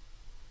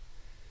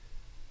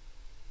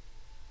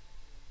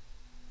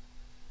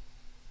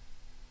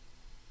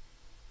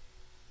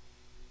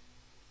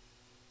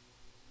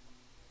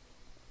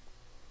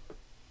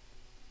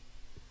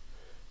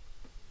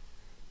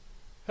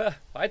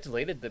 I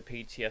deleted the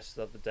PTS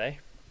the other day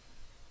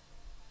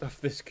of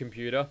this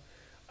computer.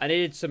 I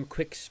needed some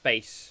quick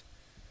space.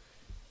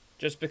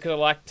 Just because I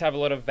like to have a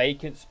lot of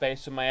vacant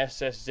space on my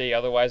SSD,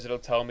 otherwise it'll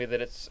tell me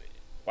that it's,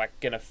 like,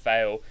 gonna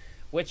fail.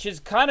 Which is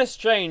kind of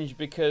strange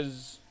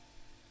because,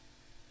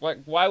 like,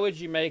 why would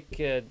you make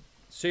a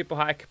super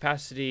high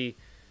capacity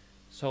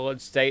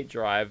solid state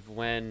drive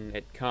when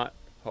it can't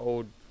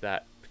hold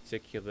that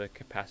particular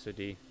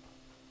capacity?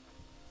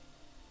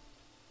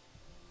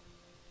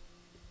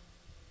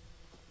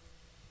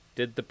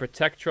 Did the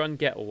Protectron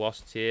get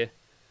lost here?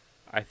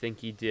 I think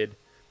he did.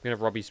 I'm gonna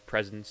rob his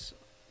presence.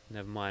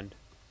 Never mind.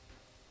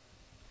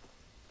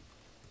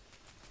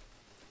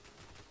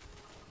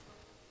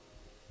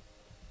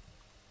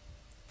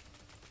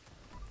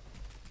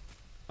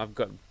 I've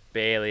got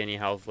barely any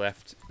health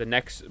left. The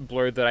next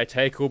blow that I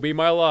take will be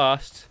my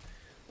last.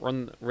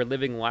 We're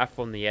living life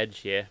on the edge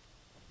here.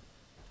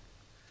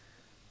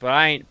 But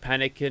I ain't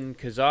panicking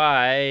because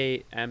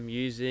I am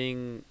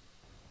using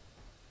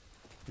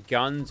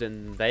guns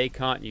and they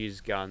can't use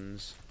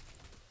guns.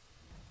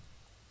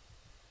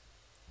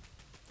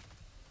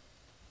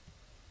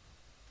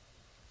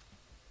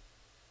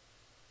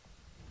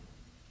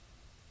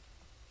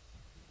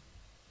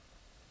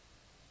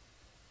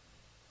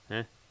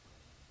 Huh?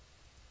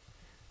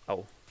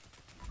 Oh.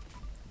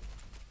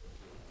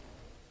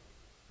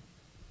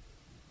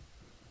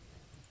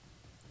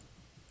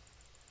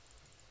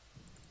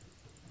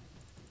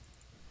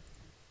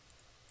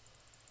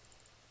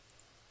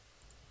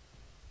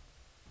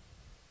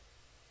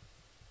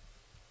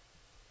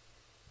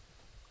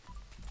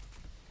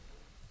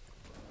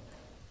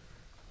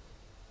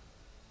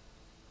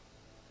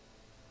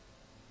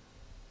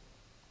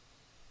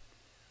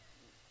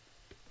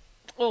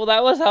 Well,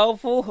 that was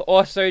helpful.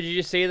 Also, did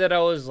you see that I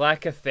was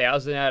like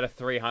 1,000 out of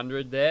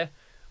 300 there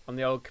on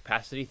the old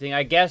capacity thing?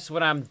 I guess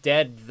when I'm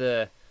dead,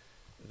 the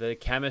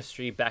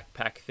chemistry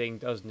backpack thing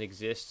doesn't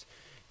exist.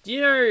 Do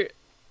you know,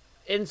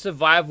 in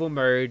survival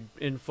mode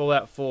in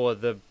Fallout 4,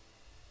 the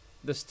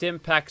stim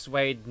packs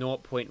weighed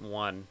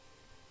 0.1.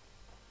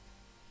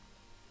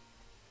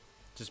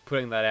 Just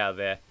putting that out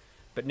there.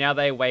 But but now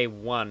they weigh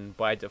 1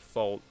 by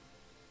default.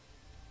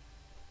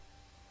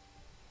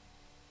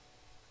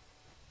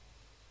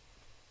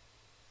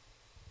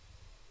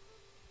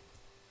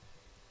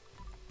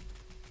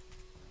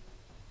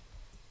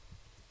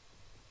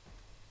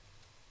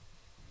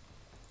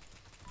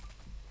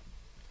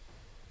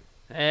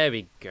 There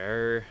we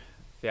go.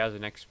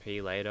 1000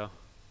 XP later.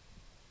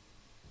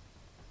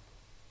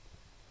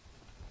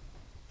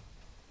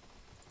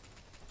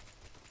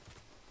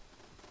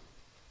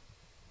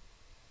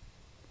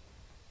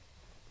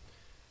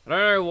 I don't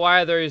know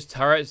why those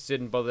turrets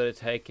didn't bother to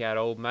take out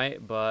old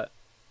mate, but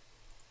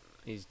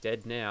he's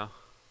dead now.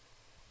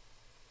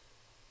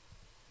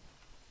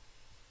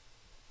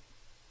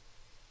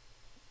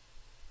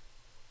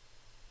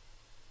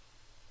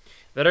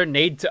 They don't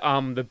need to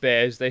arm the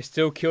bears, they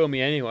still kill me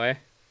anyway.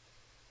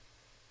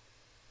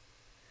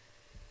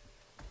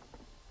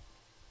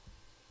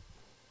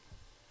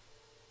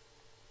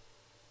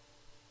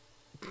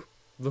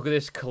 Look at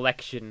this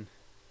collection.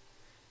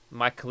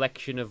 My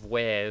collection of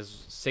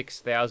wares,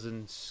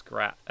 6,000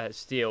 scrap,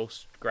 steel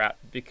scrap,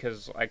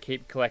 because I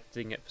keep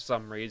collecting it for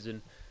some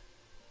reason.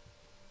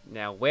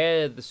 Now,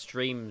 where are the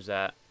streams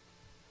at?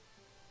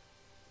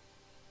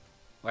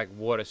 Like,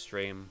 water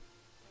stream.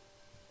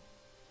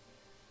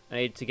 I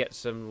need to get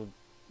some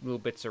little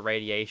bits of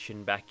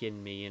radiation back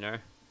in me, you know?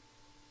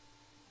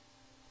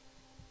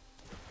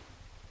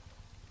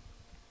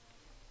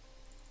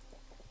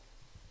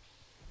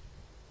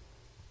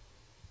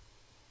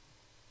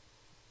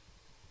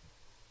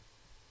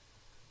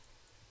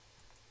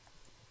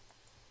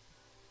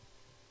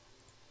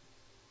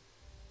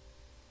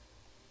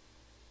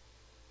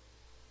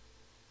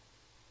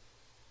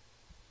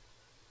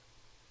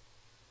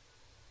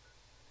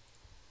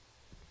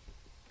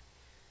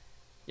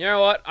 You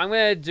know what? I'm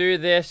going to do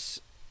this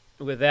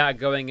without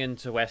going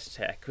into West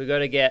Tech. We've got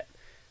to get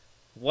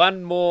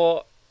one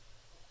more,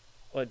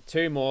 or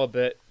 2 more,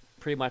 but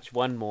pretty much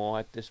 1 more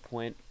at this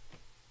point.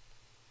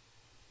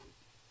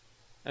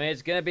 I mean,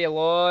 it's going to be a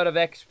lot of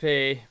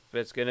XP, but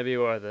it's going to be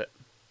worth it.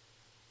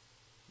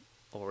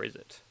 Or is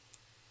it?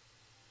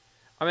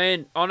 I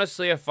mean,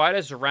 honestly, if I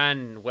just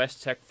ran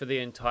West Tech for the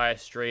entire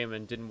stream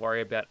and didn't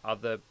worry about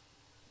other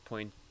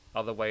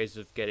ways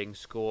of getting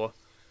score,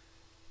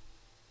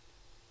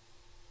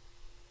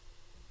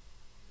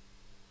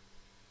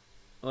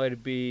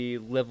 I'd be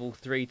level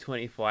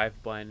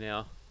 325 by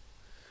now.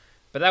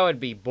 But that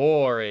would be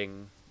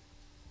boring.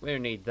 We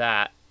don't need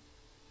that.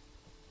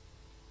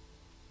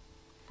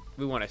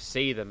 We want to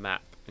see the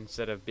map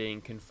instead of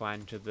being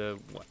confined to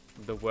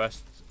the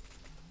worst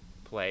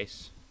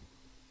place.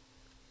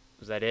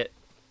 Was that it?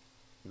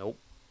 Nope.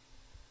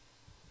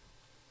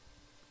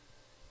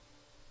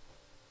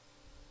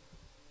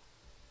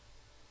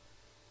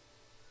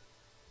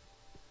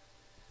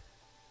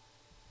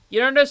 You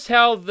notice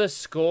how the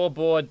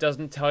scoreboard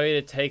doesn't tell you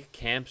to take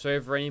camps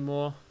over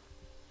anymore?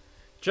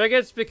 Do you think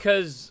it's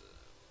because...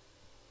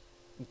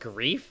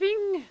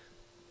 griefing?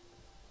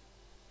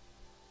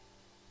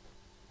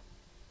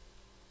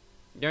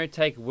 You don't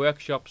take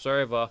workshops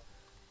over.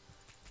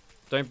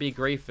 Don't be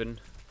griefing.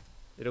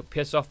 It'll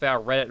piss off our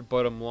Reddit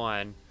bottom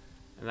line.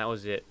 And that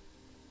was it.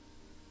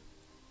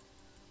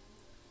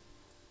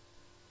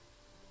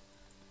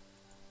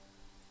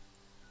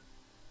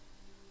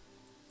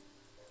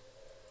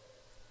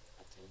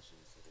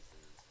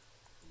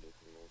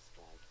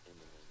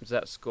 Is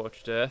that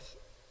Scorched Earth?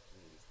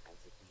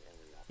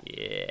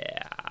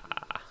 Yeah.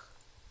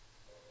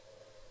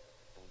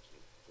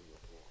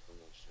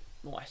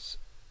 Nice.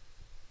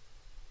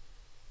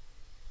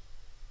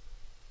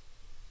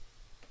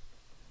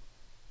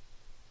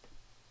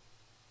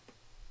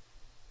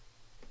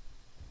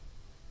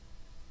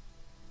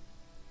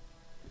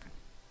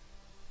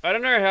 I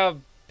don't know how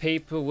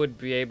people would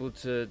be able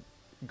to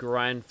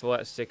grind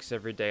Fallout 6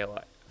 every day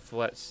like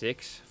Fallout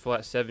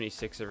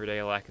 76 every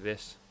day like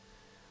this.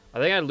 I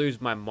think I'd lose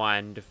my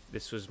mind if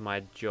this was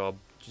my job,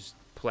 just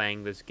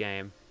playing this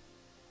game.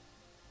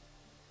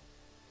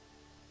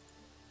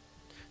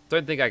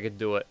 Don't think I could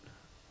do it.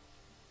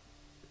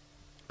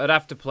 I'd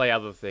have to play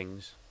other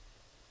things.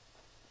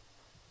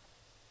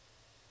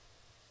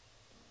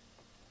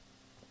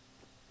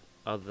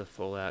 Other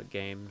Fallout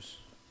games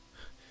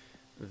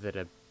that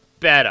are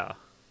better.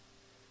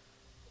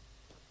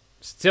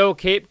 Still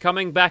keep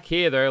coming back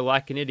here though,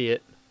 like an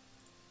idiot.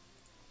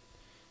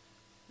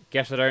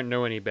 Guess I don't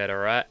know any better,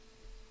 right?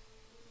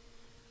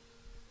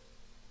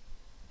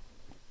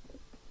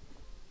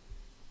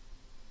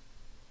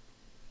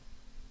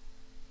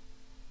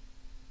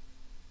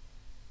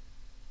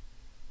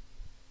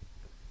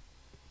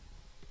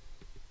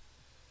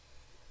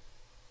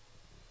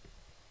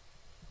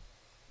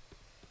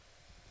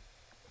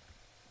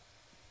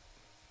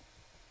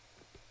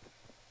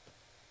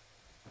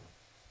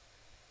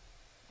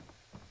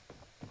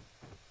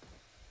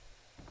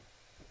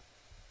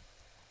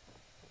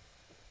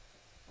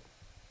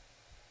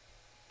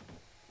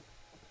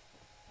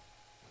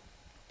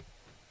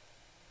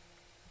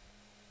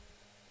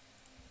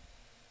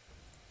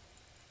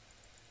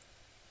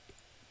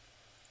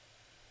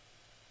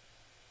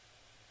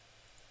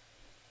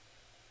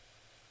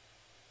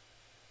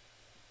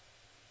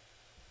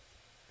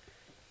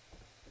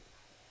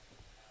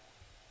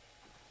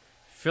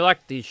 feel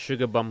like these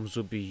sugar bombs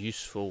will be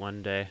useful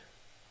one day.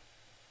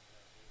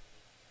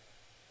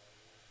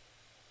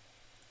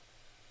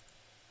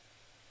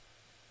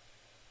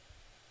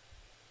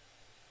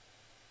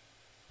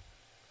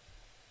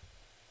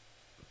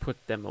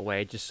 Put them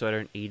away just so I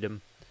don't eat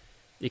them.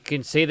 You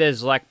can see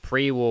there's like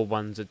pre-war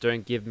ones that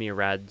don't give me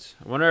rads.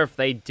 I wonder if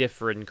they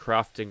differ in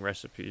crafting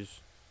recipes.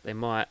 They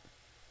might.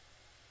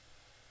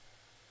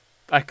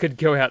 I could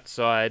go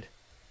outside.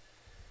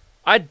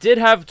 I did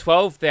have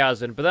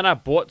 12,000, but then I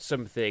bought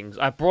some things.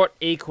 I brought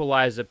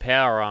equalizer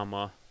power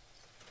armor.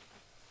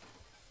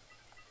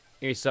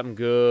 Here's something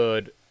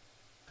good.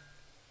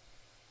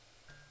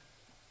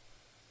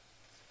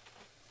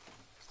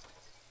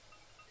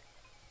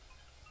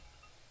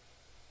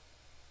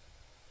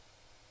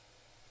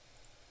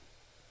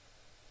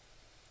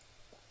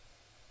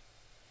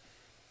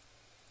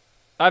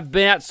 I've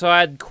been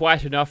outside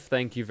quite enough,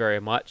 thank you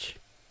very much.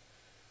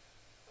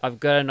 I've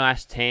got a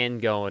nice tan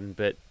going,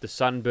 but the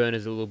sunburn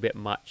is a little bit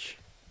much,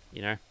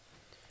 you know.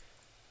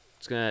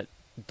 It's gonna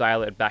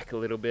dial it back a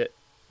little bit.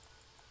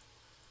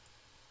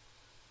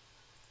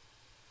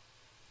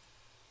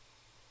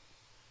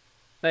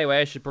 Anyway,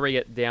 I should probably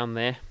get down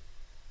there.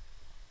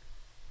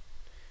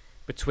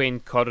 Between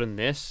COD and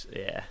this,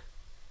 yeah.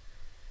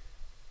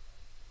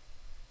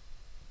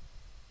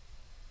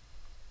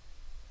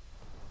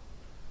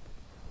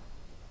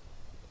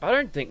 I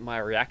don't think my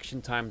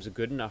reaction times are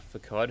good enough for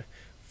COD.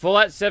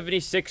 Fallout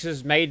 76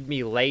 has made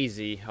me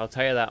lazy, I'll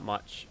tell you that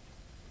much.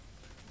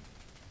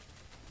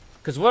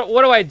 Because what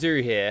do I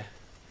do here?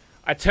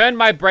 I turn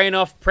my brain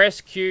off,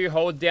 press Q,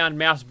 hold down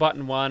mouse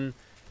button 1,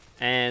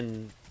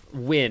 and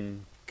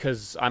win.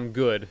 Because I'm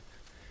good.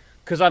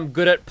 Because I'm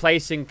good at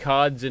placing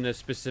cards in a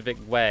specific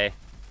way.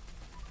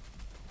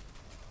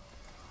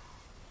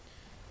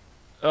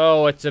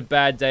 Oh, it's a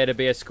bad day to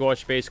be a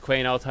Scorched Beast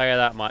Queen, I'll tell you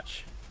that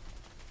much.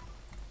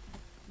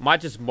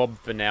 Might just mob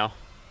for now.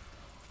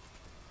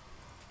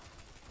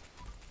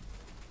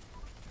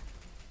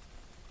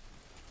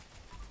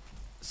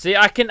 See,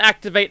 I can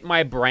activate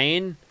my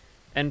brain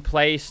and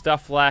play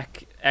stuff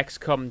like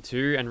XCOM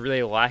 2 and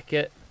really like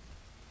it.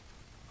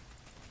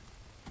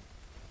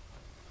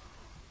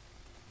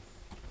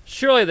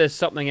 Surely there's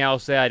something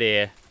else out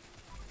here.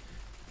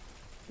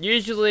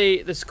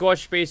 Usually the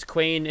Scorched Beast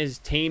Queen is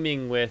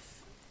teaming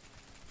with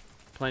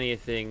plenty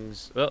of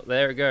things. Oh,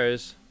 there it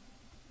goes.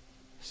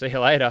 See you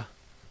later.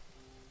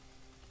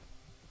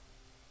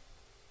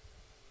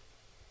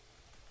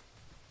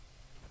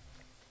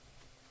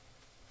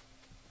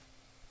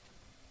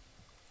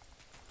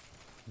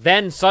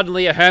 Then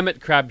suddenly a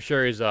hermit crab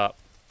shows up.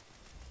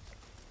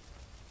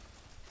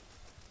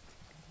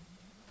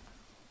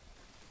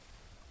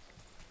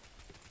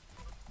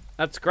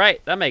 That's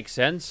great. That makes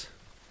sense.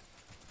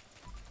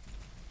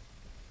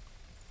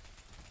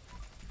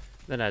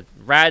 Then a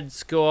rad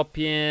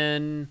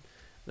scorpion.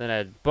 Then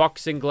a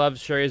boxing glove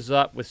shows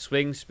up with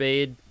swing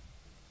speed.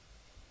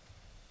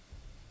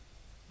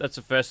 That's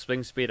the first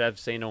swing speed I've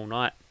seen all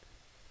night.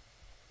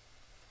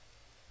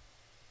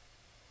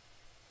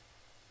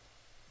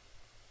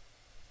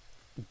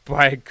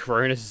 Buy a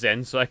Cronus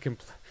Zen so I can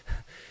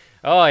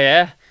oh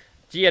yeah.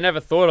 Gee, I never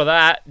thought of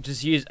that.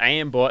 Just use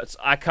aimbots.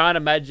 I can't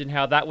imagine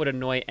how that would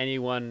annoy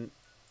anyone.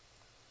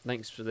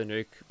 Thanks for the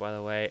nuke, by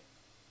the way.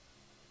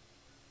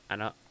 I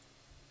know.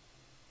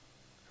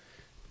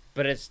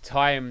 But it's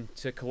time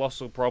to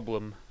colossal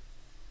problem.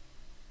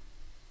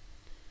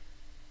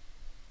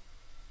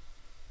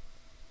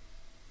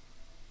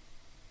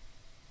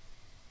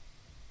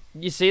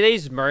 You see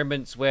these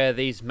moments where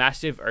these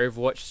massive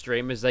Overwatch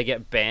streamers, they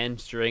get banned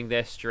during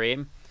their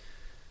stream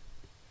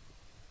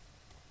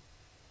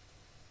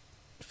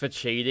for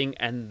cheating,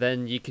 and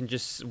then you can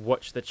just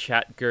watch the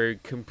chat go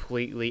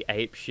completely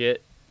apeshit.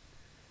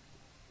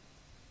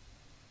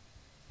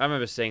 I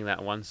remember seeing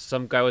that once.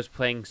 Some guy was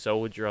playing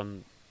Soldier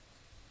on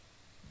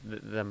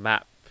the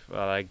map.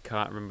 Well, I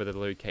can't remember the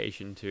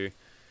location too.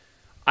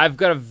 I've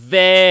got a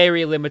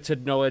very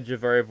limited knowledge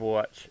of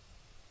Overwatch.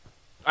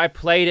 I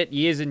played it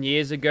years and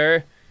years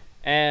ago,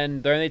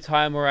 and the only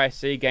time where I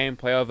see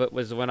gameplay of it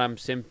was when I'm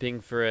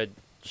simping for a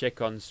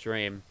chick on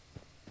stream.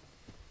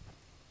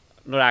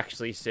 Not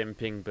actually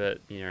simping, but,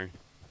 you know,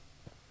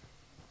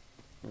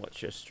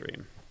 watch your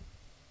stream.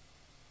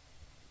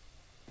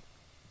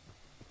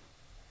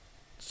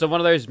 So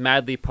one of those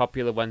madly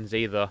popular ones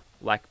either,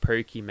 like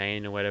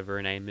Pokimane or whatever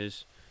her name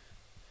is.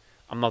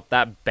 I'm not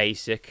that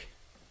basic.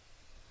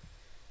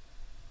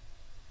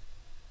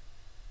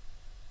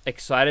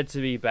 Excited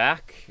to be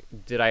back.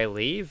 Did I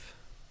leave?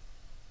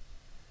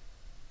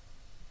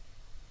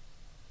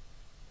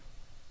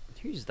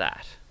 Who's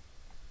that?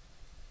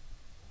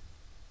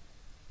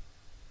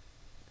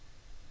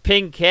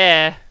 Pink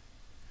hair.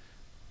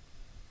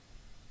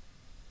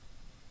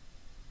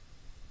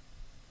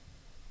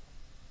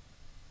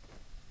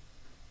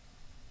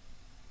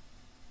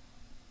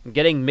 I'm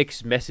getting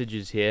mixed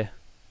messages here.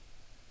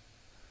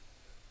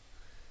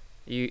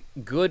 Are you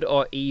good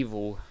or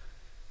evil?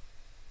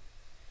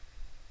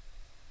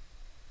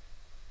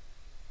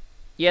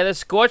 Yeah, the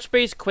Scorched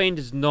Beast Queen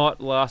does not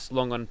last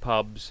long on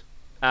pubs.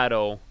 at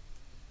all.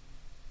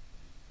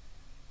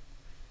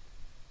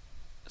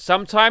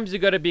 Sometimes you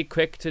gotta be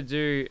quick to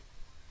do...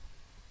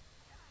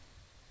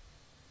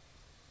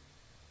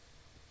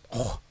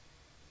 Oh.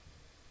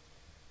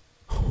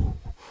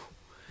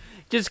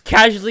 Just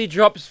casually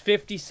drops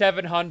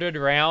 5,700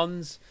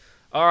 rounds.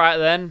 Alright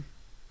then.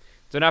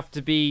 Don't have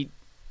to be...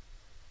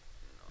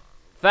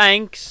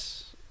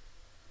 Thanks.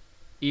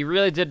 You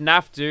really didn't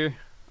have to.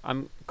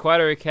 I'm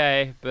quite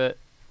okay, but...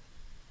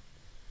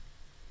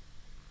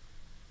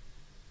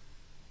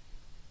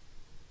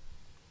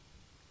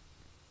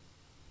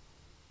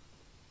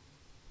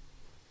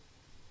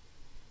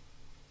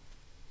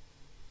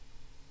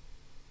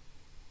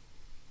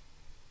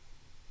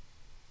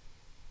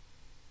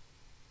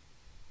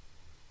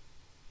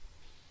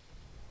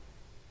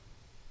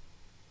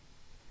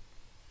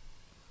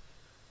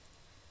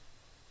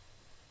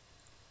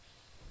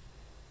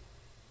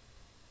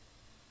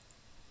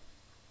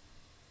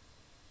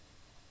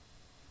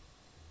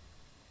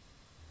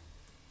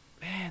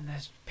 Man,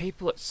 there's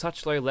people at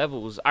such low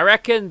levels. I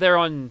reckon they're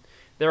on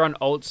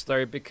alts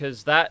though,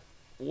 because that...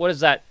 What is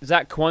that? Is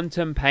that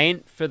quantum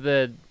paint for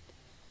the...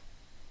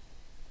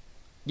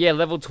 Yeah,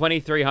 level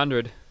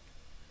 2300.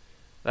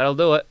 That'll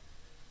do it.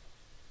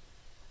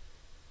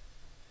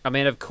 I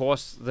mean, of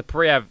course, they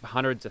probably have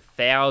hundreds of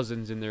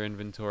thousands in their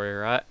inventory,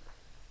 right?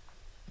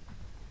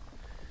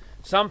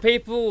 Some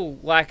people,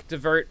 like,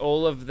 devote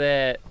all of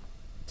their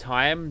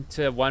time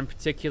to one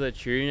particular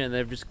tune, and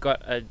they've just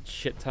got a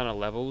shit ton of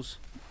levels.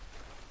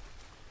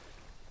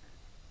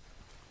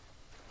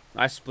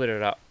 I split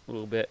it up a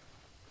little bit.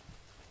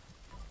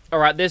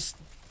 Alright, this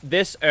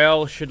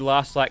Earl should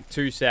last like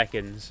 2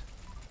 seconds.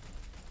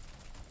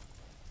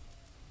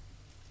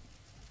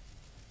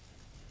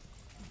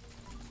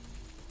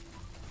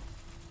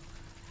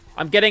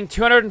 I'm getting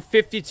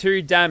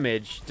 252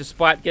 damage,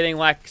 despite getting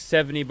like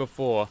 70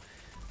 before.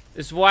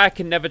 This is why I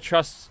can never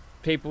trust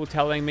people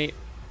telling me...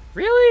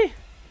 Really?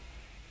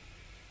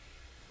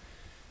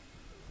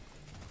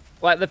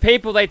 Like, the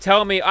people, they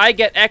tell me, I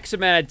get X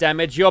amount of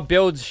damage, your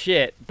build's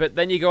shit. But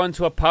then you go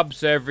into a pub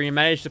server and you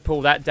manage to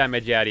pull that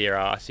damage out of your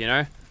ass, you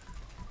know?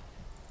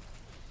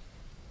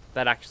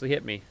 That actually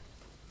hit me.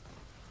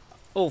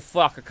 Oh,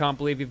 fuck, I can't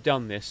believe you've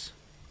done this.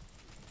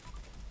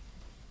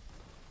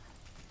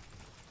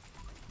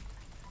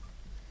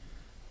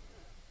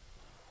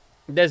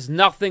 There's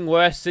nothing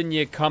worse in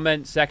your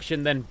comment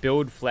section than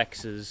build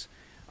flexes.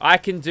 I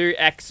can do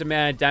X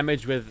amount of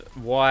damage with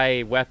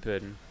Y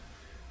weapon.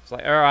 It's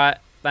like, alright,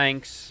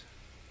 thanks.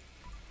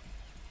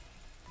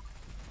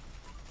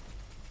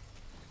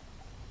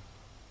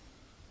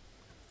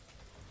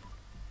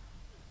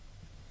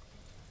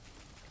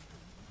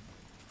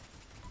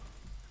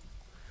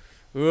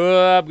 Ooh,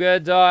 I'm gonna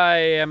die.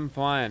 I'm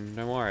fine.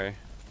 Don't worry.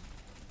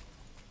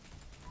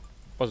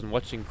 Wasn't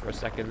watching for a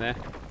second there.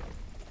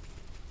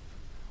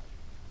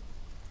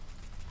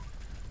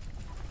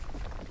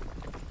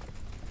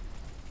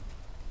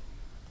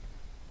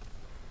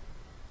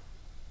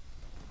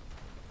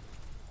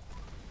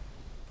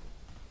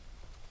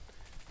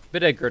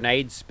 Bit of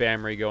grenade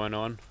spammery going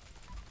on.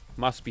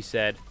 Must be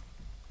said.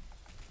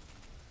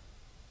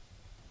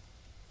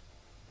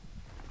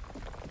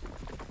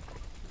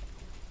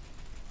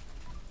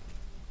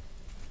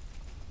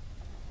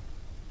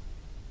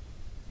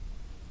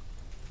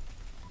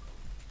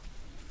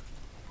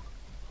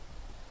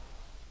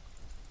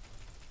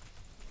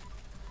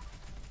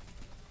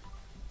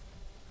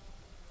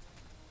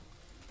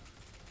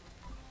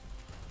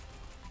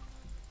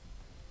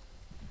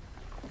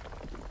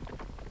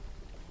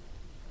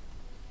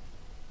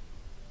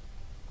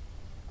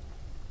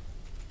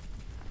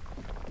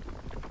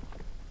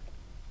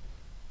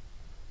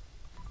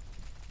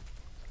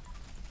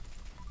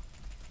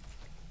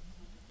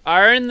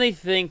 I only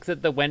think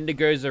that the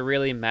Wendigos are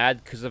really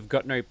mad because I've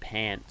got no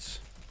pants.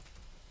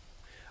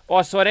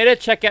 Also, I need to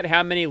check out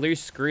how many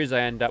loose screws I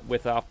end up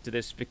with after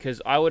this,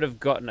 because I would have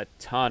gotten a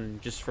ton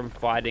just from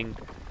fighting...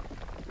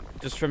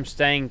 Just from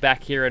staying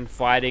back here and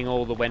fighting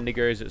all the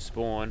Wendigos at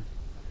spawn.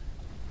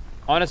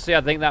 Honestly,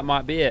 I think that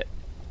might be it.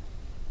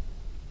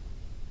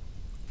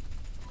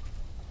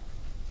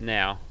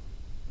 Now,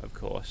 of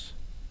course.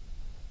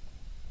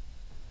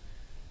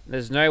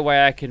 There's no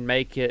way I can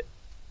make it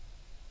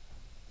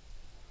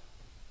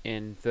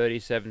in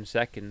 37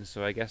 seconds,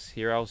 so I guess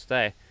here I'll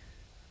stay.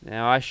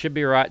 Now, I should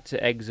be right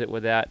to exit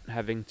without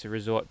having to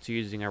resort to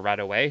using a rat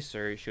away, so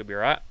it should be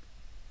right.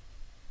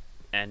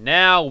 And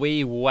now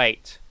we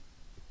wait.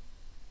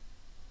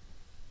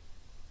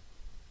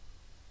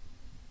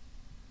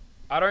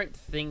 I don't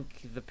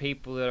think the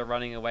people that are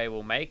running away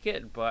will make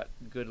it, but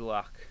good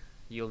luck.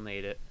 You'll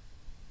need it.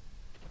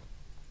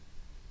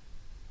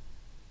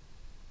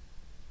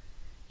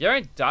 You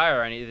don't die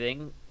or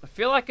anything. I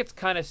feel like it's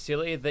kind of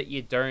silly that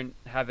you don't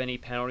have any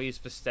penalties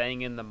for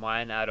staying in the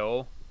mine at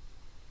all.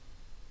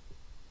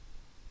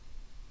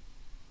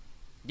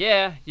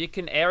 Yeah, you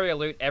can area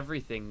loot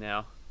everything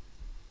now.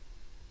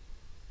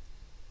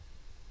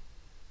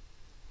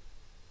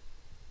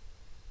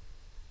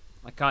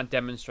 I can't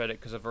demonstrate it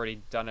because I've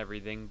already done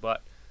everything,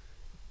 but...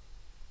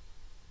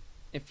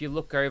 if you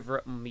look over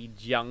at me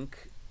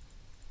junk,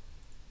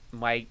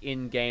 my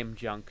in-game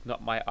junk,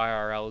 not my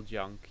IRL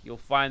junk, you'll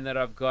find that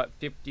I've got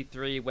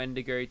 53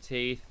 Wendigo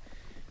teeth,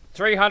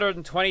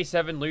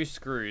 327 loose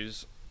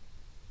screws.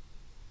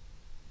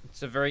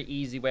 It's a very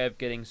easy way of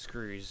getting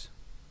screws.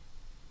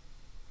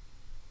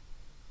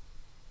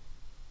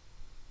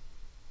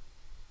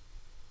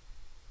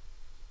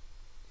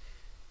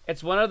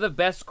 It's one of the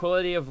best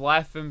quality of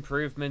life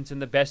improvements and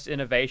the best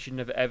innovation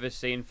I've ever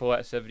seen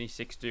Fallout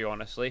 76 do,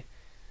 honestly.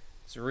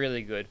 It's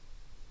really good.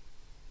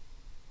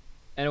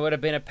 And it would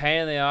have been a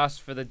pain in the ass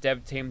for the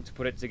dev team to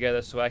put it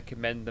together, so I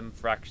commend them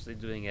for actually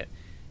doing it.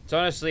 It's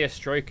honestly a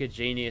stroke of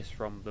genius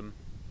from them.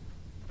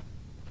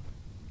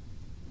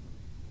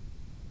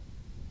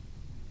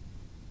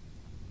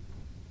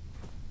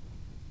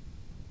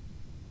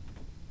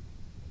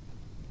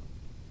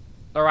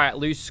 Alright,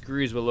 loose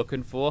screws we're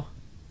looking for.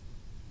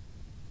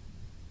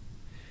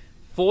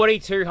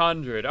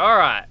 4,200.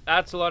 Alright,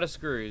 that's a lot of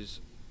screws.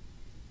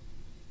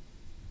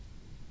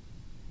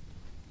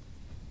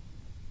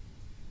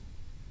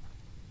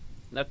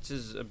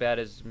 That's about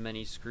as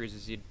many screws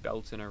as you'd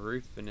belt in a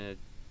roof in a...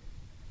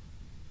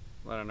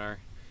 I don't know.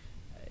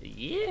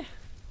 Yeah.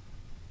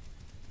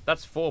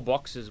 That's 4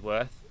 boxes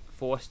worth.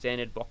 4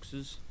 standard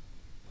boxes.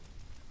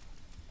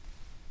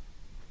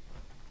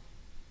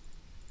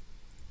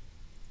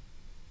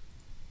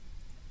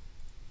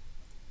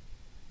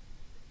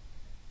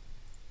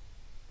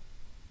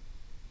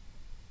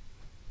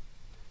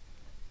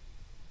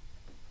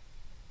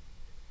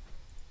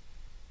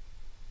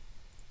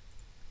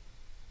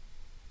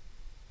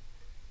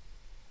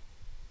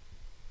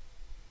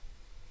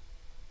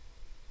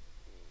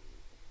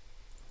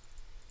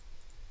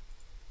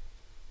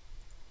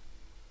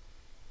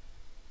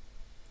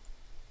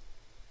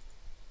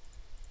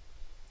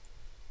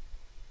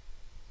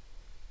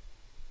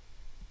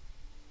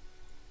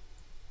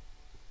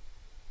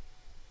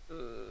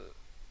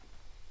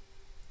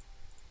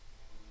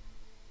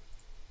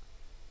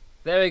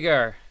 There we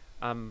go.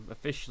 I'm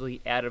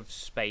officially out of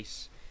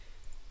space.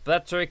 But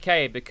that's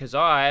okay, because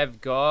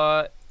I've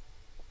got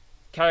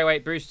carry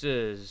weight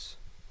boosters.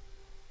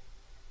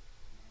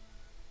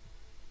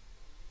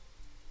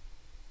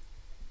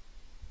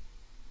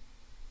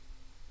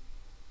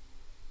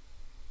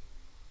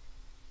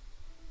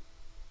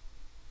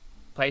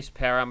 Place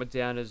power armor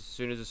down as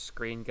soon as the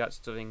screen gets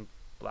doing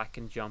black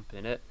and jump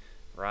in it.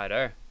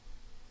 Righto.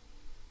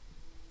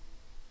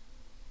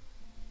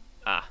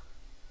 Ah,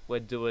 we're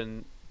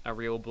doing a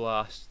real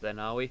blast then,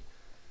 are we?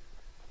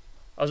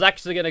 I was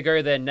actually going to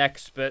go there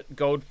next, but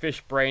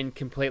Goldfish Brain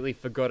completely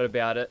forgot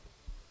about it.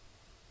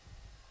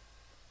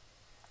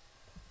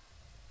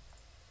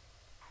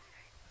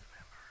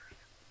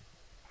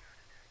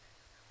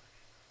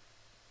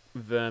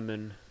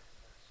 Vermin.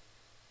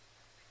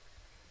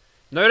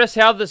 Notice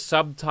how the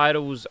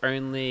subtitles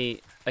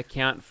only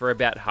account for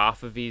about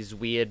half of his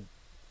weird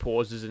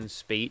pauses in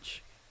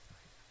speech.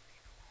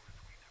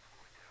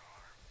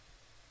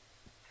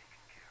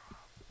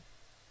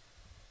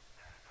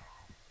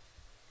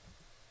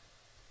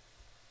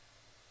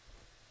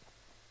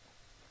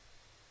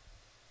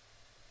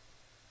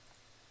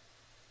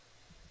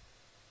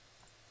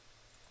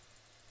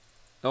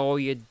 All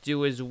you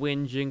do is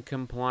whinge and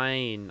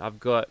complain. I've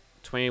got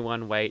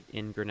 21 weight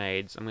in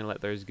grenades. I'm going to let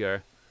those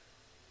go.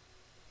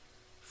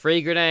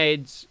 Free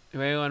grenades. If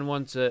anyone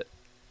wants it.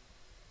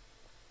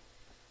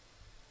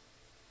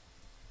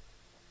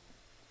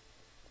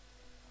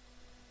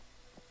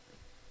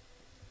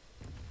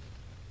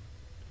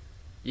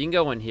 You can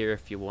go in here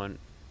if you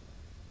want.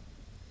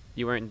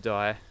 You won't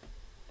die.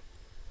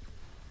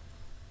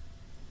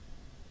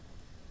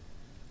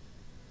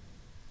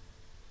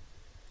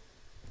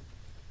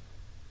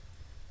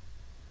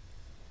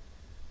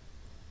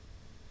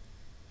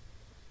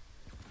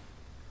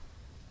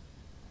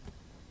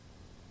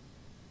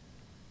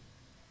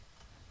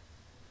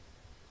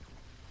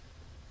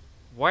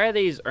 Why are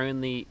these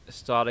only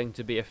starting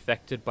to be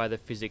affected by the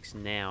physics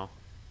now?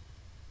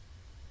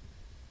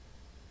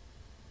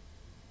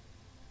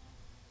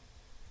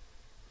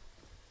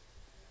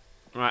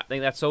 Alright, I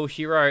think that's all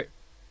she wrote.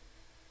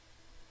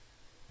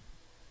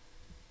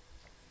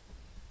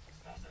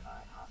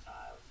 Specified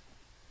hostiles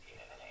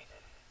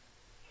eliminated.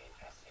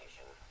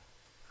 Infestation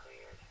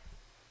cleared.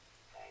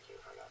 Thank you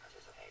for your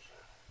participation.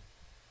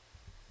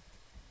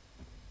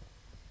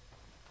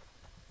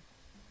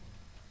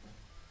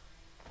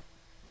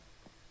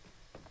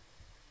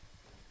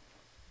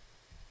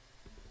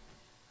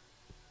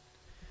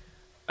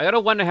 I gotta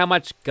wonder how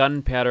much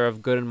gunpowder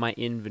I've got in my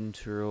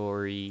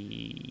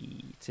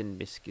inventory. It's in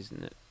misc,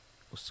 isn't it?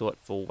 We'll sort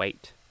for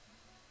weight.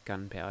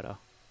 Gunpowder.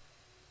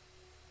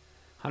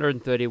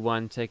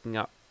 131 taking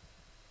up.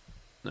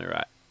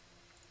 Alright.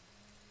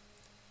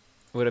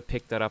 Would have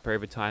picked that up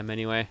over time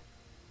anyway.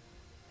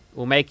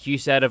 We'll make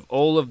use out of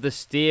all of the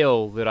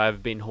steel that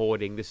I've been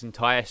hoarding this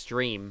entire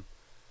stream.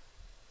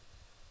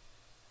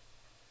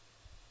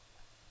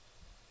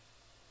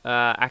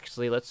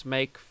 Actually, let's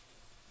make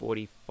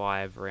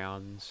 45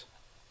 rounds.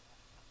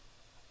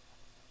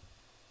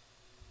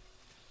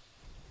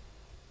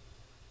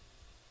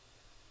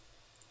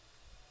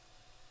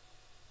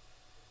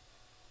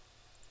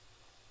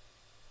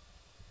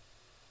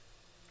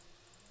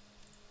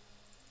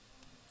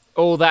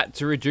 All that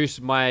to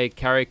reduce my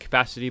carry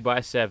capacity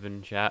by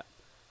 7, chat.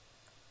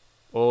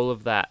 All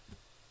of that.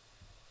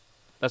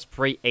 That's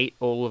pre-ate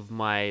all of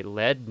my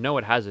lead. No,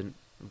 it hasn't.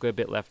 I've got a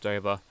bit left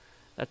over.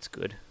 That's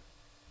good.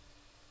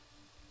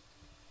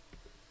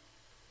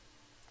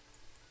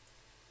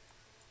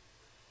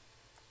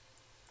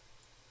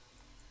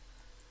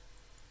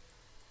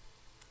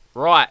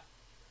 Right.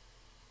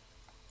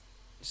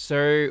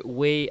 So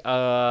we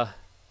are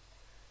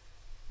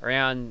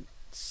around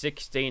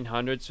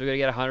 1600, so we're going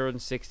to get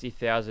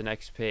 160,000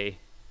 XP.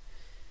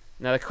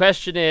 Now the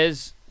question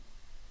is...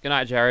 Good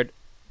night, Jared.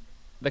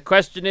 The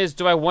question is,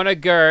 do I want to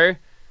go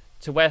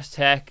to West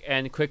Tech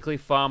and quickly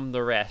farm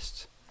the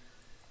rest?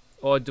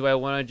 Or do I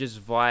want to just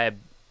vibe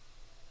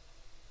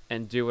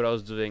and do what I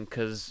was doing?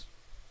 Because...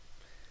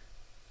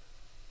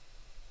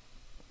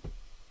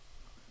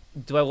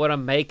 do I want to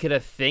make it a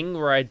thing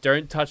where I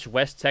don't touch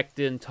West Tech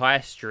the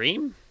entire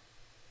stream?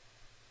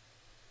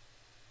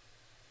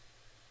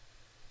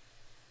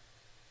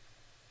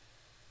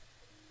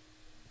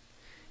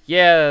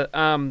 Yeah,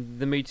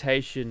 the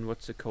mutation,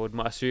 what's it called?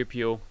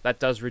 Marsupial. That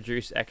does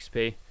reduce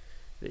XP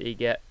that you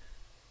get.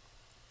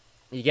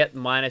 You get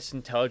minus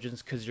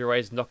intelligence because you're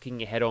always knocking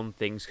your head on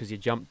things because you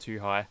jump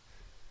too high.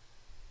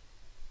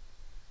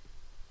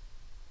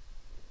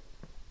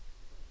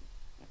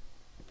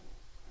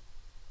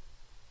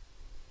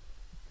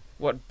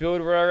 What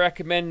build would I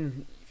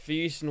recommend for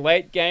use in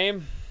late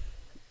game?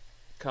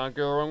 Can't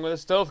go wrong with a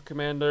stealth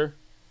commander.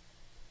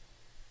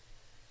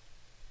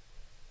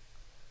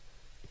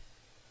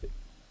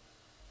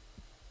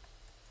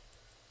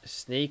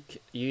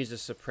 Sneak, use a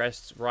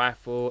suppressed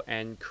rifle,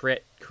 and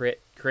crit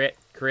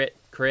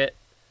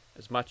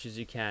as much as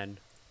you can.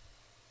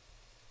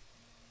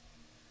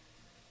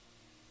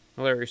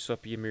 Hilary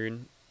swap your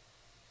moon.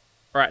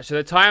 Alright, so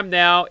the time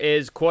now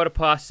is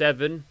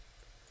 7:15.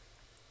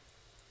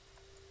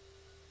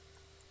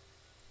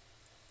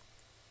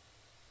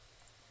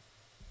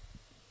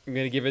 I'm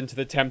going to give in to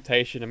the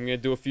temptation. I'm going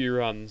to do a few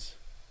runs.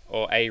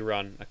 Or a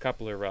run. A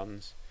couple of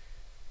runs.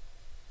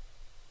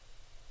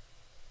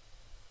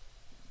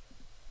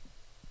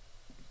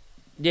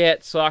 Yeah,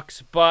 it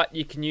sucks, but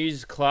you can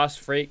use Class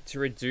Freak to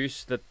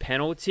reduce the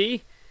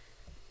penalty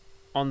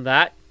on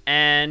that.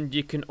 And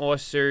you can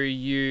also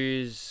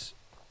use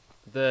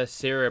the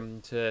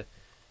serum to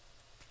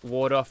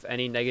ward off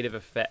any negative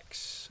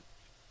effects.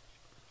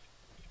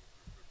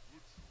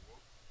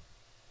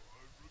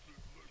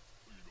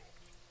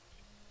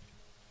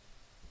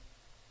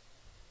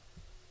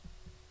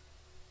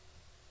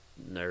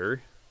 No.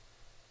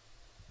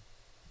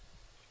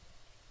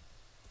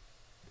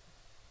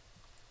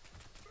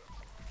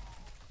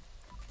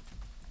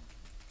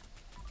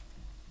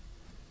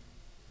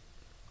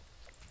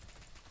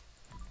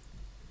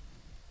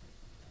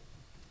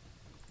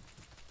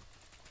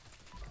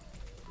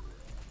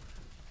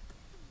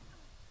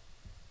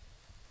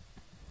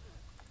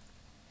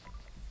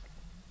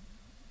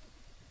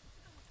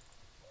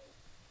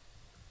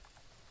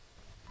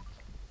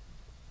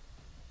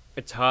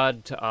 It's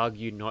hard to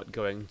argue not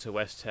going to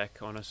West Tech,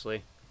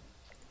 honestly.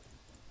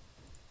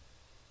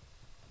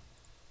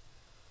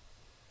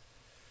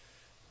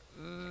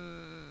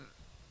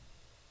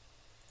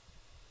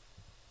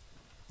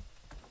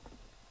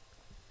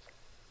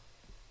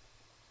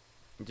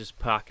 Just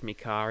park my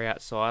car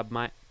outside,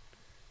 mate.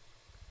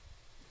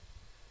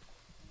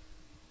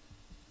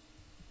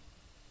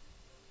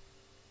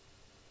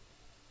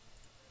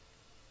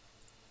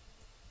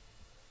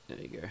 There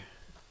you go.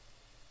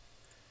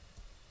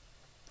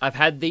 I've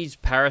had these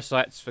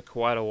parasites for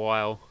quite a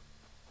while.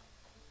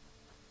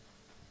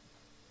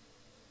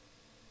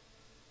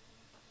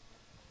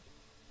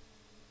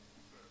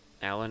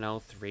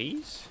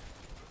 LNL3s?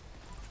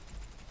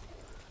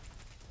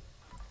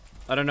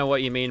 I don't know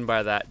what you mean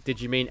by that.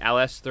 Did you mean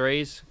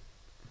LS3s?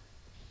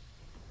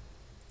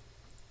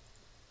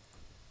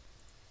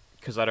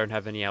 Because I don't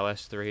have any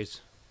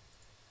LS3s.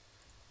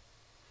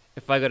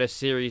 If I got a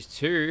Series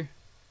 2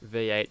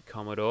 V8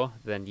 Commodore,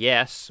 then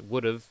yes,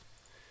 would have.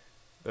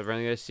 But I've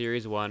only got a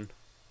Series 1.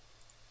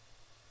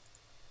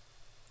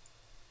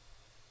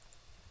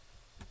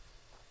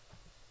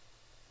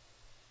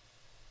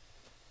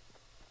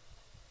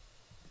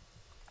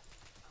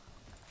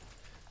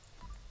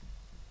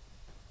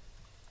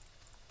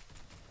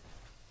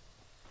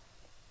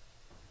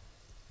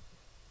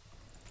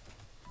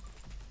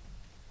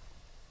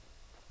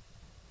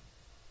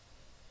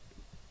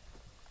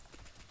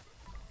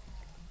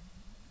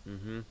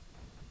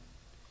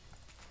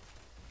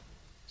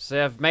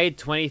 So I've made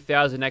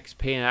 20,000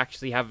 XP and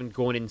actually haven't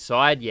gone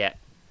inside yet.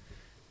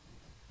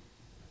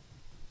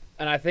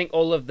 And I think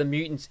all of the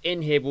mutants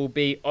in here will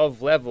be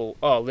of level.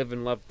 Oh, live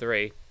and love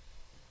 3.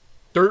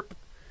 Derp.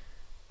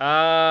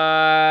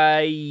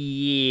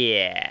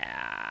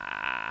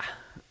 Yeah.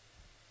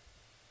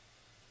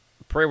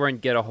 Probably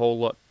won't get a whole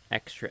lot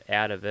extra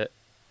out of it.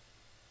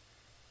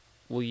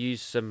 We'll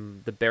use the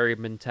berry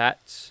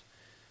mentats.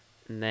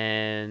 And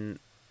then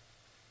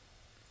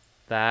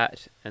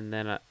that. And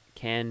then a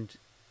canned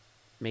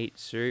meat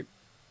soup.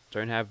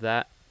 Don't have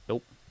that.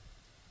 Nope.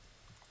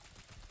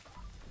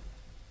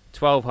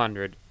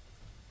 1200.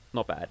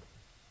 Not bad.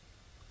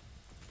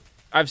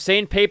 I've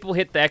seen people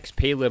hit the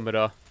XP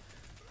limiter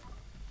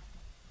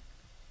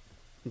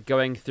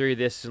going through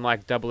this in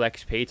like double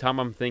XP time.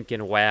 I'm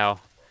thinking, wow,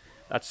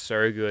 that's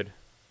so good.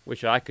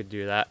 Wish I could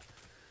do that.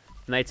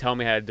 And they tell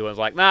me how to do it. It's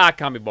like, nah, I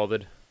can't be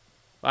bothered.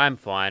 I'm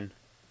fine.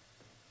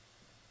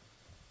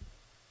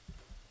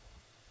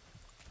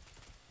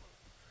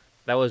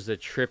 That was the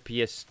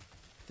trippiest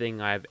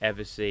thing I've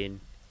ever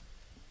seen.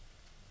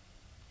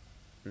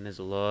 And there's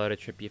a lot of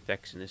trippy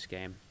effects in this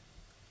game.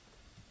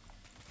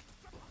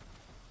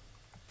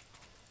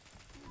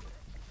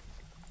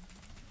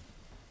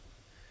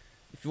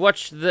 If you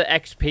watch the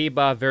XP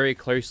bar very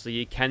closely,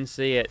 you can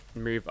see it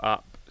move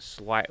up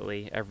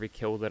slightly every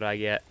kill that I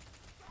get.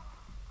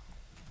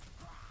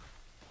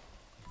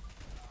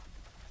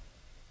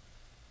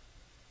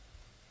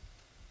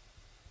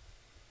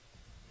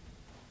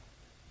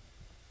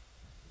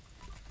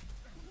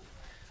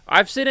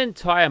 I've seen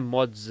entire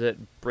mods that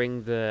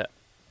bring the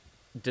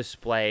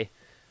display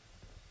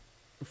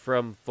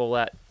from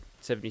Fallout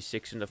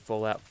 76 into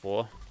Fallout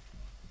 4.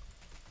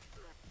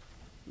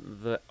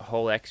 The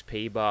whole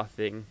XP bar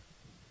thing.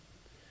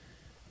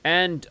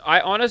 And I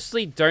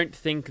honestly don't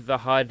think the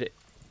HUD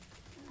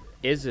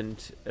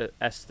isn't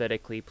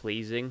aesthetically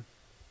pleasing.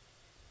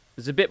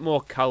 There's a bit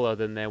more color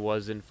than there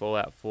was in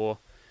Fallout 4.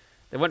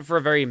 They went for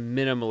a very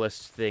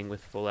minimalist thing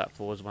with Fallout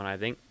 4's one, I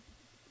think.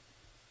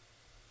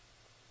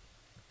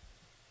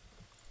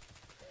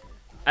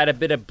 Add a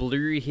bit of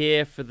blue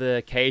here for the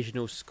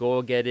occasional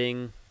score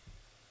getting.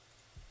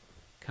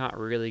 Can't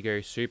really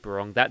go super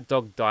wrong. That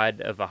dog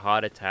died of a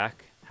heart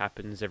attack.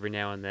 Happens every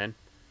now and then.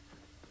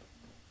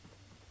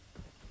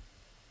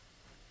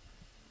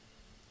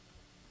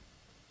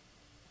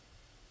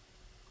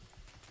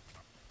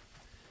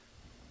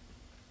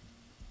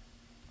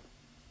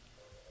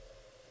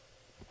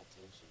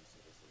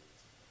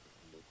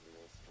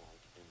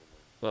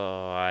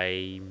 Oh,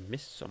 I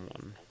missed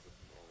someone.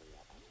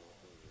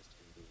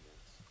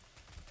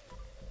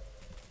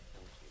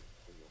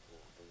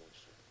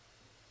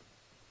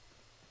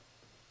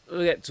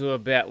 We'll get to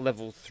about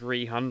level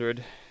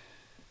 300.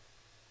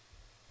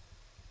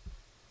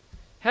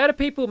 How do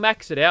people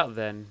max it out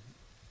then?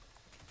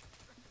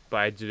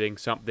 By doing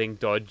something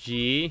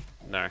dodgy?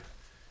 No.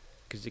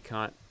 Because you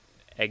can't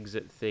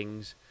exit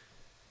things.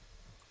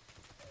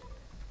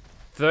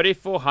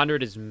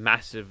 3,400 is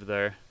massive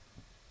though.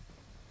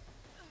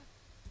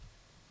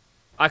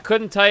 I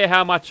couldn't tell you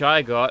how much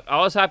I got. I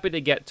was happy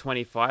to get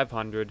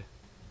 2,500.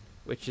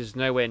 Which is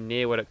nowhere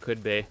near what it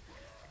could be.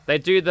 They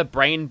do the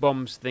brain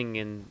bombs thing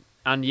in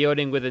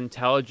unyielding with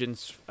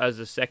intelligence as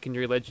a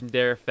secondary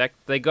legendary effect.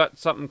 They got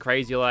something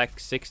crazy like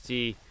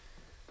 60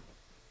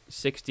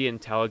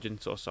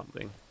 intelligence or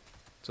something.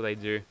 That's what they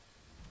do.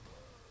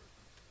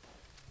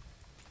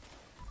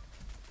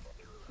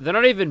 They're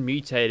not even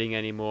mutating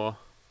anymore.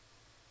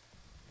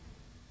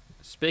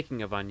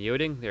 Speaking of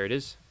unyielding, there it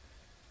is.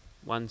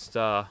 1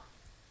 star.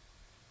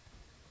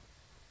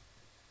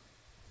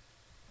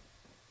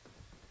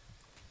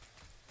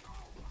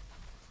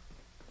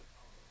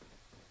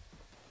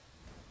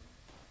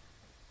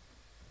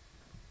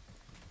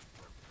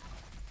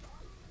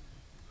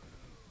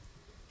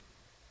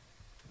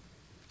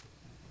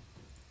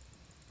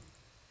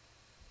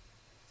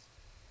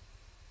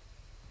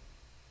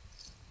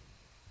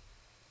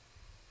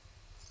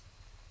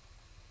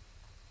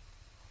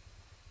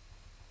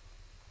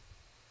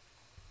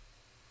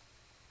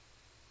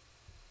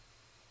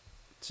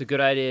 It's a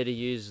good idea to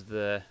use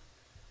the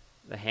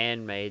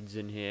handmaids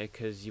in here,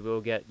 because you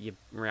will get your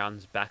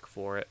rounds back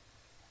for it.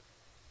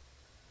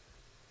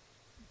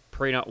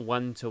 Probably not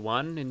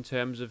 1-to-1 in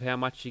terms of how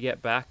much you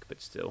get back,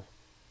 but still.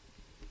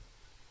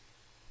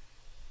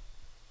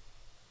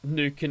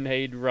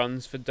 Nuke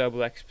runs for double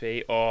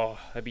XP. Oh,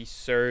 that'd be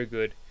so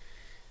good.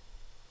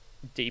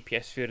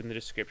 DPS field in the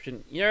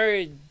description. You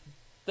know,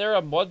 there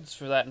are mods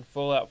for that in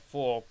Fallout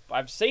 4.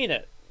 I've seen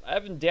it. I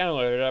haven't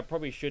downloaded it. I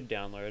probably should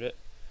download it.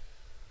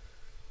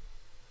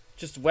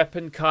 Just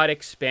weapon card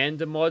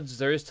expander mods,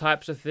 those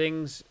types of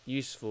things,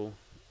 useful.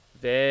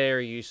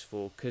 Very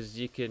useful, because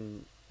you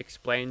can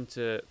explain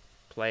to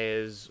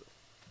players...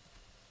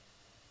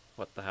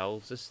 What the hell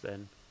is this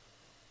then?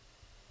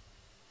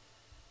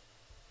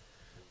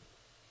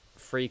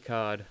 Free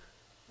card.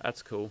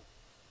 That's cool.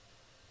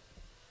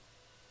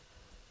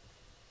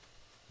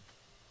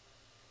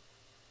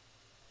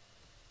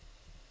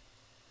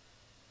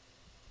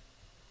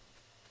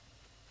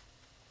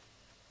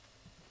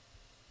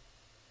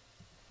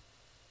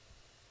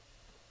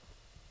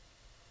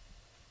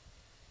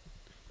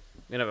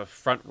 I'm gonna have a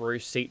front row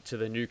seat to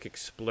the nuke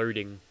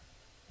exploding.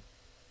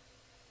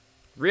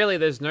 Really,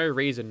 there's no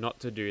reason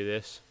not to do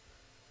this.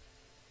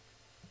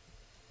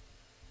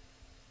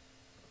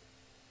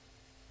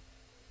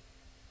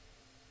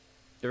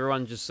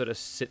 Everyone just sort of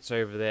sits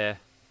over there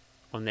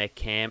on their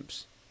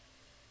camps.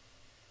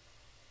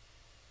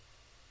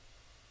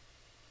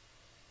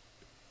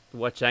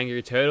 Watch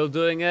Angry Turtle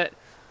doing it.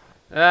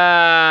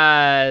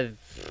 I'll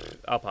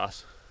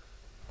pass.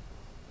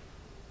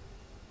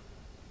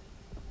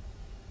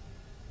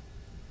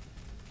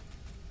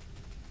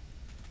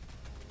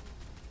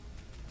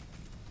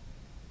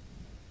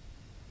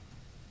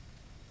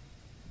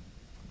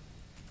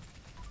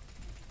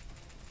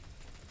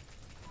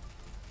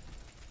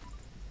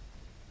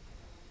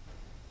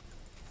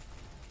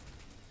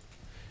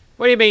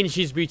 What do you mean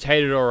she's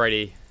mutated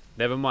already?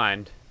 Never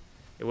mind.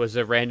 It was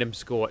a random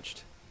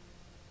scorched.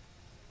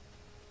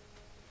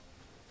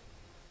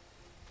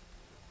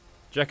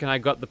 Do you reckon I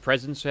got the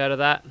presents out of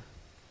that?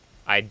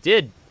 I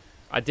did.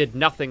 I did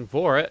nothing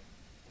for it.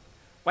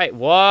 Wait,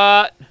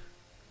 what?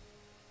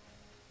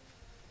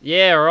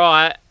 Yeah,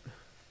 right.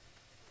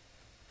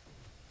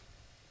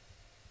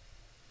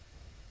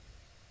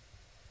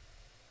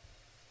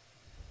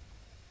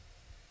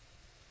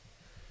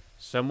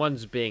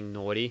 Someone's being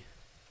naughty.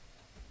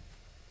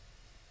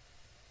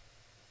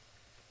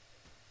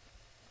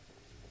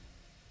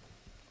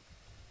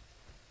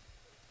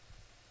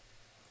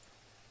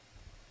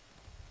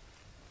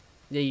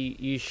 Yeah,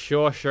 you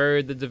sure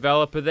showed the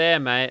developer there,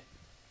 mate.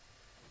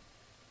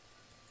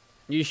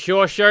 You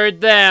sure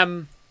showed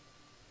them.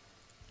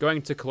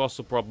 Going to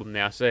Colossal Problem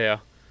now, see ya.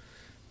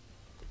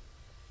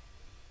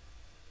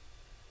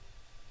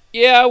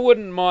 Yeah, I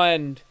wouldn't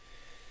mind.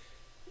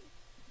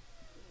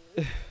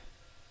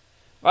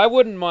 I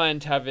wouldn't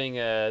mind having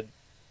an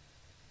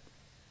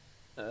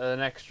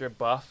extra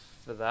buff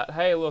for that.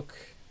 Hey, look.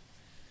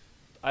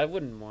 I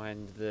wouldn't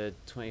mind the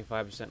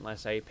 25%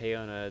 less AP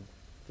on a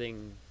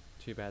thing.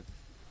 Too bad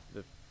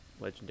the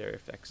legendary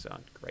effects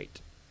aren't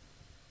great.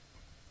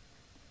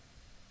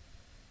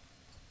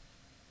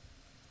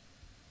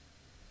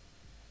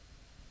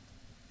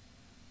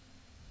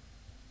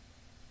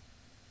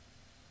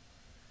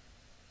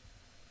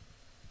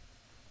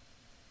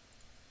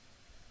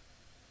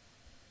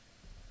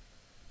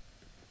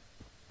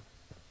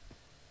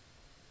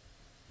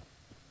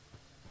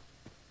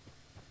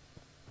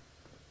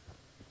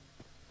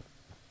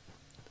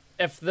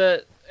 If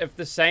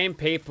the same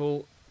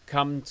people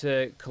come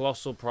to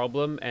Colossal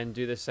Problem and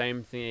do the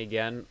same thing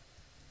again,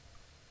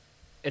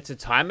 it's a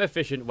time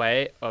efficient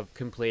way of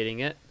completing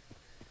it.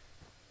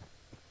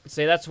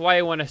 See, that's why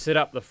you want to sit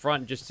up the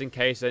front, just in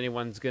case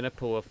anyone's gonna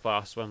pull a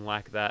fast one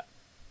like that.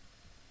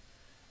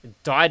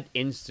 It died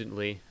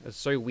instantly. It's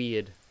so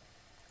weird.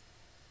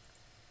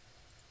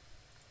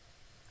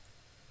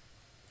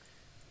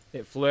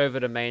 It flew over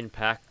the main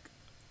pack.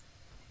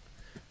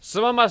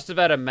 Someone must have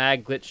had a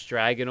mag glitch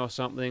dragon or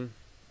something.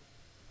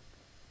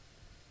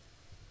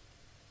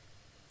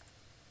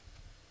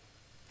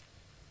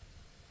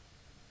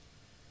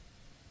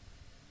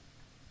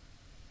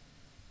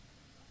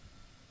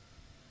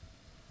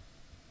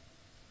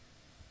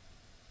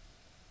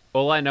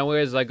 All I know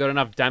is I got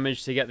enough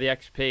damage to get the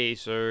XP,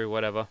 so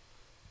whatever.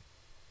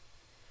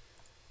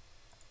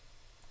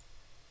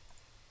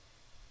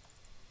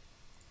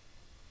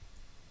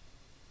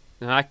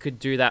 And I could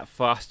do that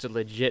faster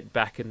legit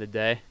back in the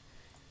day.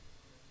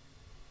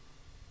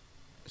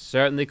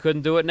 Certainly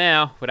couldn't do it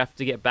now. Would have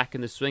to get back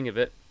in the swing of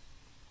it.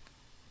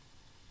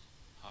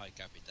 I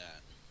copy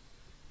that.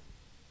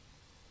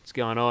 What's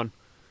going on?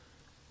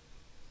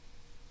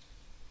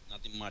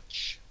 Nothing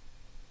much.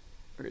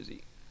 Where is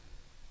he?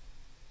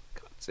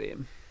 Can't see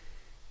him.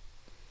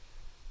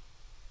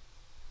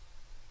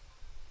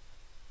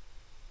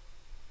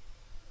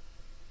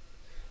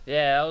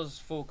 Yeah, that was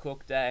a full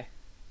cook day.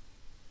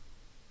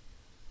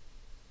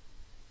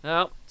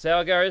 Well, that's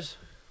how it goes.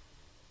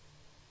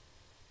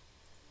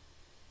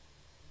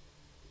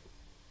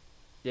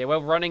 Yeah, we're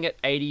running at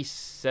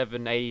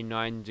 87,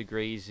 89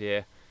 degrees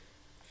here.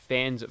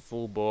 Fans at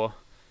full bore.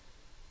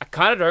 I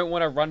kind of don't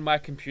want to run my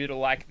computer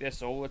like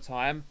this all the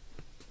time.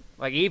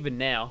 Like, even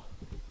now.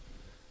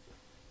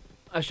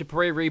 I should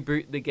probably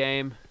reboot the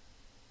game.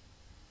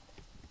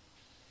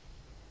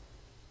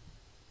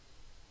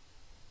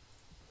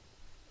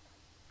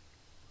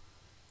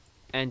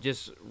 And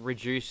just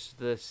reduce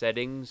the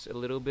settings a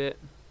little bit.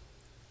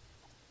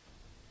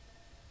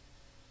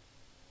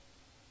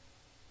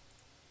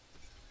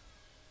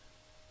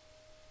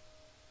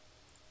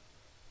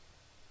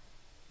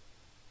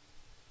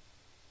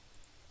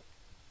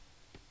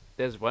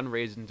 There's one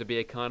reason to be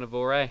a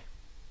carnivore, eh?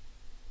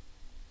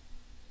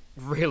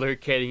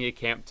 Relocating your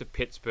camp to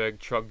Pittsburgh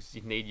trucks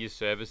you need your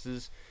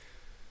services.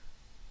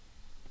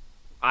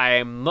 I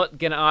am not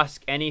gonna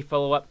ask any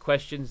follow-up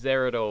questions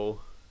there at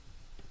all.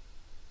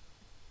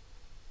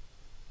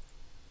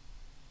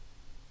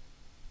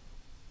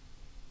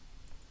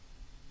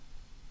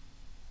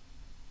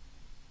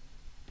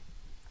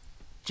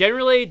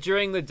 Generally,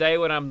 during the day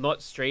when I'm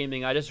not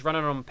streaming, I just run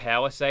it on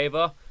power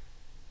saver.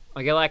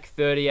 I get like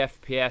 30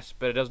 FPS,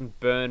 but it doesn't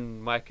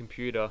burn my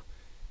computer.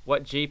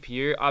 What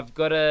GPU? I've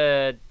got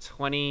a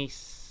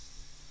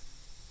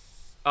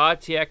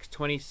RTX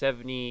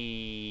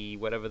 2070,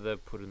 whatever they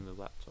put in the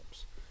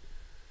laptops.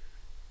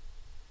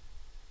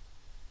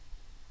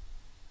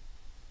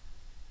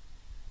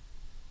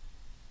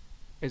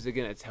 Is it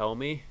gonna tell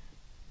me?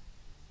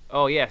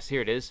 Oh yes,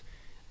 here it is.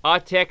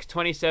 RTX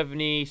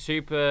 2070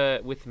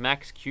 Super with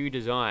Max Q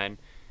design.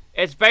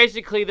 It's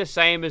basically the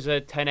same as a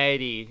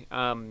 1080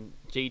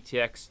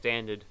 GTX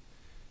standard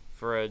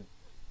for a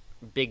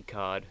big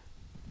card.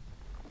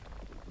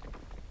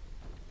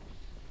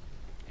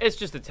 It's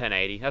just a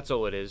 1080, that's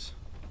all it is.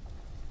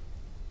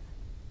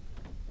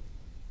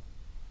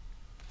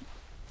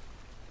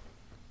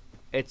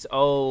 It's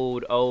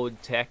old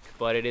tech,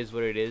 but it is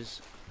what it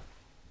is.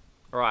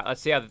 Alright,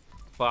 let's see how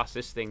fast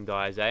this thing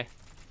dies, eh?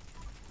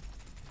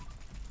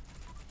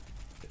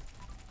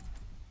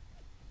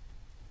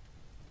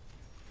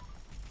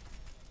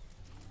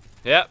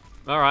 Yep,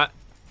 alright.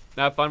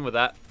 Have fun with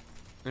that.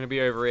 I'm gonna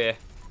be over here.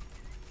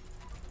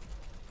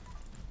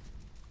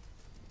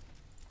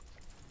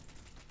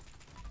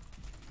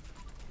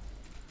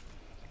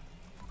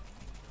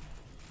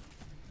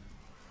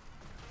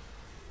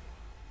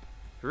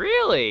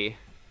 Really?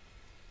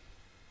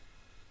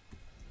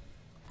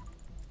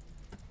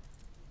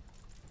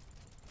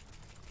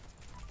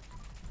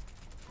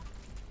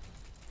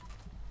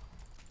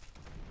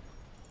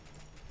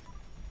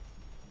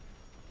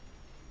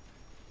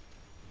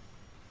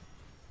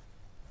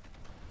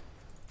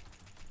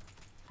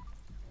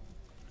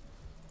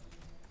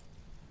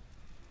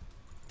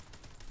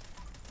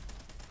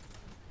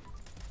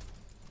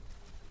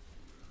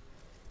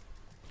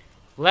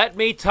 Let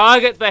me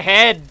target the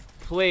head,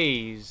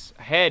 please.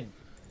 Head.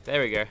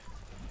 There we go.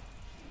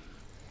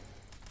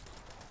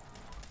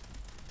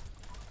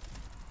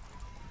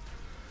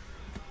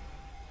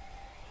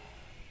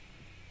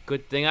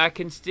 Good thing I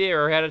can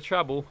steer her out of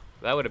trouble.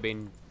 That would have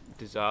been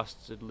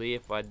disastrously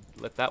if I'd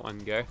let that one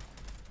go.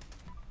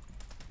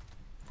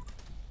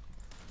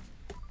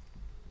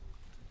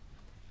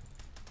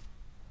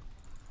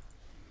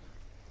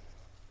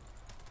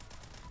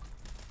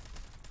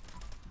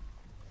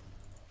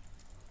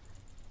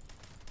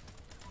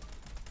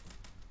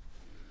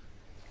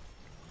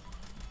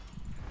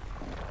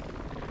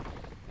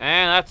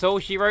 And that's all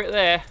she wrote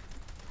there.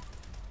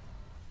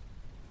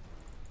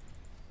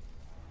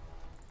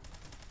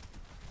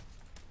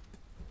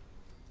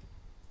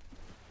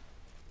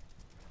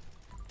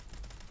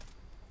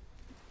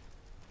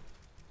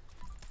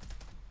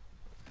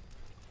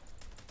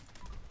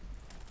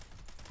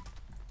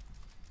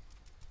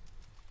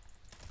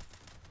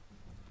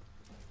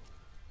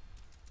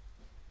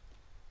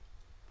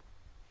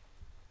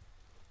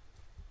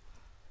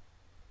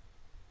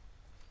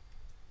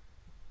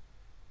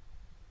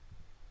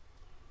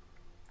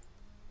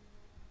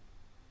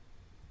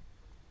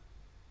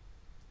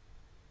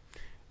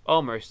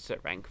 Almost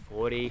at rank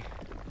 40.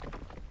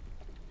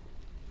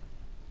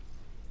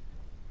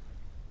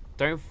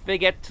 Don't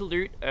forget to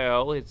loot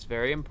Earl, it's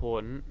very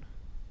important.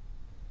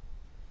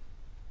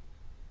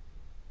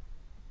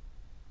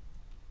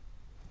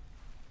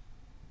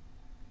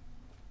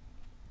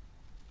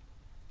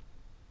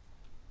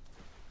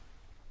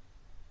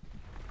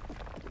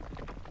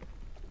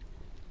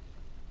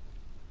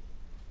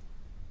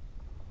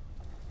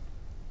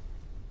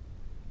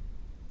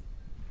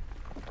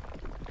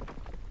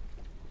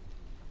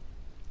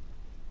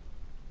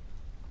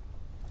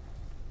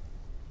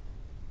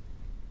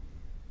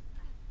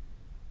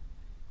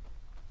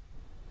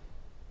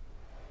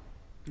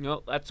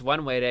 Well, that's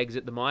one way to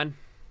exit the mine.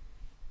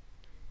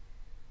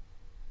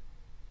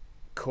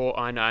 Core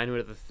I9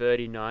 with a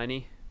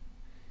 3090.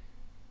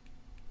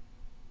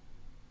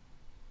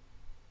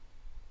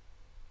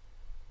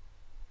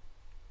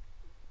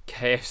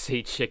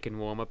 KFC chicken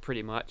warmer,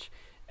 pretty much.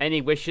 Any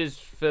wishes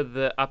for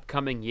the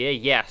upcoming year?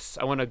 Yes,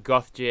 I want a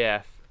Goth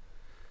GF.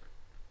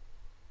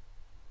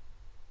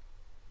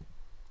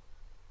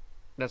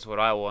 That's what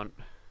I want.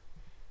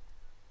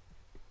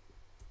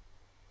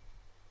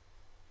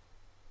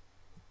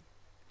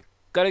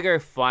 Gotta go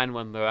find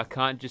one though. I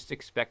can't just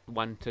expect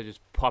one to just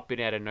pop in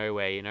out of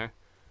nowhere, you know.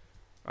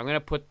 I'm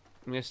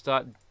gonna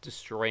start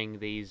destroying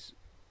these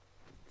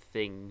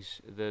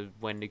things, the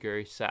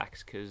Wendigo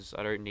sacks, because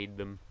I don't need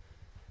them.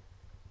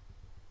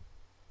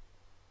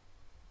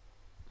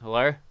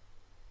 Hello?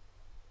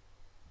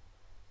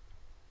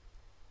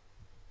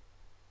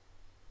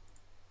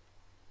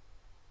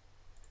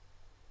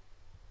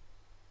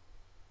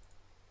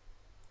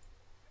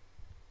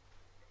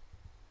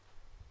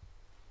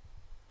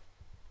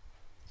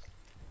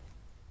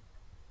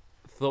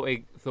 Thought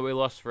we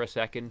lost for a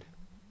second.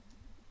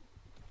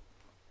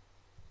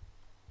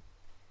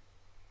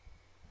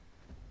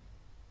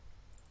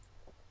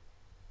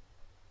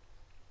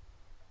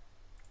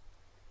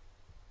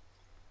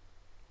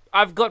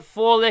 I've got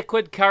 4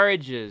 liquid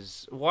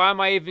courages. Why am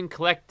I even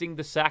collecting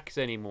the sacks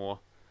anymore?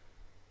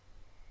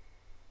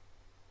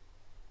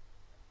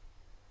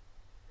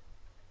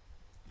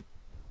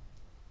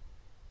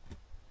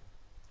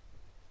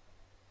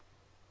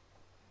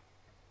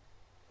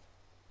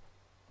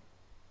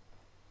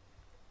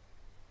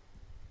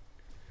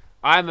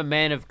 I'm a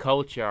man of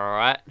culture,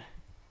 alright?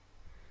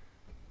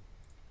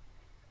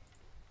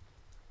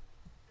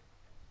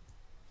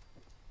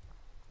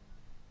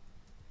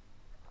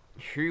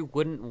 Who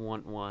wouldn't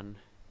want one?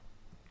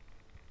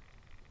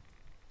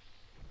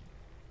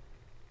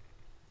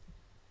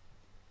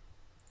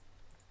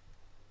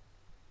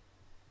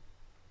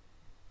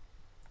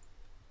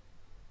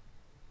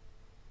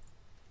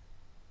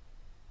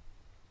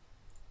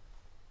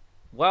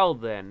 Well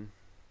then.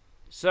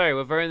 So,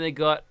 we've only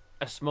got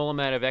a small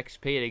amount of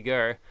XP to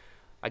go.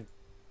 I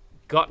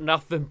got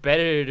nothing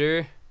better to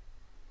do.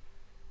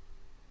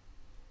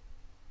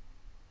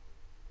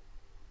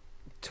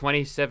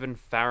 27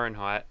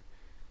 Fahrenheit.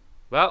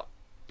 Well,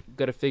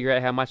 Gotta figure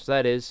out how much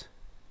that is.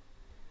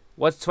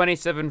 What's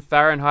 27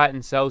 Fahrenheit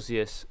and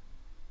Celsius?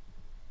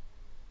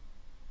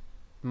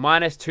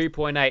 Minus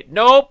 2.8.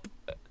 Nope!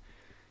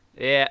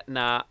 Yeah,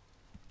 nah.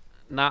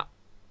 Nah.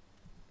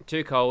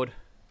 Too cold.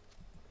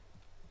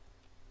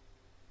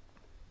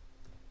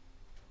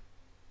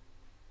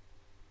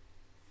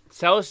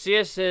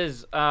 Celsius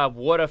is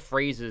water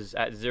freezes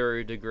at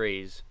 0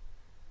 degrees.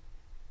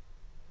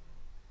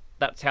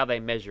 That's how they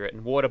measure it.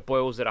 And water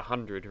boils at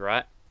 100,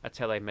 right? That's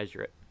how they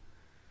measure it.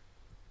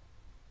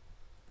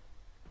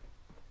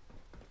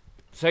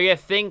 So yeah,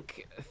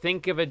 think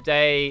of a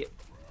day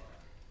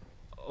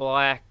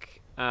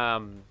like a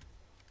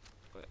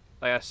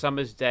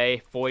summer's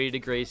day, 40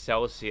 degrees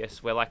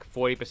Celsius. We're like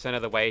 40%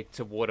 of the way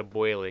to water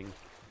boiling.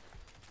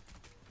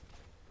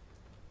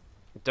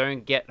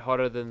 Don't get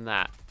hotter than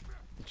that,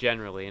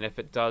 generally. And if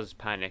it does,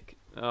 panic.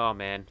 Oh,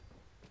 man.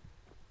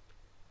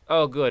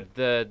 Oh, good.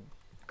 The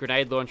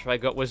grenade launcher I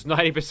got was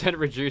 90%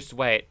 reduced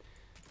weight.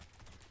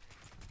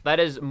 That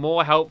is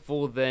more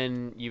helpful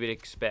than you would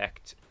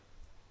expect.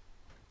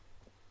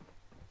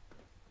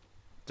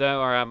 Don't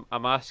worry,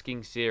 I'm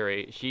asking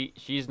Siri.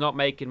 She's not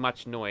making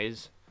much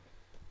noise.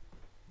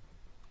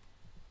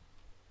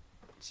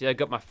 See, I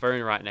got my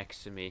phone right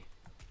next to me.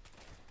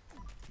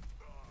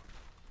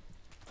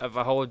 If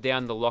I hold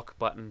down the lock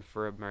button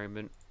for a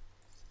moment.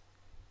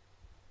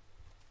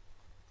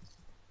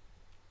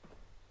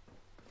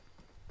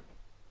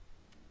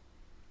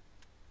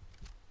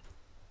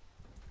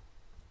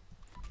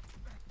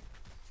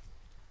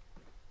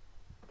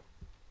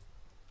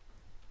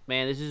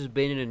 Man, this has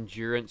been an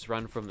endurance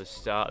run from the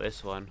start,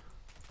 this one.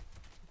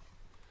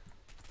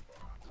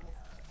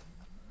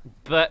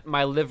 But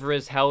my liver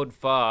is held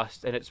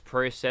fast, and it's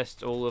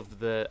processed all of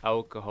the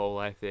alcohol,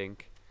 I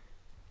think.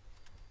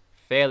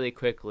 Fairly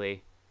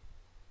quickly.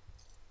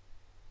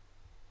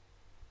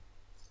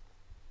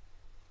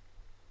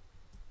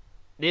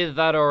 Either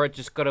that or it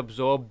just got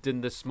absorbed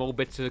in the small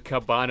bits of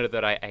cabana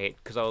that I ate,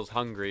 because I was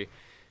hungry.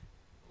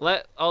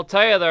 I'll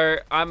tell you though,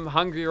 I'm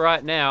hungry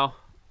right now.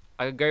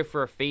 I could go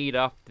for a feed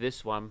after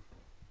this one.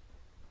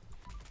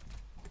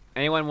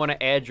 Anyone want to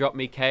airdrop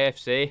me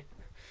KFC?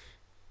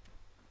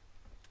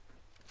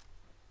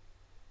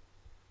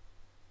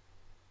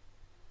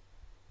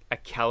 A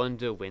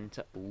calendar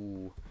winter.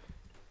 Ooh.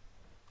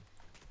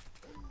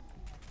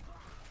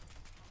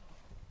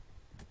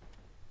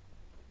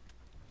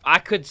 I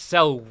could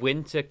sell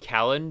winter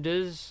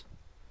calendars.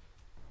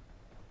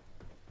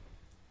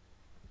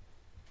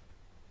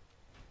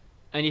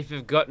 And if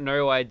you've got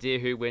no idea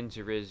who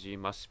Winter is, you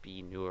must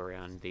be new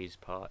around these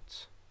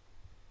parts.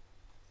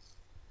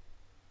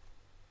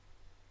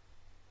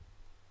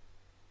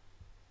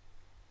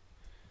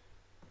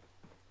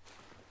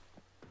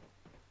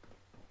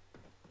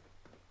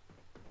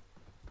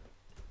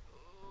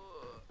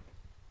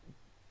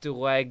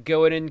 Do I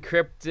go in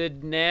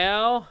encrypted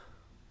now?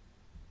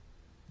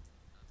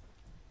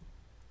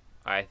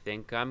 I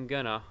think I'm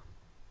gonna.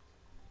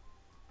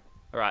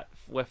 Alright,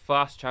 we're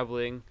fast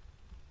traveling.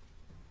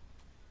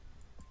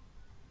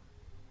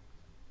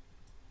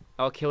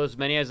 I'll kill as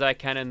many as I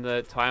can in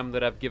the time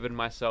that I've given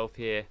myself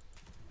here.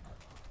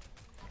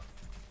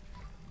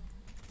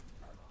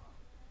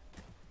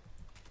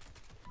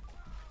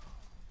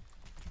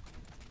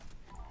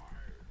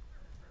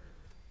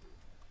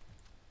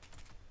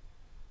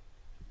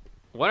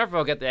 I wonder if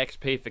I'll get the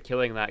XP for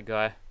killing that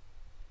guy.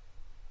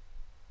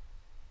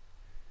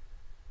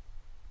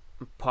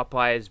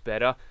 Popeye is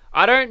better.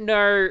 I don't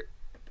know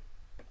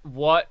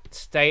what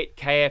state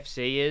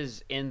KFC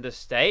is in the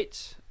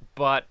States,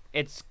 but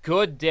it's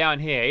good down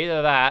here.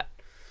 Either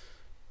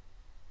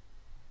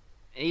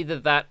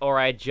that or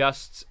I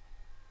just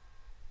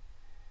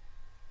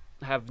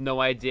have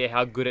no idea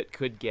how good it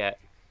could get.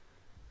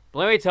 But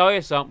let me tell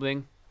you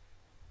something.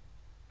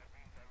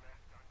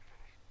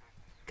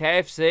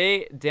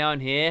 KFC down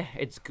here,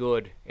 it's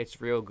good.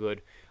 It's real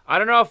good. I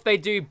don't know if they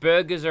do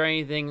burgers or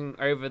anything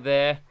over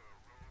there,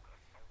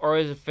 or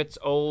if it's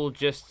all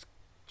just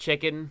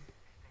chicken.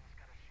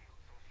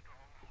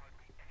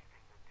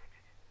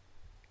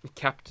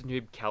 Captain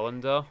Noob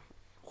calendar.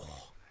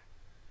 Oh.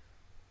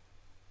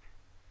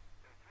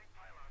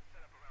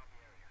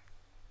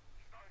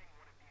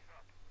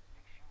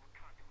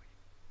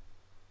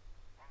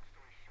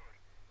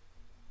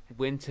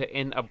 Winter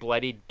in a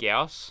bloodied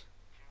gouse.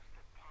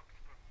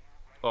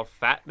 Or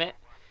fat man.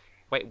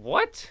 Wait,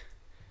 what?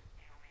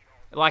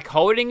 Like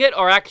holding it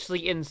or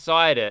actually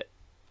inside it?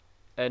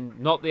 And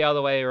not the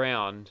other way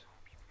around.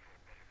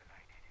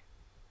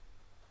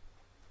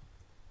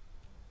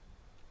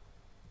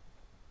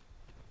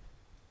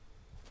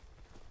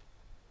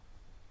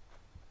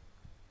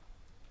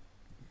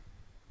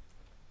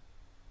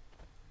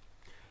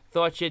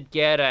 Thought you'd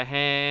get a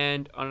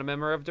hand on a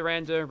member of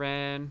Duran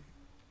Duran.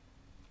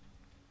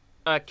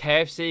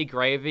 KFC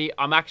gravy.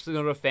 I'm actually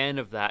not a fan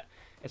of that.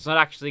 It's not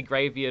actually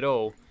gravy at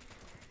all.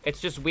 It's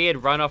just weird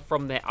runoff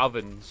from their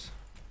ovens.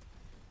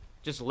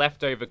 Just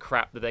leftover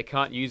crap that they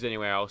can't use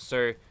anywhere else.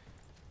 So,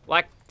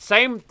 like,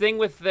 same thing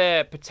with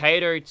the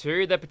potato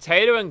too. The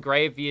potato and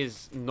gravy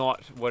is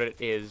not what it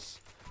is.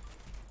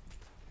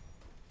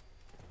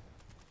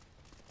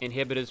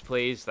 Inhibitors,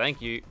 please.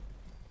 Thank you.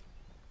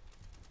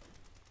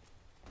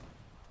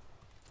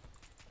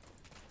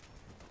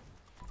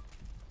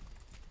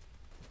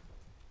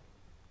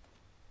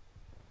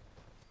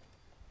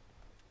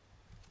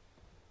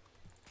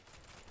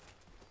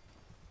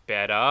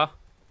 Better.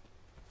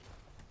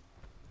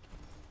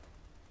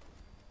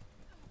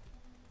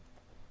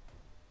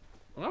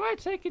 What am I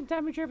taking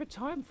damage over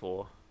time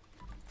for?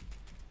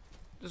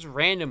 Just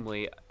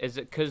randomly. Is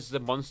it because the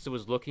monster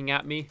was looking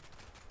at me?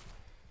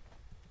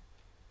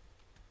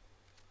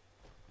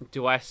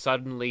 Do I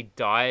suddenly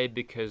die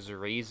because of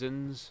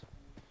reasons?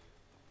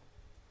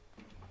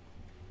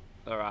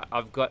 Alright,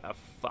 I've got a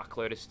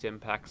fuckload of stim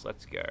packs.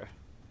 Let's go.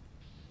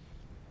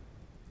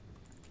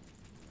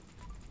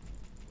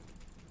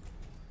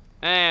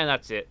 And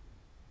that's it.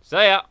 See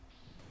ya!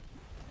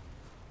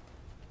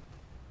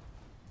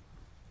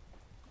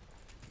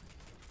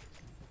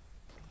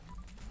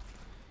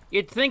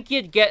 You'd think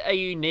you'd get a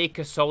unique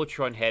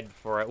Assaultron head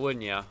for it,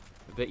 wouldn't you?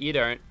 But you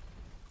don't.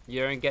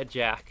 You don't get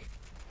jack.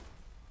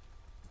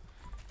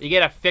 You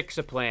get a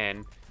fixer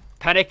plan.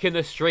 Panic in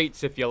the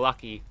streets if you're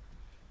lucky.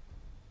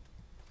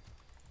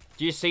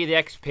 Do you see the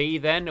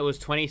XP then? It was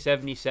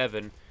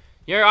 2077.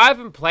 You know, I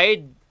haven't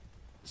played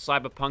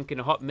Cyberpunk in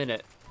a hot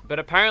minute. But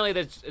apparently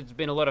it's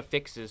been a lot of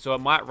fixes, so it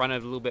might run a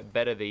little bit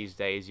better these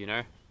days, you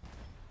know?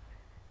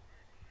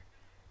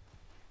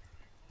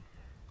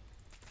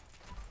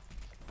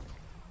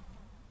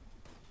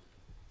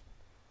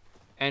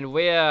 And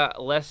we're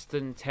less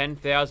than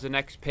 10,000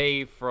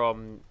 XP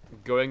from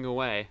going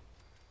away.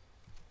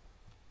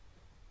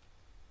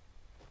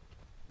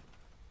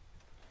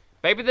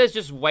 Maybe there's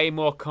just way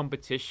more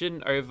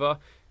competition over...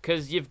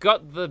 Because you've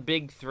got the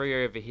big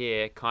three over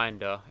here,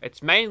 kinda.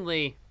 It's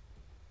mainly...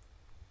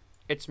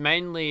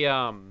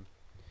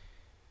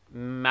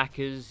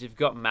 Macca's. You've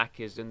got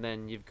Macca's, and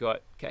then you've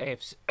got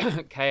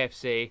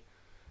KFC.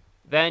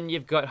 Then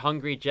you've got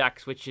Hungry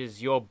Jack's, which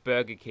is your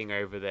Burger King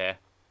over there.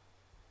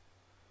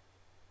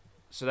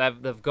 So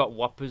they've got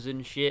Whoppers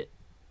and shit.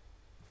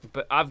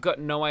 But I've got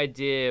no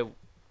idea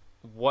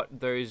what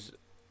those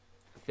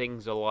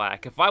things are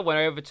like. If I went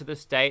over to the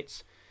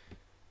States,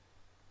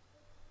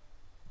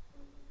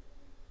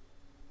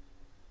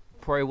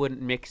 probably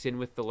wouldn't mix in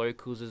with the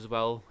locals as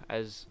well,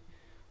 as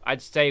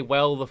I'd stay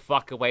well the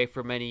fuck away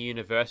from any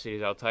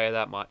universities, I'll tell you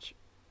that much.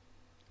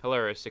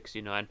 Hello,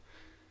 69.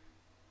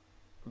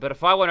 But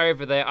if I went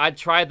over there, I'd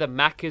try the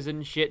Maccas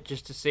and shit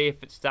just to see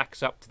if it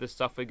stacks up to the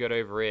stuff we got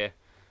over here.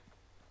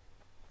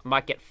 I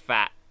might get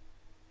fat.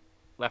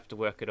 I'll have to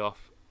work it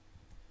off.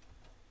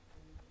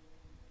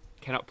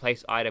 Cannot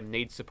place item,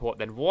 needs support.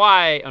 Then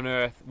why on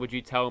earth would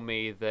you tell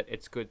me that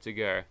it's good to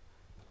go?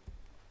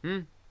 Hmm?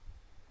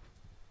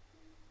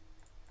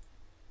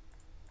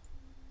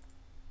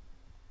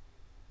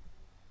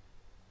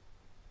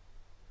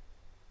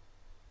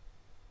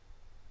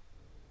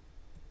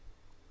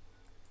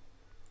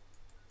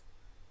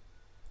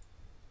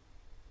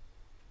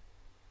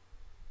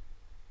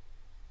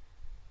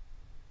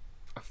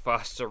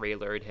 Faster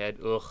reload head.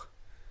 Ugh.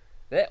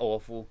 They're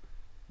awful.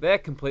 They're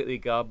completely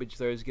garbage,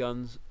 those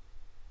guns.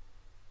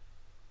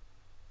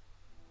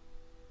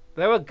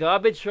 They were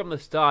garbage from the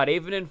start.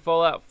 Even in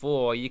Fallout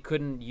 4, you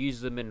couldn't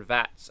use them in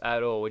VATS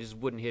at all. It just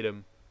wouldn't hit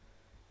them.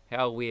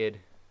 How weird.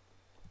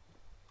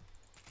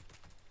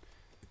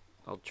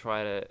 I'll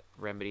try to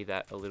remedy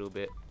that a little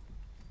bit.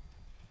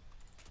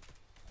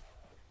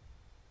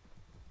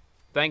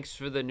 Thanks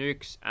for the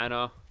nukes,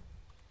 Anna.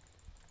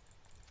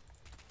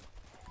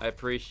 I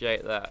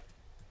appreciate that.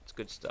 It's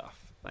good stuff.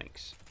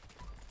 Thanks.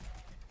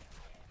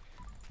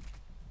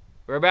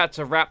 We're about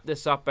to wrap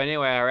this up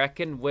anyway, I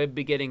reckon. We'll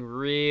be getting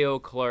real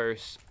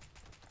close.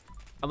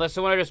 Unless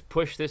I want to just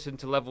push this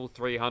into level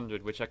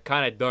 300, which I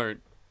kind of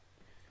don't.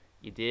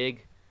 You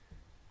dig?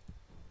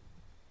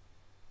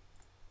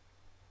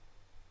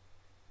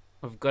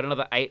 I've got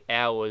another 8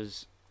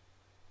 hours.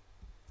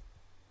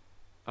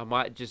 I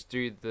might just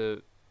do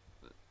the...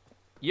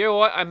 You know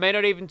what? I may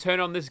not even turn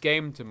on this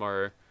game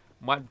tomorrow.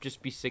 Might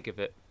just be sick of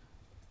it.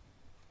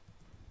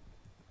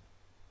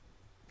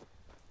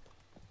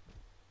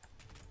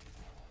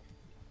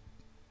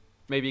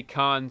 Maybe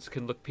Khans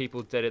can look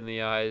people dead in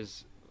the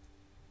eyes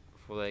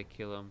before they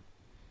kill them.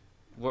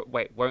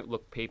 Wait, won't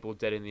look people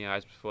dead in the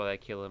eyes before they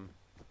kill them.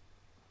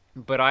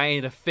 But I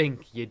ain't a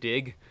fink, you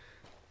dig?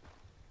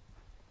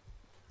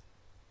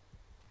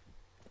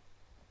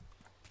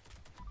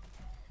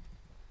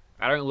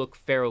 I don't look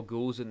feral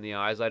ghouls in the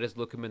eyes, I just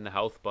look them in the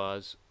health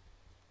bars.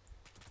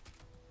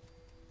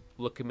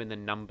 Look them in the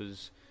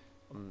numbers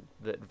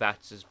that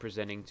VATS is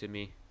presenting to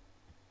me.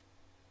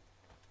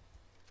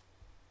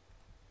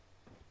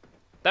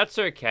 That's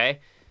okay.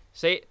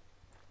 See,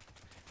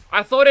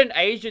 I thought in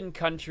Asian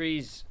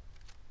countries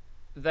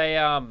they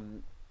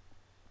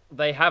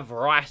have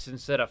rice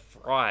instead of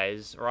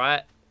fries,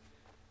 right?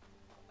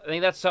 I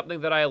think that's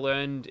something that I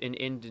learned in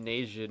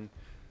Indonesian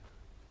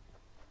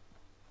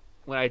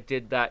when I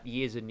did that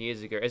years and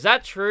years ago. Is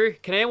that true?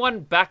 Can anyone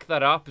back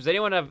that up? Does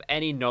anyone have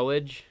any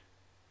knowledge?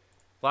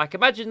 Like,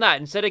 imagine that.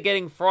 Instead of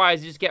getting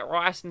fries, you just get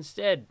rice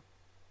instead.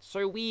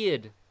 So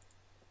weird.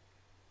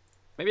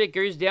 Maybe it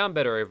goes down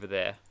better over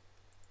there.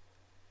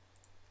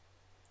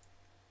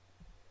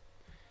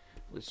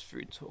 This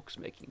food talk's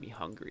making me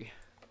hungry.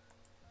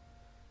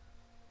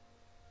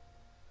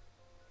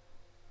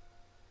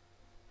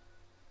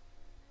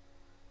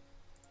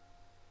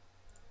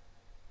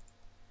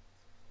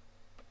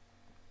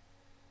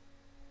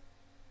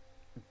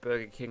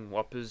 Burger King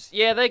Whoppers.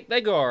 Yeah, they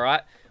go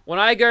alright. When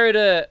I go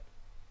to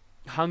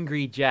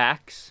Hungry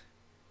Jack's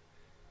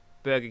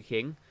Burger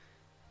King,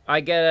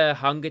 I get a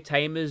Hunger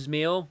Tamers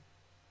meal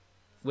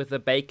with a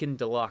Bacon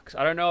Deluxe.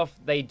 I don't know if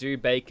they do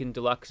Bacon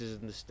Deluxes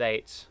in the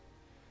States.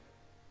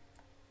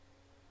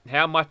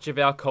 How much of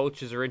our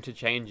cultures are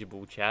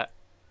interchangeable, chat?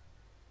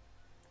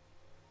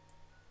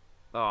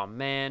 Oh,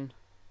 man.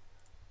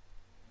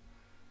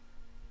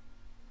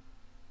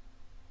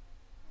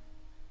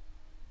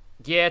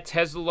 Yeah,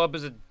 Tesla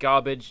lobbers are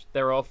garbage.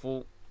 They're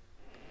awful.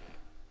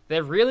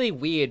 They're really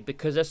weird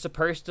because they're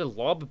supposed to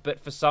lob,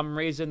 but for some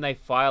reason they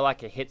fire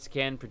like a hit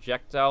scan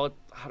projectile.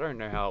 I don't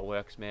know how it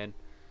works, man.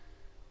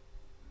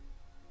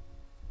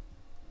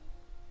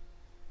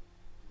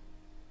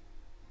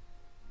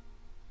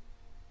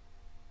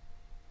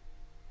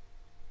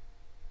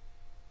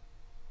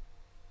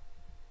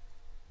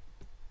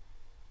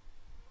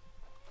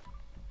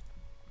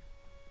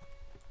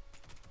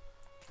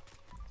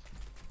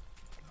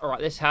 Alright,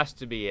 this has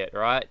to be it,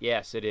 right?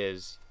 Yes, it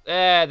is.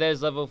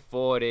 There's level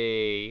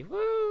 40.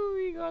 Woo,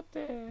 we got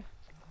there.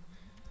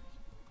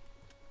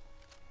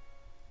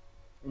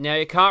 Now,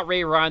 you can't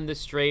rerun the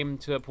stream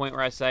to a point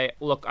where I say,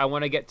 look, I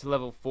want to get to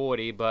level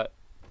 40, but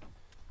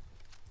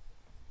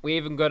we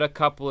even got a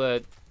couple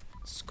of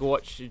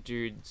Scorched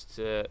dudes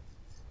to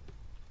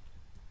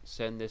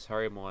send this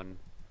home on.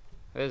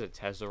 There's a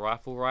Tesla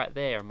rifle right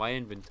there in my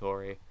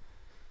inventory.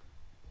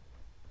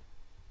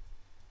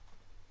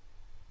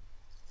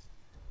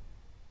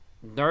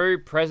 No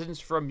presents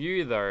from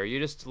you, though. You're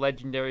just a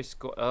legendary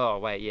score. Oh,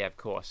 wait, yeah, of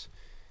course.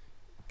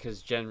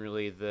 Because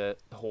generally the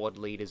Horde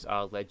leaders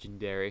are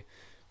legendary.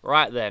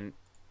 Right then.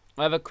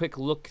 I have a quick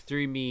look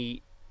through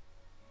me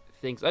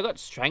things. I got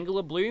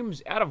Strangler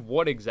Blooms? Out of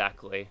what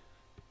exactly?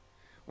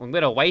 Well, I'm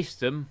going to waste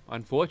them,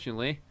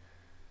 unfortunately.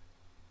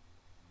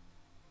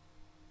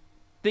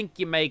 Think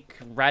you make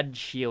Rad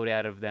Shield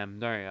out of them,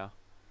 don't you?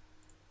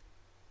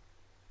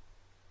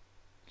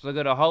 So I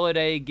got a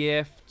holiday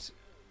gift.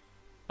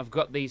 I've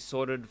got these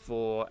sorted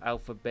for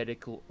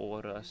alphabetical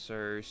order,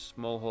 so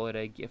small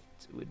holiday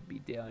gift would be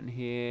down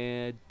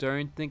here.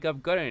 Don't think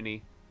I've got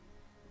any.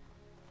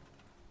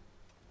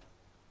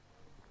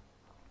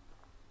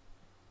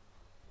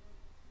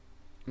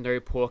 No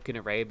pork in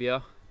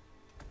Arabia.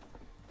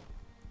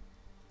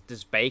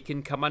 Does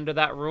bacon come under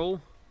that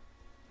rule?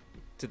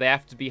 Do they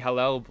have to be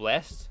halal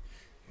blessed?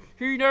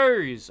 Who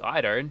knows? I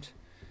don't.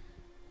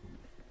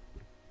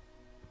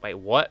 Wait,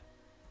 what?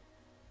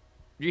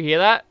 Did you hear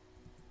that?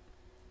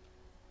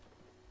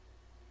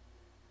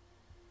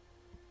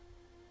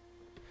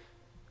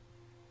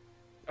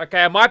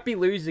 Okay, I might be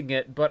losing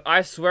it, but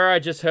I swear I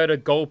just heard a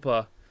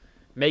gulper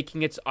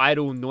making its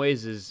idle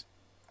noises.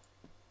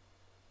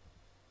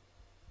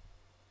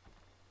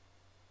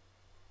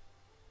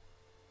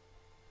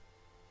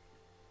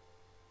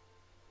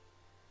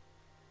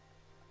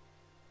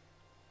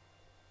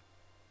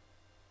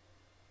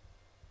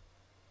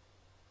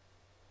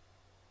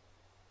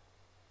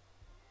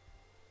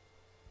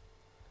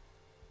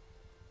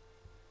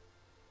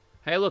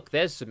 Hey, look,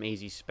 there's some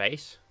easy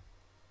space.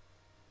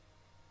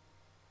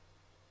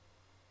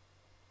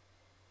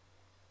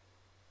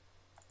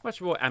 How much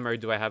more ammo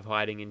do I have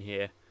hiding in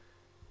here?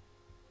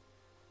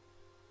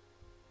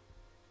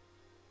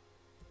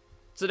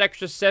 It's an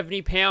extra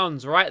 70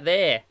 pounds right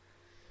there.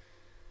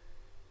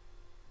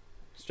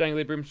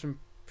 Strangler Brooms from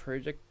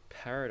Project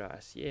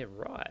Paradise. Yeah,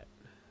 right.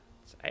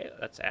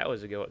 That's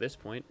hours ago at this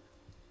point.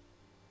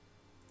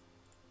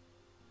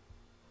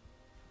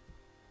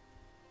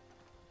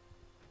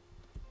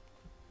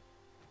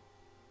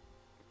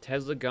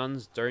 Tesla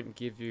guns don't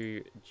give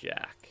you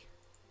jack.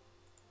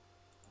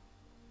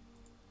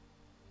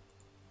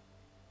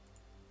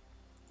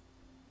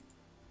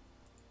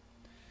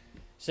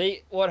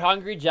 See, what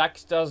Hungry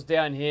Jack's does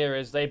down here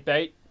is they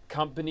bait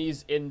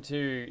companies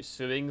into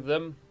suing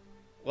them.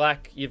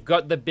 Like, you've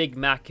got the Big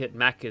Mac at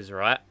Macca's,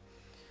 right?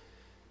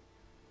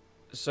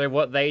 So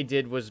what they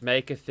did was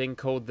make a thing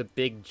called the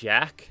Big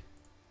Jack.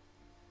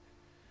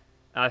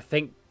 I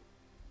think,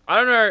 I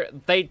don't know,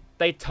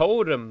 they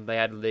told them they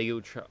had legal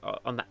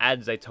trouble. On the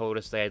ads they told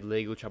us they had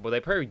legal trouble. They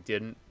probably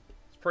didn't.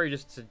 It's probably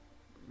just a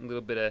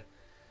little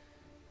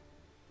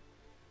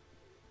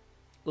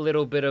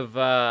bit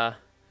of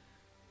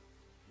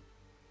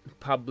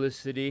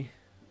publicity,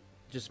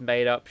 just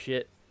made up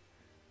shit.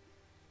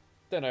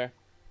 Don't know.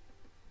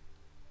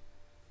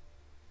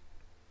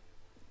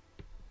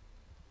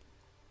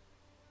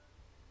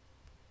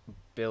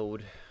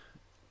 Build.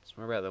 It's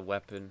more about the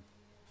weapon.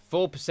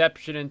 Full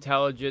perception,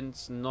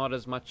 intelligence, not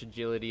as much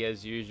agility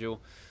as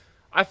usual.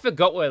 I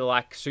forgot we're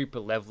like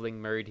super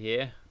leveling mode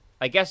here.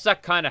 I guess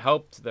that kind of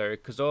helped though,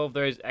 because all of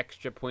those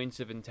extra points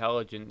of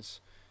intelligence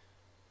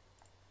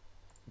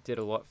Did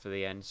a lot for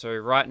the end. So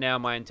right now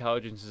my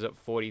intelligence is at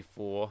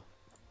 44.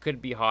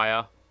 Could be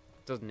higher.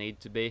 Doesn't need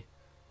to be.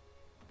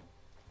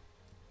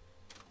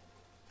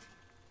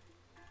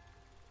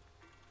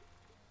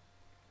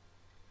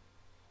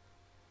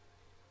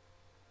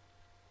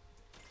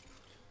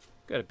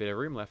 Got a bit of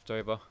room left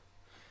over.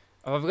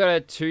 Oh, I've got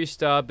a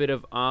 2-star bit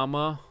of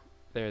armor.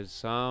 There's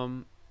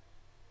some.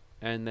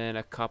 And then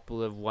a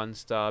couple of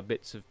 1-star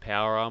bits of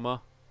power armor.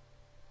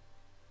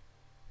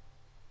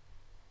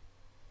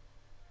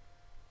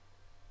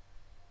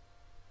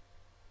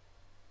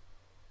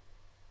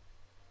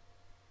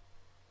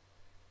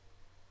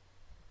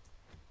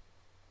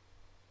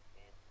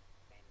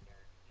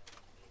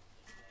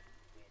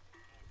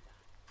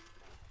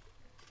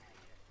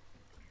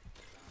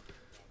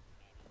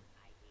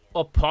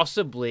 Or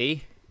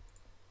possibly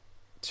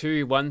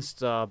 2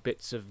 1-star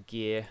bits of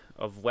gear,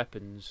 of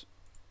weapons.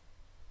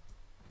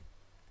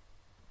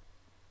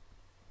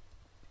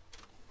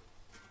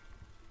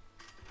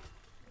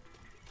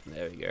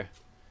 There we go.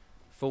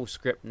 Full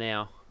script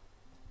now.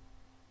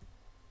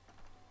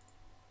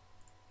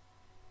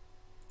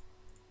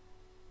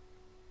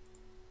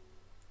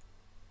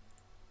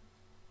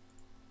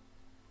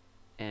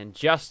 And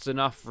just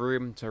enough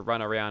room to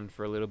run around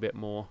for a little bit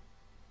more.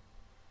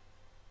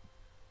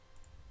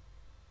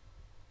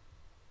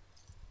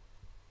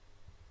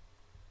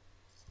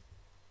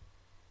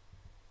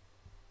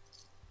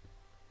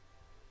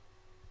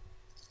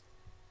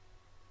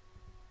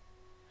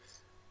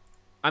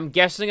 I'm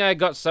guessing I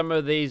got some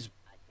of these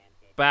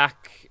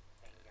back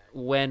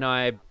when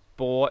I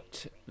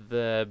bought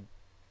the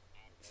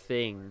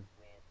thing.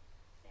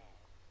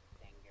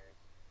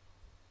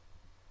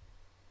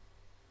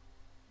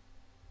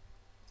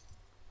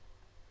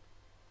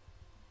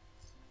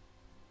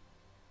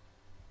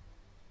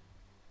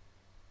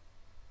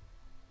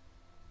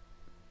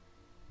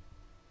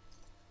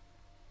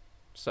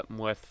 Something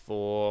worth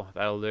 4,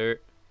 that'll do.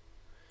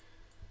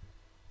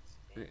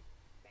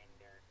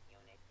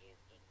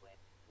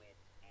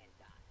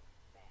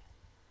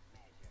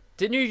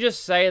 Didn't you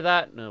just say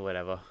that? No,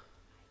 whatever.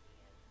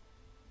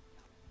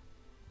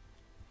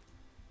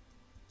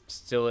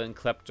 Still in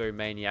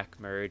kleptomaniac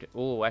mode.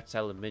 Oh, that's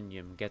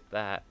aluminium. Get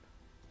that.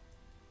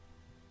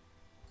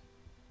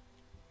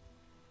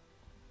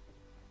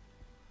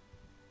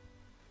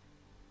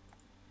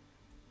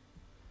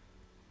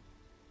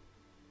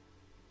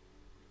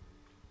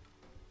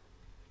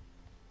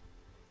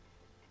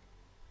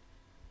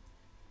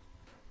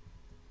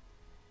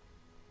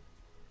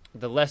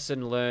 The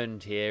lesson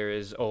learned here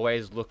is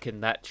always look in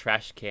that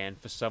trash can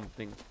for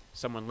something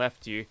someone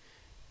left you.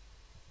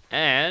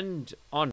 And on